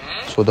going.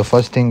 So the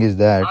first thing is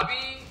that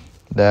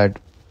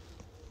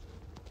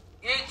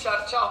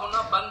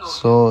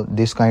so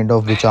this kind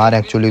of vichar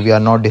actually we are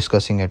not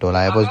discussing at all.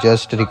 I was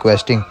just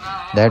requesting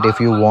that if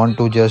you want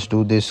to just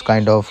do this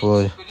kind of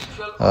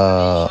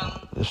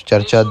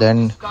charcha,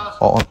 then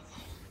on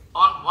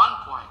one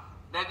point,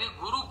 that is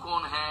Guru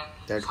kaun hai,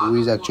 that who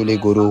is actually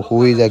Guru,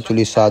 who is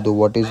actually Sadhu,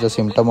 what is the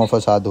symptom of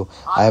a Sadhu.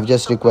 I have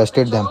just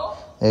requested them,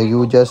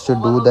 you just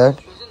do that,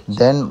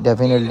 then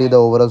definitely the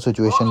overall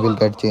situation will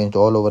get changed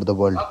all over the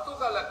world.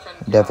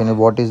 Definitely,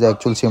 what is the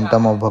actual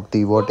symptom of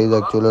bhakti, what is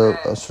actual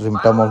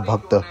symptom of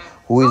bhakta,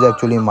 who is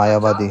actually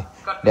Mayavadi.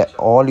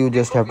 All you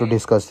just have to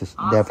discuss this.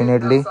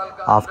 Definitely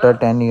after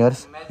 10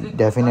 years,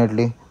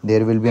 definitely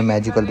there will be a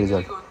magical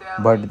result.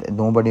 But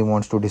nobody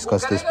wants to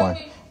discuss this point.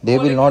 They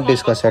will not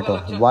discuss at all.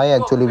 Why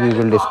actually we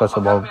will discuss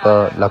about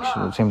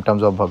the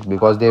symptoms of bhakti?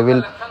 Because they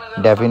will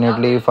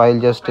definitely, if I'll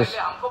just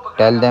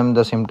tell them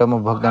the symptom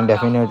of bhakti, then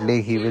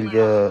definitely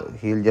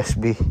he'll just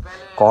be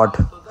caught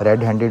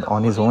red-handed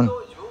on his own.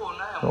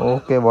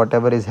 Okay,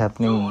 whatever is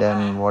happening,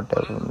 then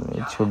whatever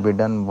it should be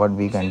done, what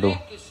we can do.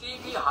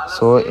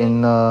 So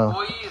in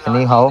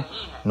anyhow,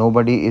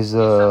 nobody is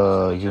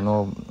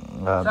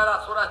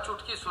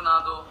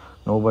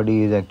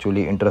nobody is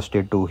actually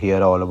interested to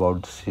hear all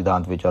about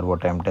Siddhant Vichar,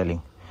 what I am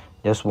telling.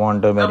 Just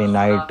want a very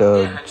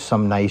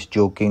some nice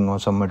joking or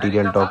some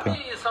material talking.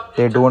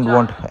 They don't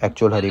want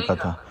actual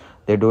Harikatha.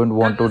 They don't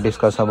want to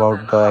discuss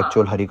about the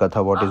actual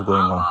Harikatha, what is going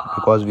on.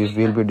 Because if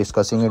we will be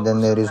discussing it,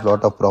 then there is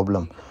lot of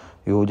problem.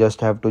 You just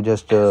have to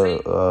just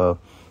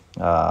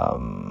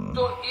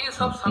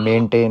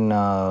maintain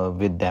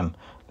with them,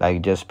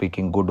 like just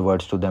speaking good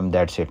words to them,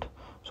 that's it.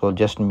 So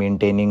just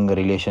maintaining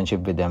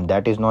relationship with them,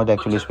 that is not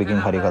actually speaking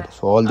Harikatha.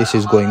 So all this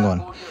is going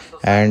on,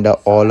 and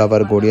all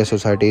our Gaudiya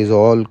society is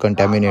all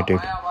contaminated.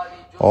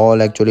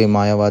 All actually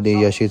Mayavadi,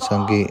 Yashit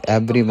Sanghi,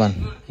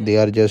 everyone, they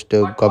are just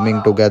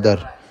coming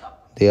together.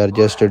 They are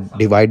just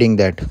dividing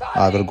that,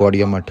 our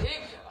Gaudiya Math.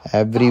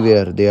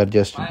 Everywhere they are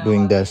just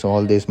doing this.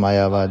 All this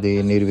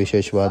Mayavadi,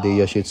 Nirvisheshwadi,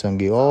 Yashit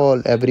Sanghi,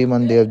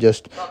 everyone they have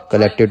just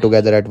collected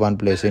together at one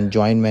place. In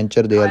joint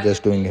venture they are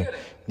just doing it.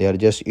 They are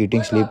just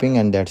eating, sleeping,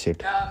 and that's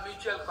it.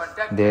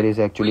 There is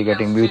actually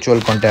getting mutual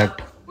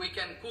contact. We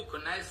can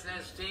cook nice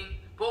thing.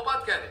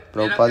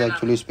 Prabhupada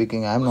actually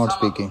speaking, I am not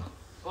speaking.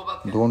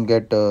 Don't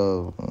get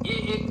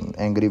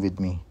angry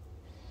with me.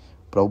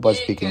 Prabhupada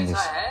speaking this.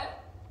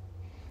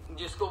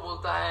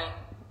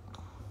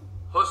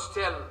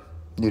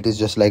 It is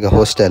just like a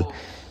hostel.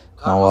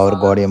 Now our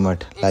Gaudiya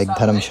Math, like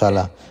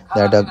Dharamshala,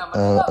 that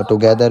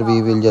together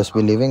we will just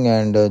be living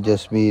and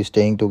just be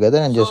staying together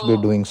and just be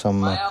doing some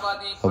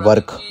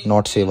work,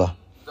 not seva.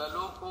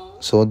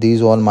 So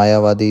these all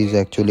Mayavadis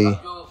actually,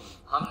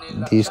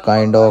 these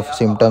kind of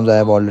symptoms I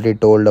have already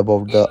told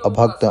about the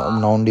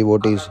abhakta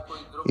non-devotees.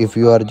 If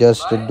you are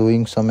just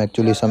doing some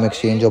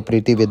exchange of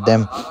preeti with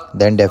them,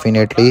 then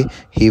definitely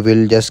he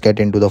will just get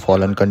into the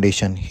fallen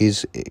condition.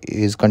 His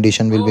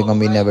condition will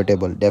become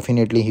inevitable.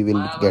 Definitely he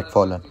will get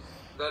fallen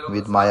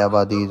with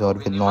Mayavadis or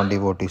with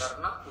non-devotees.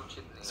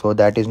 So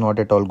that is not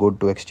at all good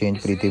to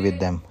exchange preeti with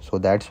them. So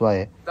that's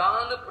why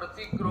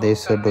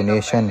this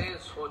donation,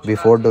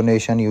 before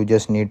donation you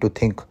just need to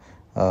think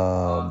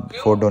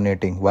for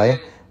donating. Why?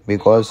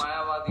 Because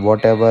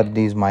whatever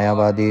these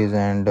Mayavadis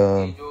and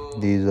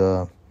these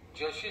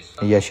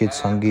Yashit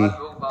Sanghi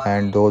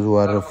and those who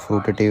are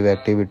fruitative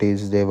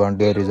activities, they want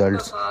their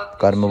results,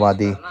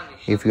 Karmavadi.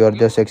 If you are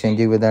just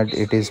exchanging with that,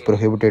 it is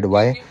prohibited.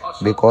 Why?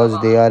 Because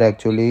they are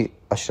actually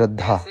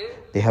Ashraddha.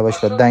 They have a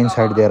Shraddha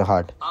inside their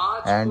heart.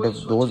 And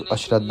those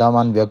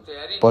Ashraddhavan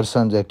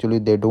persons, actually,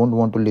 they don't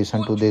want to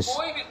listen to this.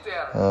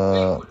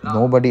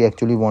 Nobody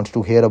actually wants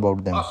to hear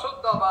about them.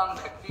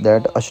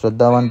 That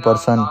Ashraddhavan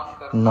person,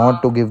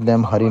 not to give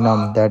them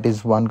Harinam, that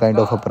is one kind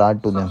of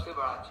aparad to them.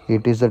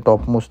 It is the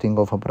topmost thing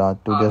of aparad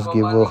to just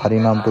give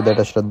Harinam to that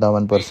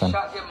Ashraddhavan person.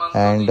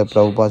 And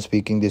Prabhupada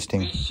speaking this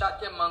thing,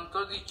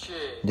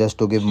 just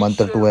to give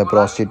mantra to a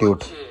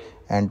prostitute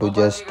and to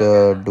just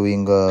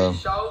doing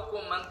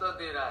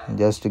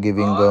just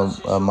giving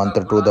a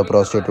mantra to the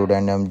prostitute,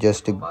 and I'm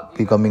just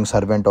becoming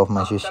servant of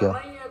my Shishya.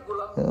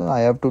 I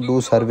have to do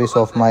service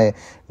of my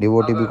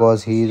devotee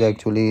because he is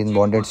actually in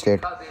bonded state.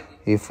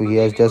 If he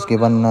has just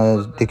given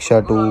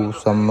diksha to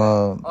some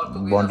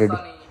bonded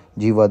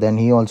jiva, then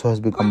he also has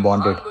become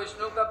bonded.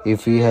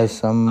 If he has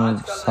some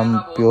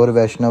pure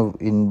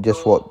Vaishnav in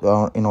just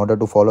in order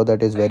to follow,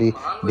 that is very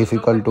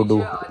difficult to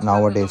do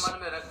nowadays,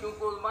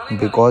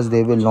 because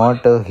they will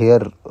not hear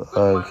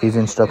his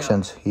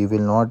instructions. He will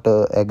not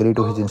agree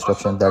to his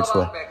instructions. That's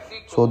why.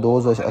 So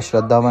those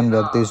ashraddhavan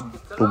vyaktis,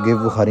 to give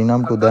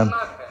harinam to them,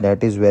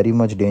 that is very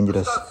much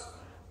dangerous.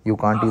 You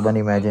can't even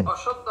imagine.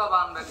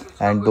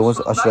 And those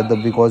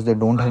ashraddha, because they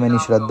don't have any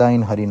shraddha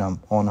in harinam,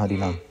 on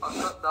harinam.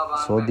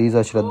 So these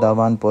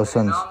ashraddhavan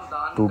persons,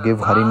 to give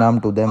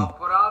harinam to them,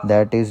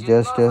 that is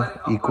just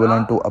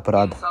equivalent to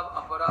aparadh.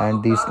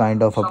 And this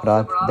kind of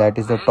aparadh, that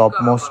is the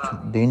topmost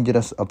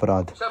dangerous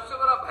aparadh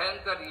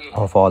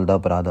of all the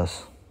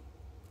aparadhas.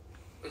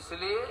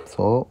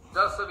 So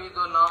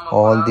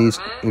all these,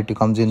 it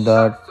comes in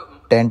the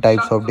 10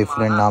 types of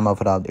different naam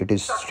aparadh. It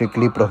is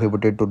strictly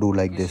prohibited to do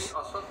like this.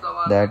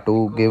 That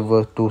to give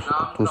to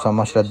some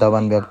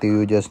ashraddhavan vyakti,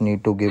 you just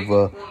need to give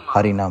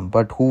harinam.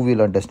 But who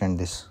will understand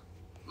this?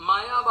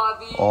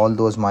 All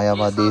those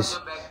mayavadis,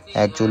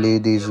 actually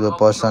these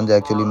persons,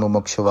 actually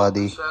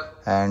mumukshvadi,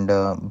 and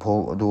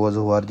those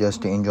who are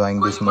just enjoying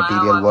this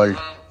material world,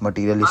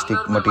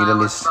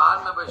 materialists.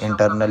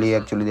 Internally,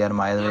 actually they are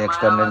Mayavad,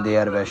 externally they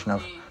are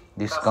Vaishnav.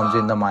 This comes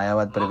in the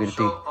Mayavad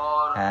Pravirti.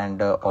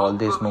 And all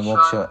these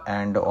mumuksha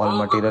and all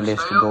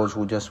materialists, those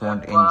who just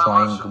want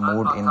enjoying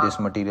mood in this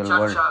material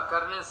world,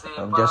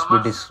 just be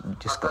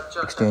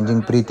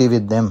exchanging preeti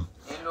with them.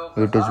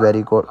 It is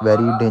very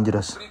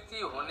dangerous.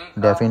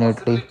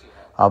 Definitely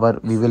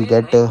we will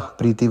get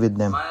preeti with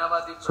them.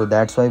 So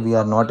that's why we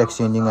are not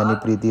exchanging any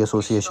preeti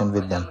association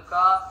with them.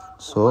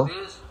 So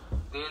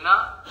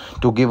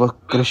to give a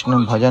Krishna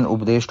bhajan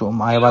updesh to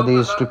Mayavadi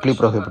is strictly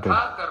prohibited.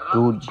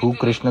 To do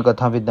Krishna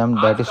katha with them,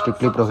 that is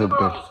strictly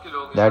prohibited.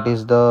 That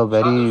is the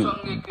very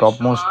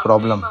topmost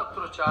problem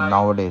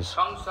nowadays.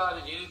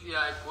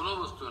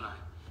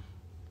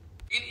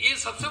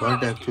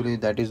 But actually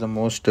that is the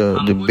most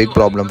the big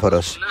problem for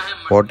us.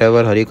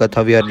 Whatever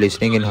Harikatha we are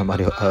listening in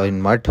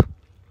Mat,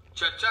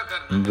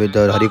 with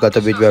the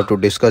Harikatha which we have to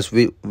discuss,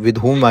 with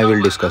whom I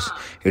will discuss.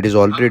 It is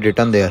already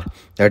written there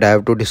that I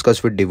have to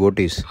discuss with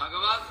devotees.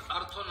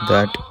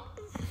 That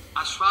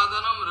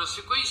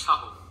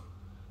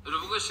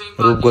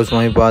Rup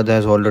Goswami Pad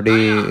has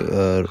already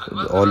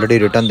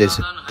written this,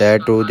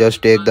 that to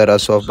just take the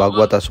ras of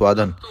Bhagavad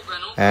Aswadan,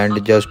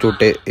 and just to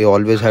take, you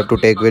always have to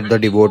take with the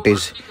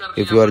devotees.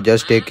 If you are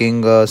just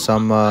taking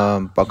some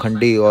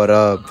pakhandi or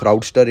a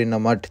fraudster in a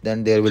mutt,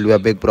 then there will be a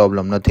big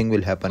problem. Nothing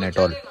will happen at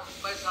all.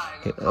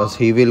 As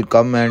he will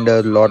come and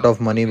a lot of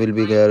money will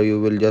be there. You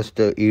will just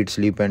eat,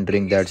 sleep and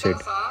drink. That's it.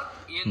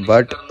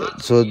 But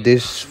so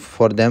this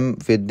for them,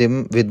 with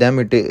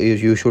them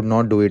you should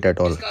not do it at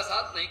all.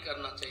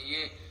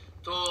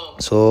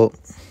 So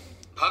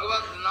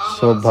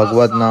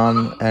Bhagavad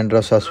Naam and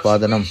Rasa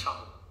Swadanam,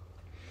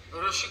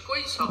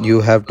 you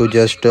have to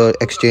just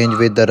exchange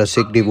with the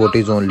Rasik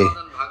devotees only.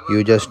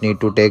 You just need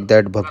to take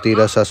that Bhakti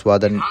Rasa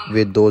Swadan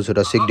with those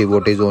Rasik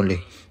devotees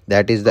only.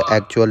 That is the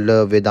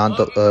actual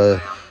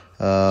Vedanta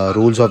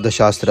rules of the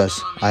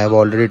Shastras. I have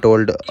already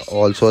told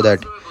also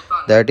that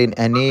in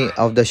any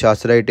of the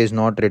Shastra it is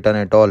not written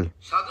at all.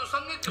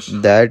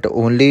 That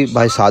only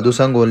by Sadhu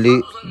Sang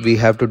only we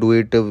have to do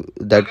it,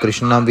 that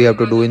Krishna Naam we have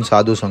to do in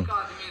Sadhu Sang.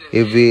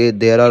 If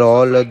there are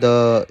all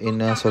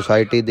in a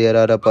society there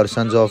are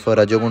persons of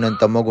Rajagun and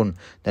Tamagun,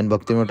 then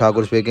Bhaktivinoda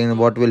Thakur speaking,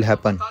 what will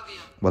happen?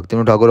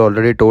 Bhaktivinoda Thakur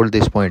already told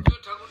this point.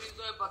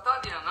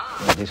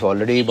 This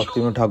already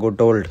Bhaktivinoda Thakur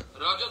told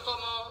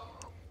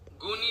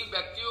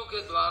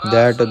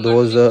that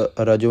those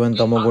Raju and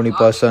Tamoguni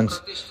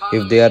persons,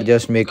 if they are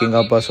just making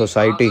up a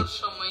society,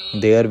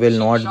 there will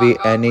not be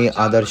any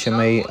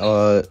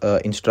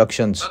Adarshamayi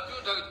instructions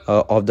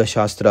of the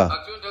Shastra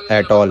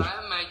at all.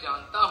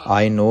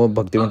 I know,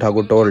 Bhaktivinoda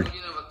Thakur told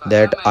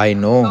that I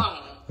know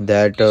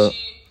that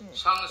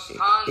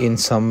in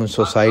some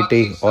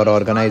society or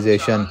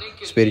organization,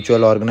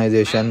 spiritual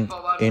organization,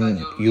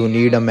 you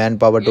need a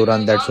manpower to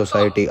run that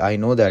society. I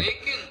know that.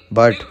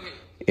 But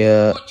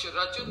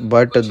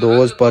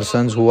those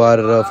persons who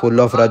are full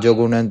of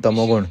Rajagun and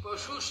Tamagun,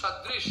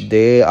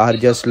 they are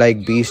just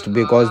like beasts,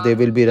 because they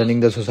will be running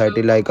the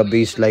society like a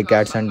beast, like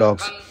cats and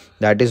dogs.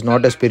 That is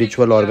not a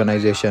spiritual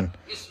organization.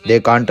 They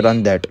can't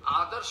run that.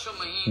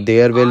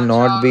 There will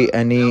not be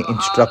any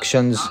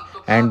instructions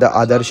and the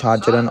other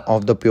shacharan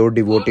of the pure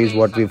devotees,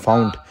 what we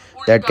found,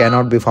 that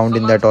cannot be found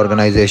in that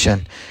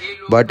organization.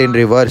 But in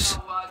reverse,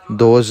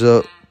 those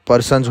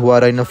persons who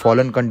are in a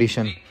fallen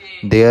condition,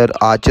 their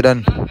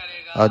acharan,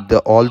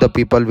 all the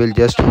people will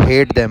just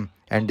hate them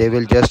and they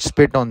will just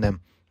spit on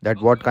them.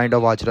 That what kind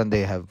of acharan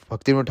they have.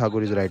 Bhaktivinoda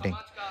Thakur is writing.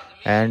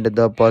 And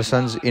the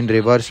persons in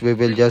reverse, we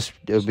will just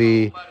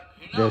be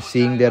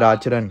seeing their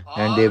acharan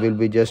and they will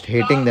be just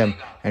hating them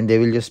and they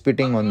will just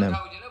spitting on them.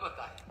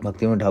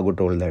 Bhaktivinoda Thakur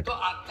told that.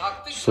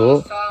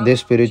 So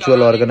this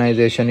spiritual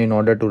organization, in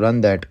order to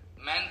run that,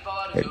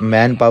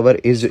 manpower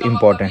is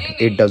important.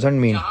 It doesn't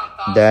mean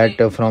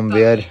that from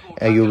where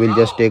you will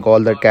just take all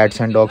the cats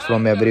and dogs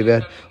from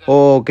everywhere.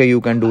 Oh, okay,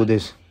 you can do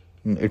this.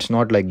 It's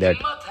not like that.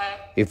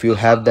 If you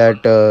have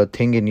that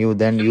thing in you,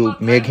 then you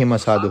make him a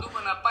sadhu.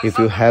 If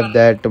you have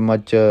that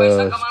much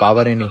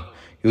power in you,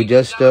 you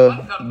just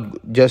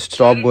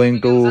stop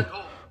going to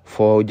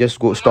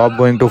stop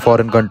going to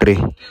foreign country.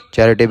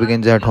 Charity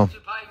begins at home.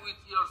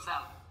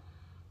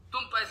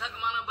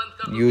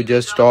 You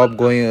just stop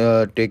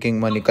going taking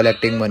money,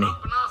 collecting money.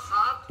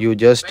 You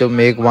just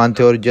make one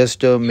thing, or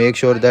just make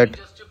sure that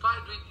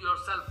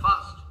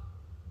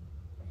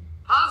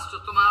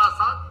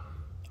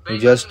you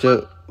just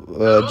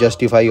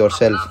justify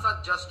yourself.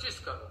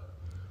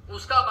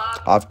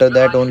 After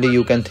that only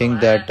you can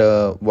think that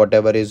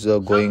whatever is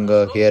going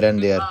here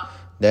and there,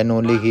 then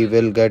only he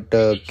will get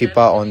kippa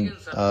on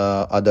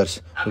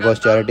others, because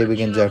charity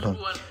begins at home.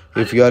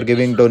 If you are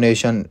giving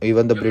donation,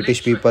 even the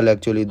British people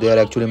actually, they are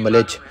actually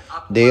Malech.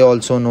 They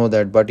also know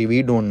that, but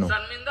we don't know.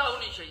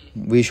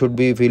 We should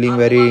be feeling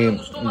very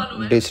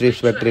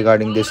disrespect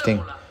regarding this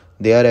thing.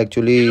 They are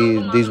actually,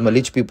 these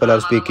Malech people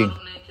are speaking,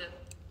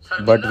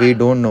 but we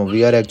don't know.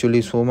 We are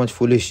actually so much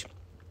foolish.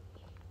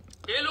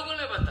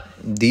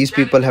 These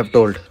people have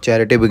told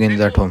charity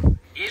begins at home.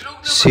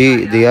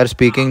 See, they are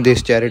speaking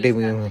this charity,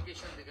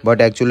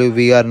 but actually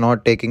we are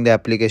not taking the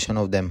application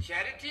of them.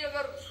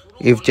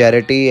 If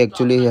charity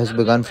actually has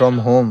begun from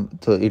home,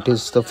 so it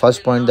is the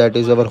first point, that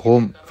is our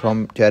home.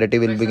 From charity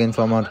will begin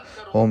from our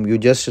home. You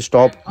just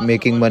stop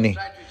making money.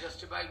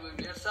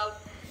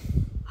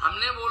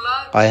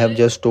 I have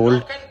just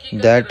told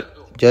that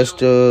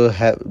just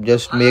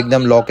make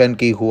them lock and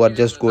key who are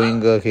just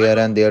going here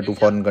and there to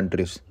foreign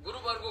countries.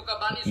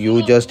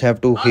 You just have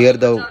to hear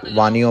the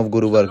Vani of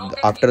Guru Varg.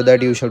 After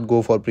that you should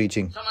go for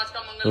preaching.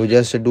 You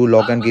just do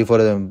lock and key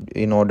for them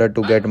in order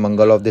to get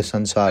Mangal of this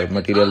Sansar,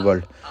 material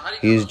world.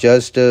 He is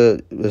just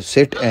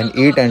sit and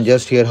eat and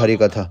just hear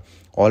Harikatha.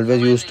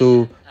 Always used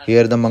to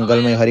hear the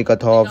Mangalmay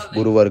Harikatha of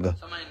Guru Varga.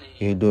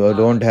 You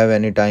don't have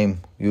any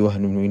time. You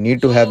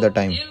need to have the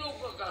time.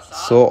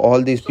 So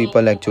all these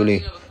people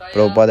actually,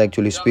 Prabhupada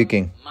actually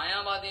speaking,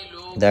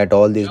 that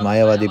all these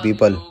Mayavadi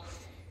people,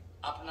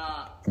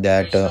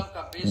 that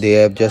they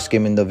have just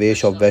came in the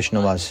vesh of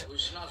Vaishnavas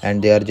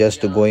and they are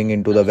just going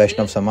into the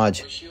Vaishnav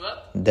Samaj,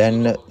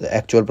 then the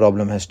actual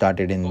problem has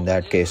started in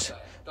that case.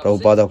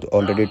 Prabhupada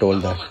already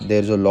told that.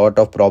 There is a lot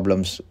of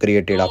problems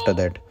created after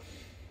that.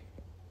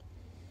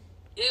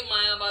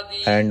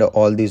 And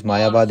all these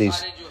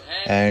Mayavadis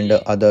and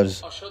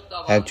others,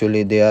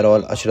 actually they are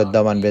all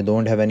Ashraddhavan. They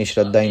don't have any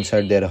Shraddha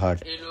inside their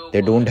heart.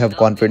 They don't have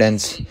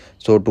confidence.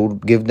 So to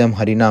give them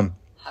Harinam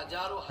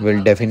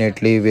will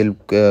definitely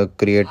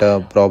create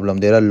a problem.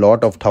 There are a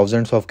lot of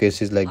thousands of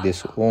cases like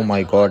this. Oh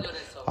my God,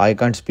 I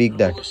can't speak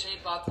that.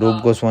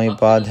 Rup Goswami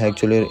Pad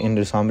actually in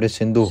Risamrit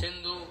Sindhu,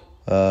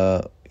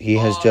 he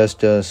has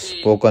just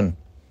spoken.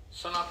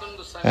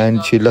 And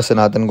Srila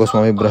Sanatan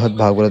Goswami Brihad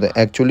Bhagavatamrita.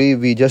 Actually,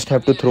 we just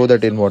have to throw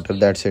that in water.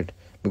 That's it.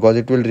 Because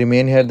it will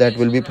remain here. That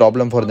will be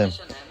problem for them.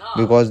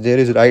 Because there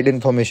is right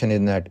information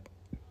in that.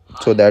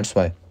 So that's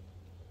why.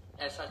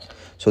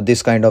 So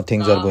this kind of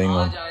things are going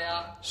on.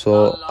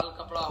 So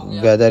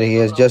whether he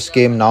has just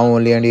came now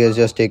only and he is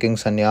just taking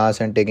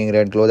sannyas and taking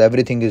red clothes,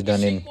 everything is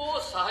done in.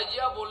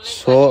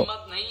 So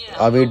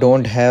we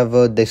don't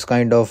have this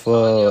kind of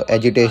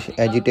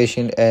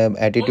agitation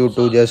attitude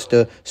to just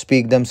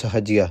speak them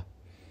sahajiya.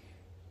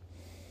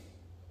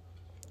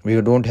 We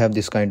don't have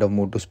this kind of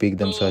mood to speak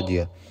them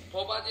sahajiya.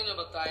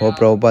 Oh,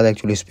 Prabhupada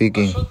actually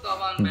speaking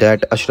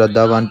that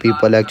Ashraddhavan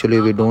people,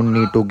 actually we don't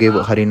need to give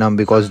Harinam,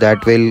 because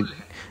that will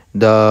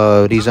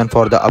the reason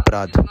for the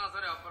aparad.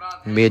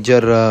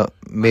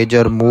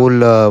 Major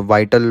mool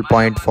vital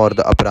point for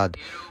the aparad.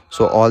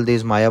 So all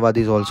these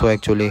Mayavadis also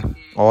actually,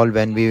 all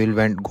when we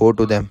will go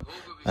to them,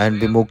 and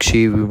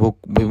Vimukshi,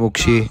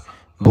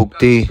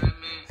 Bhukti,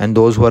 and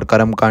those who are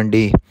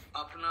Karamkandi,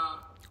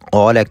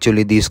 all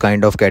actually these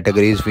kind of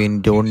categories, we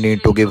don't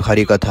need to give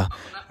Harikatha.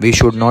 We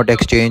should not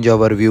exchange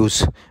our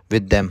views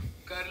with them.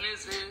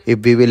 If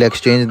we will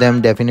exchange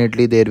them,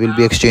 definitely there will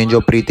be exchange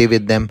of Preeti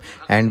with them,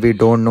 and we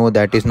don't know,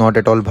 that is not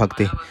at all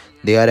Bhakti.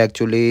 They are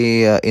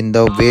actually in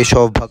the vesh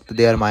of Bhakt,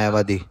 they are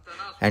Mayavadi,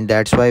 and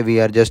that's why we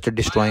are just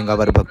destroying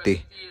our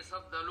Bhakti.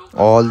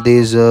 All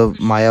these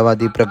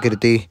Mayavadi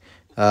Prakriti,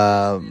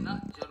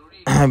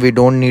 we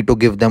don't need to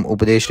give them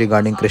Upades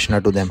regarding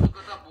Krishna to them.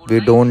 We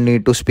don't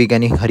need to speak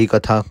any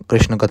Harikatha,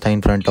 Krishna Katha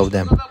in front of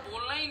them.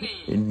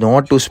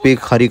 Not to speak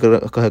Krishna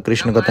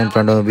Katha in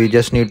front of them. We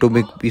just need to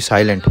be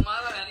silent.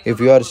 If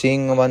you are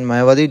seeing one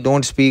Mayavadi,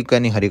 don't speak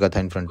any Harikatha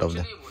in front of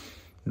them.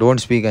 Don't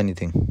speak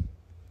anything.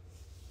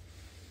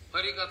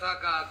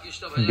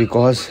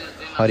 Because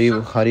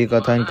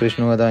Harikatha and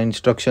Krishna Katha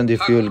instructions,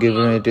 if you will give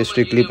them, it is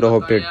strictly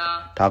prohibited.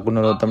 Thakur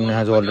Narottam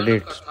has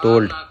already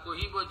told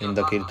in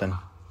the Kirtan.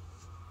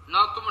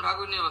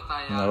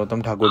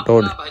 Narottam Thakur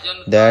told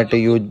that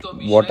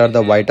what are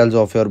the vitals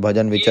of your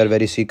bhajan, which are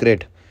very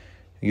secret.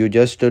 You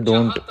just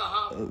don't,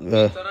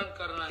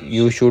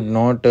 you should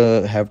not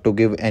have to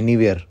give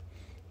anywhere,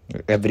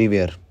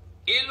 everywhere.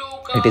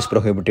 It is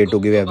prohibited to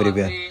give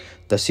everywhere.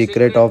 The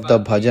secret of the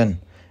bhajan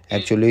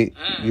Actually,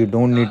 you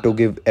don't need to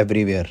give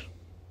everywhere.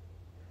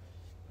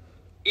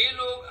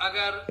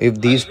 If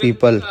these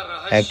people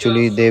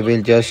actually they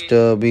will just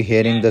be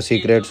hearing the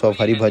secrets of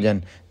Hari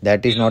Bhajan,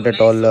 that is not at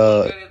all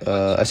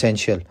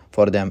essential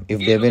for them.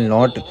 If they will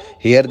not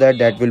hear that,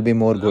 that will be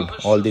more good.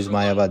 All these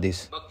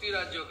Mayavadis,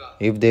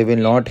 if they will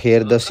not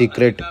hear the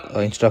secret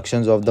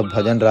instructions of the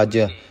Bhajan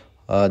Rajya,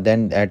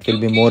 then that will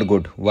be more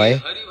good.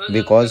 Why?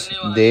 Because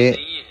they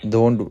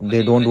don't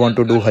want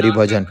to do Hari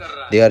Bhajan.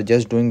 They are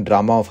just doing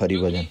drama of Hari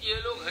Bhajan.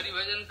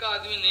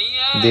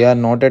 They are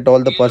not at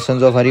all the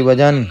persons of Hari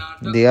Bhajan.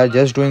 They are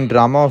just doing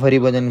drama of Hari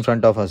Bhajan in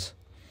front of us.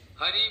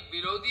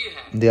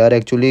 They are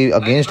actually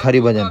against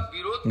Hari Bhajan.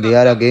 They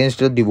are against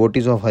the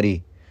devotees of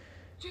Hari.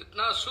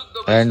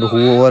 And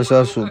whoever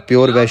are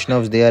pure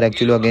Vaishnavas, they are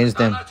actually against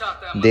them.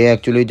 They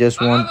actually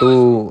just want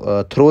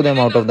to throw them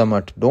out of the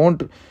mat.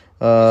 Don't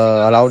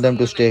allow them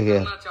to stay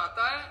here.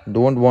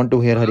 Don't want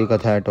to hear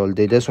Harikatha at all.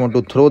 They just want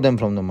to throw them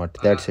from the mat.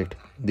 That's it.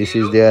 This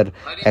is their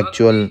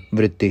actual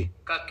vritti.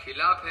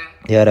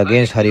 They are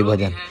against Hari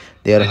Bhajan.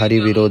 They are Hari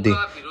Virodhi.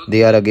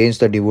 They are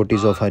against the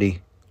devotees of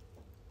Hari.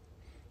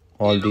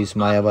 All these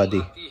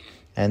Mayavadi.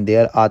 And they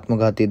are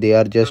Atmaghati. They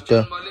are just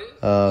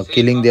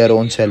killing their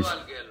own self.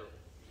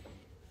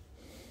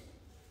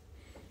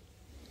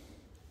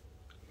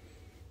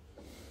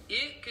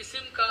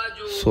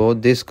 So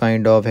this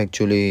kind of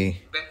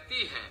actually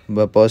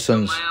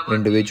persons,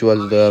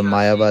 individuals, they are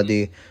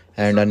Mayavadi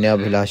and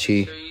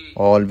Anyabhilashi,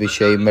 all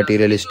Vishay,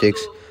 materialistics,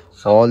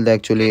 all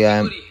actually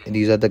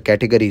these are the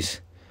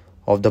categories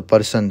of the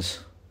persons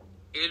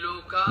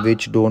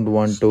which don't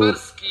want to,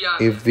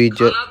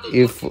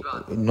 if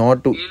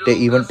not to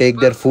even take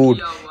their food,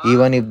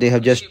 even if they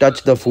have just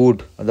touched the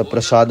food, the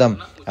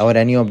prasadam or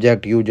any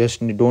object, you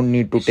just don't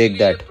need to take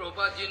that.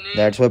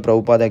 That's why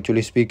Prabhupada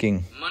actually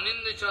speaking.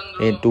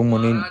 To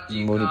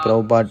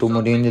Prabhupada, to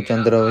Munindra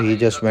Chandra, he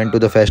just went to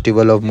the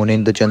festival of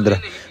Munindra Chandra,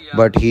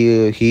 but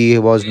he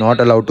was not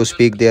allowed to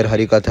speak their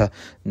Harikatha.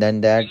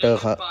 Then that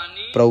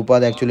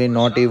Prabhupada actually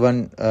not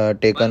even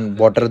taken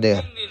water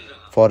there.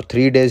 For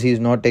 3 days he is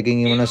not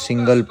taking even a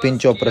single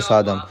pinch of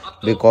prasadam,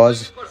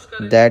 because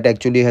that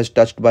actually has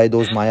touched by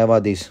those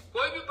Mayavadis.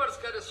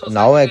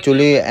 Now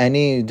actually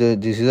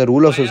this is a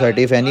rule of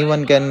society. If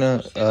anyone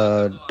can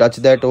touch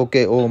that,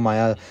 okay, oh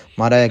Maya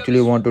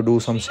actually want to do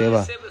some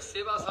seva.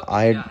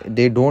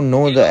 They don't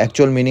know the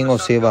actual meaning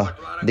of seva.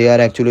 They are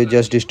actually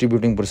just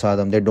distributing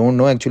prasadam. They don't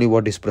know actually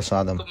what is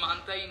prasadam,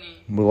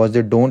 because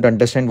they don't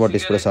understand what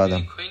is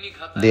prasadam.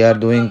 They are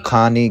doing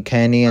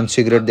khani and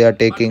cigarette they are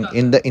taking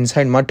in the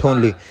inside mat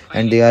only,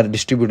 and they are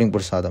distributing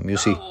prasadam. You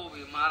see,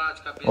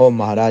 oh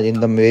Maharaj, in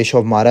the vesh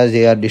of Maharaj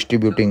they are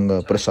distributing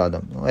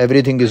prasadam.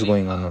 Everything is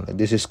going on.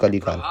 This is Kali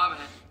Kal.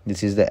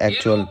 This is the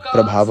actual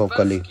prabhav of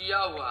Kali.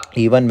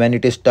 Even when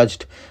it is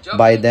touched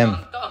by them,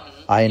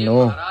 I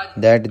know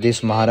that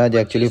this Maharaj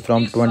actually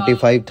from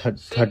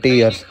 25-30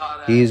 years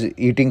he is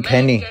eating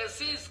khani,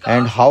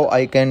 and how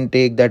I can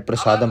take that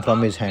prasadam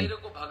from his hand.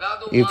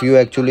 If you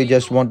actually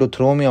just want to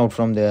throw me out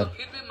from there,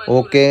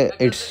 okay,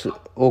 it's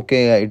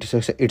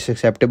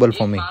acceptable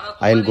for me,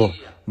 I'll go.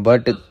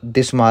 But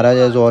this Maharaj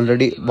has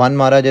already, one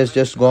Maharaj has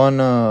just gone,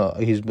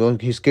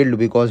 he's killed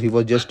because he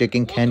was just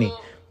taking khani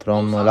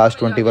from last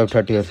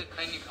 25-30 years.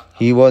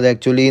 He was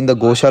actually in the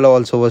Goshala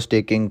also was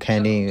taking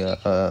khani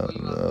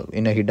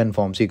in a hidden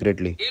form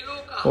secretly.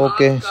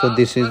 Okay, so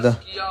this is the,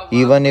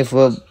 even if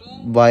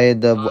by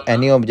the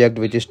any object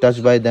which is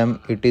touched by them,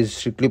 it is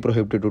strictly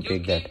prohibited to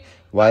take that.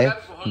 Why?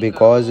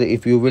 Because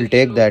if you will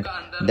take that,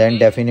 then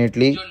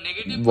definitely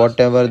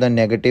whatever the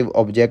negative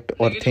object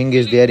or thing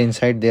is there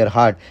inside their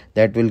heart,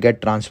 that will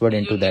get transferred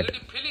into that.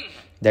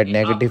 That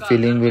negative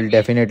feeling will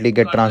definitely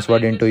get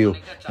transferred into you,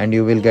 and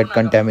you will get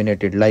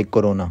contaminated like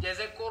corona.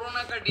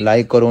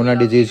 Like corona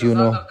disease, you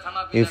know,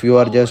 if you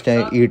are just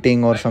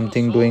eating or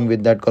something doing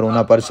with that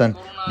corona person,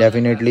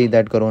 definitely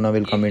that corona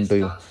will come into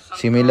you.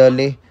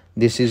 Similarly,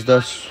 this is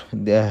the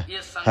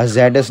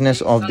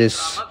hazardousness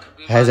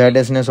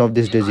of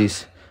this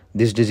disease.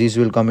 This disease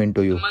will come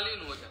into you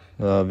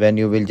when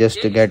you will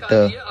just get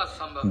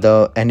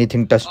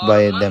anything touched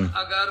by them.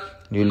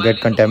 You will get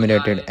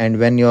contaminated, and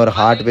when your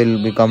heart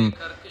will become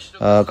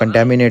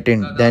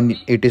contaminated, then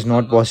it is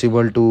not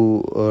possible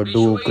to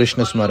do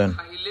Krishna Smaran.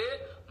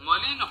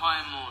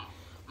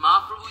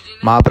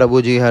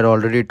 Mahaprabhuji had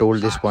already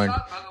told this point,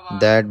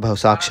 that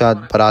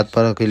Sakshat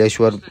Paratpara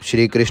Kileshwar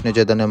Shri Krishna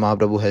Chaitanya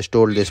Mahaprabhu has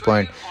told this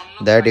point,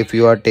 that if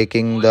you are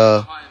taking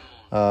the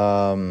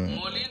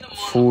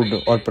food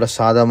or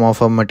prasadam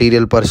of a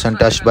material person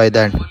touched by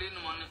that,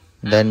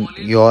 then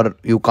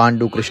you can't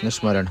do Krishna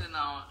Smaran.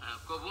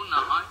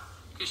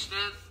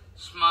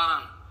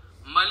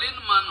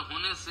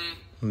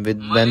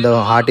 When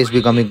the heart is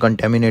becoming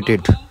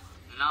contaminated,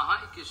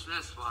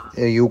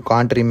 you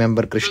can't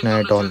remember Krishna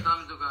at all.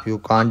 You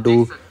can't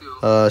do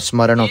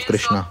Smaran of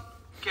Krishna.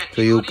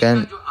 So you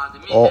can,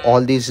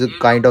 all these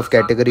kind of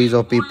categories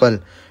of people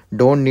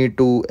don't need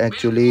to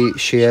actually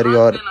share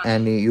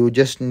and you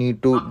just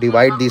need to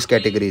divide these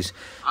categories.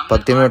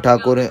 Bhaktivinoda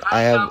Thakur,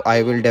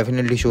 I will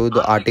definitely show you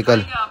the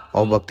article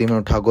of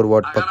Bhaktivinoda Thakur,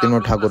 what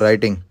Bhaktivinoda Thakur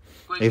writing.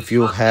 If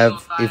you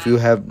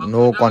have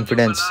no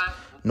confidence,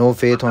 no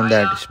faith on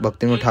that,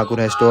 Bhaktivinoda Thakur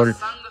has told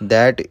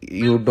that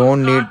you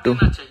don't need to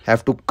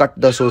have to cut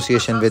the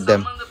association with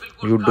them.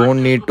 You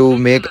don't need to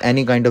make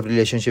any kind of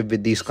relationship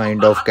with these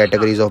kind of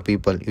categories of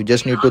people. You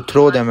just need to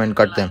throw them and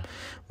cut them.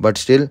 But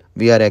still,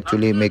 we are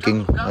actually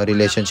making a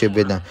relationship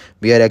with them.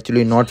 We are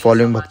actually not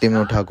following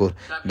Bhaktivinoda Thakur.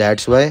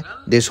 That's why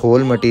this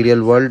whole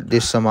material world,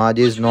 this Samaj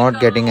is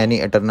not getting any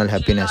eternal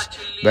happiness.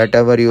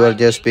 Whatever you are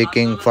just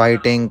speaking,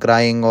 fighting,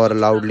 crying or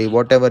loudly,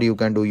 whatever you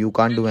can do, you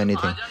can't do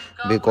anything.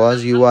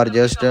 Because you are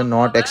just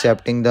not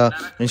accepting the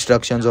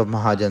instructions of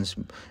Mahajans.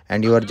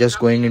 And you are just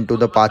going into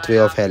the pathway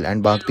of hell.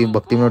 And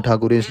Bhaktivinoda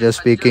Thakur is just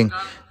speaking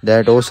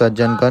that, oh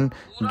Sajjankan,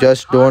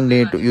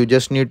 you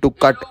just need to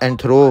cut and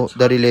throw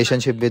the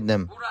relationship with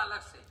them.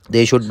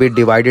 They should be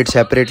divided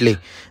separately.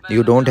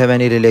 You don't have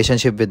any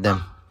relationship with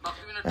them.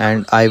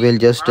 And I will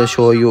just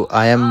show you,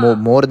 I am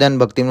more than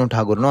Bhaktivinoda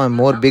Thakur. No, I am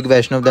more big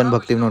Vaishnav than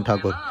Bhaktivinoda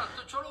Thakur.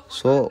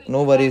 So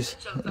no worries.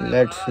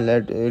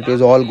 Let it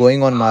is all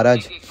going on,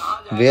 Maharaj.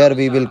 Where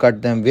we will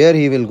cut them, where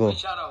he will go.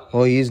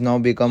 Oh, he is now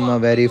become a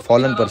very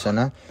fallen person.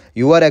 Huh?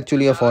 You are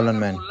actually a fallen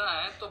man.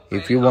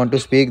 If you want to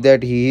speak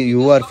that he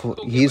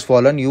is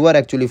fallen, you are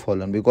actually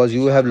fallen because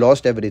you have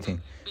lost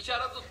everything.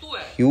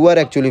 You are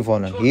actually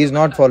fallen. He is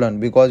not fallen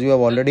because you have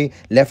already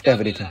left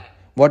everything.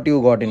 What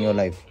you got in your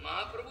life?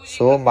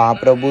 So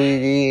Mahaprabhu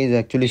ji is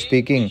actually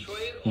speaking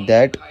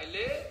that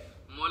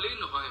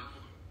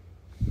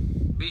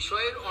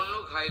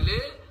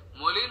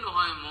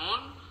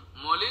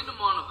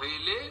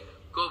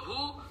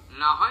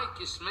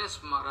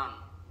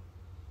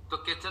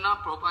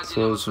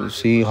so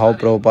see how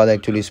Prabhupada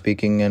actually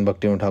speaking and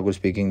Bhaktivinoda Thakur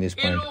speaking this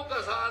point.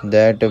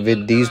 That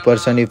with these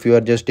person, if you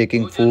are just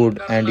taking food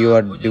and you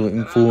are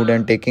doing food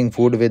and taking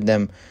food with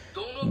them,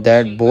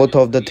 that both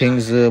of the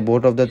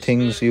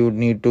things you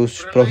need to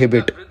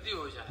prohibit.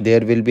 There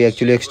will be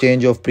actually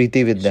exchange of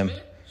preeti with them.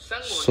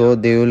 So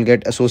they will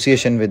get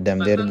association with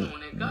them.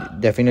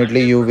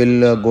 Definitely you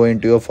will go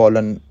into a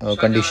fallen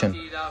condition.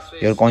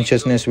 Your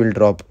consciousness will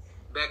drop.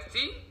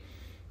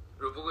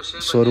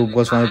 So Rupa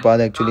Goswami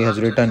Pad actually has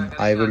written.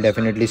 I will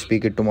definitely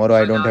speak it tomorrow.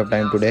 I don't have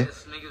time today.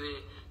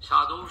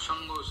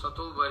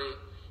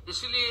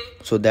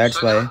 So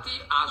that's why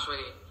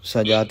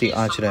Sajati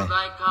Ashray,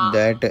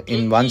 that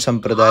in one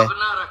sampradaya,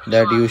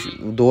 that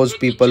those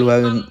people who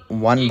have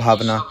one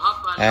bhavana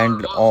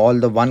and all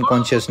the one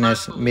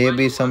consciousness,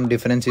 maybe some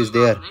difference is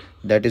there.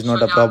 That is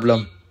not a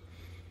problem.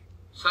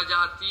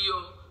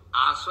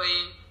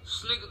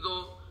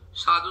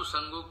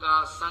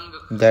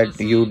 That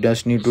you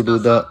just need to do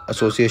the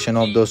association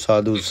of those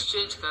sadhus.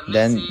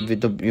 Then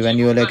when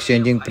you are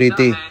exchanging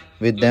preeti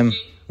with them,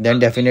 then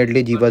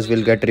definitely jivas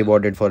will get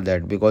rewarded for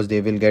that, because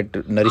they will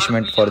get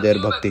nourishment for their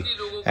bhakti.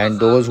 And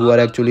those who are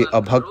actually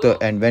abhakta,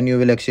 and when you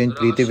will exchange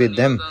preeti with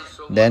them,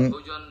 then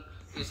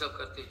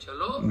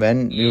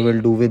when you will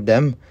do with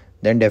them,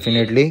 then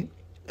definitely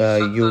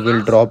you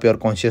will drop your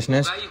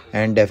consciousness,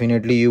 and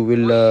definitely you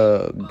will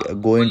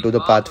go into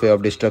the pathway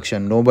of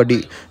destruction.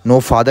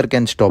 No father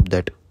can stop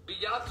that.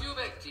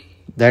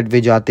 That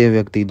vijatiya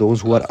vyakti,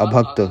 those who are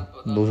abhakta,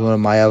 those who are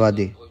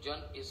mayavadi,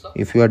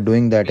 if you are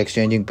doing that,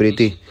 exchanging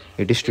preeti,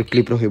 it is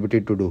strictly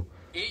prohibited to do.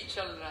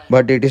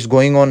 But it is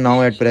going on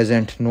now at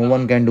present. No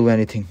one can do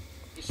anything.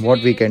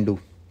 What we can do?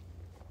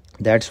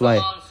 That's why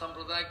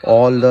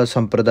all the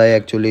sampradaya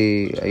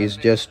actually is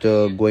just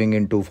going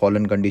into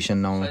fallen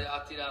condition now.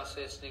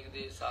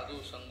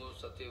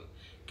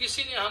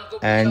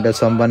 And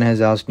someone has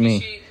asked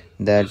me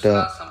that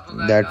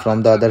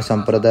from the other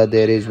sampradaya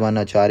there is one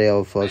acharya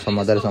of some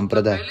other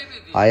sampradaya.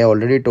 I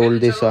already told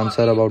this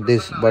answer about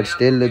this, but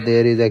still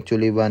there is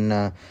actually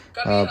one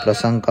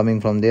prasang coming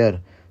from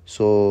there.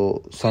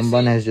 So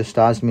someone has just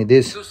asked me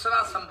this,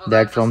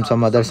 that from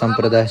some other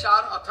sampradaya,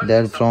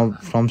 that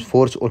from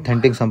fourth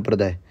authentic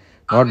sampradaya,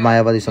 not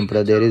Mayavadi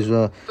sampradaya, there is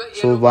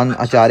so one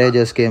acharya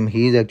just came.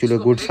 He is actually a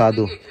good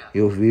sadhu.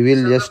 We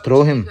will just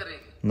throw him.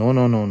 No,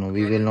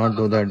 we will not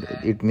do that.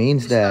 It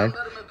means that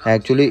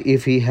actually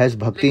if he has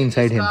bhakti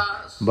inside him,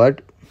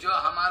 but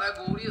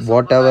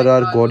whatever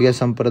our Gaudiya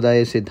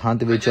Sampradaya Siddhant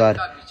Vichar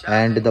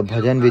and the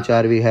Bhajan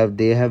Vichar we have,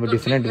 they have a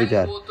different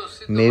Vichar.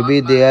 Maybe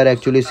they are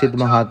actually Siddh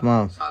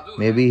Mahatma,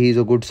 maybe he is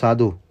a good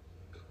sadhu.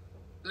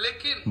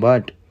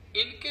 But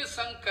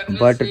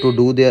to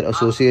do their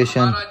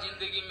association,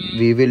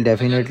 we will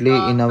definitely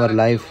in our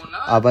life,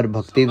 our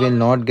bhakti will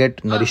not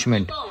get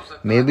nourishment.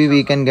 Maybe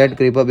we can get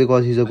kripa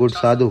because he is a good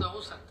sadhu.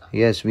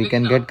 Yes, we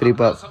can get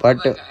kripa, but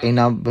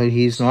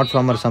he is not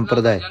from our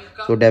sampradaya.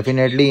 So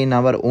definitely in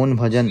our own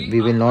bhajan, we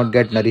will not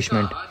get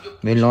nourishment.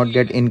 We will not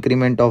get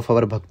increment of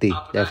our bhakti,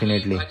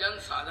 definitely.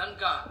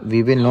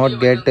 We will not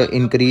get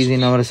increase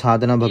in our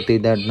sadhana bhakti,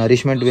 that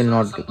nourishment we will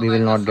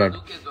not get.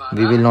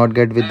 We will not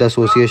get with the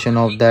association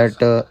of that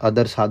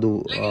other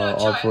sadhu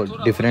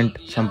of different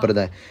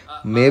sampradaya.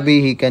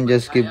 Maybe he can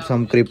just give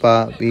some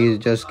kripa, he is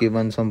just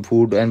given some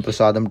food and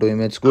prasadam to him,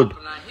 it's good.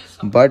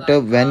 But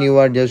when you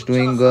are just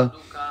doing the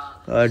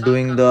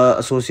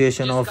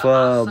association of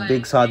a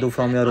big sadhu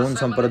from your own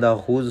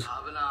sampradaya, whose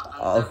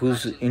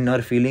whose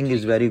inner feeling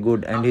is very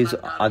good and his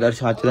other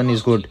acharan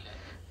is good,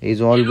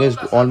 is always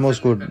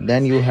almost good,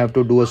 then you have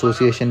to do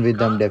association with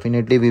them.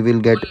 Definitely we will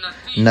get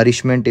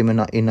nourishment in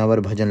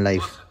our bhajan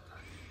life.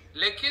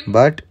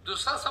 But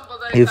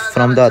if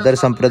from the other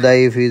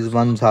sampradaya, if his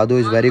one sadhu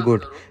is very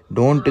good,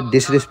 don't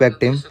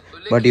disrespect him,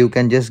 but you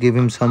can just give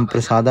him some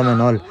prasadam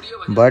and all.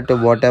 But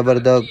whatever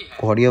the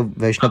Gaudiya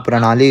Vaishnava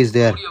Pranali is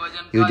there,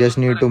 you just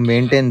need to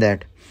maintain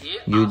that.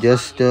 You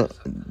just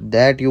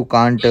that you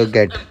can't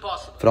get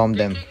from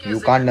them. You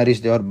can't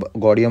nourish your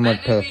Gaudiya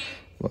Math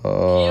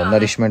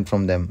nourishment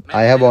from them.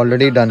 I have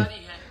already done.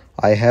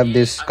 I have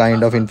this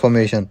kind of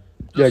information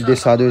that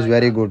this sadhu is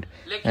very good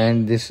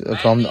and this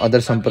from other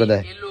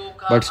sampradaya.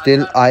 But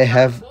still I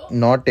have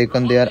not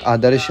taken their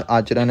adarsh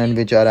acharan and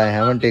vichar. I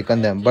haven't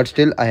taken them. But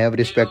still I have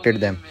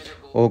respected them.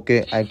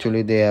 Okay,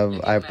 actually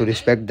I have to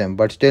respect them.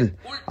 But still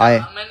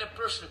I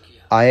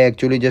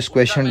actually just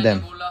questioned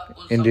them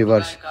in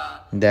reverse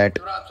that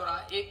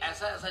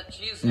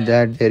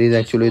there is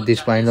actually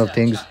this kind of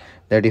things,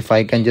 that if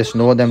I can just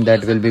know them,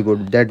 that will be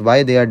good. That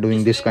why they are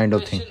doing this kind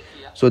of thing.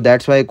 So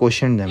that's why I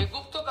questioned them.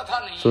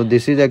 So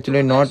this is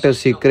actually not a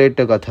secret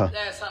katha.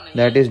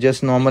 That is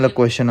just normal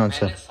question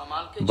answer.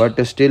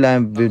 But still I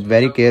am with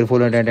very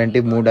careful and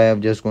attentive mood. I have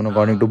just gone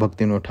according to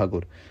Bhaktivinoda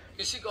Thakur.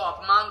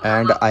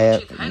 And I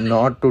have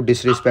not to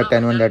disrespect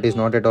anyone. That is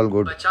not at all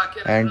good.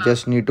 And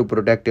just need to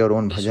protect your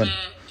own bhajan.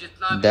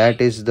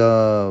 That is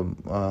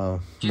the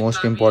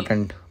most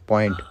important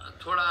point.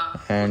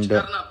 And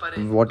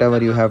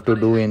whatever you have to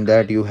do in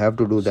that, you have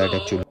to do that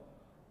actually.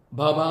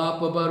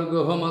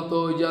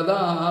 Bhavapavargahamato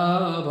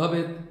yada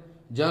bhavit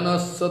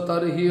janasya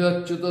tarhi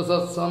achyuta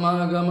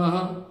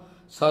satsamagamaha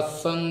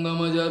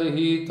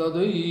satsangamajarhi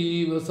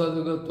tadaiva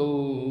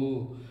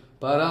sadgato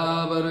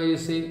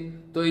paravarayase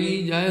toi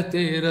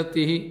jayate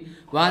ratihi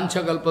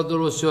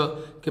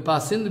vanchakalpatarosya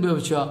kipasindhu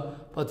bhavcha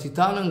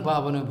patitanang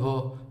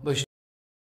pavanabho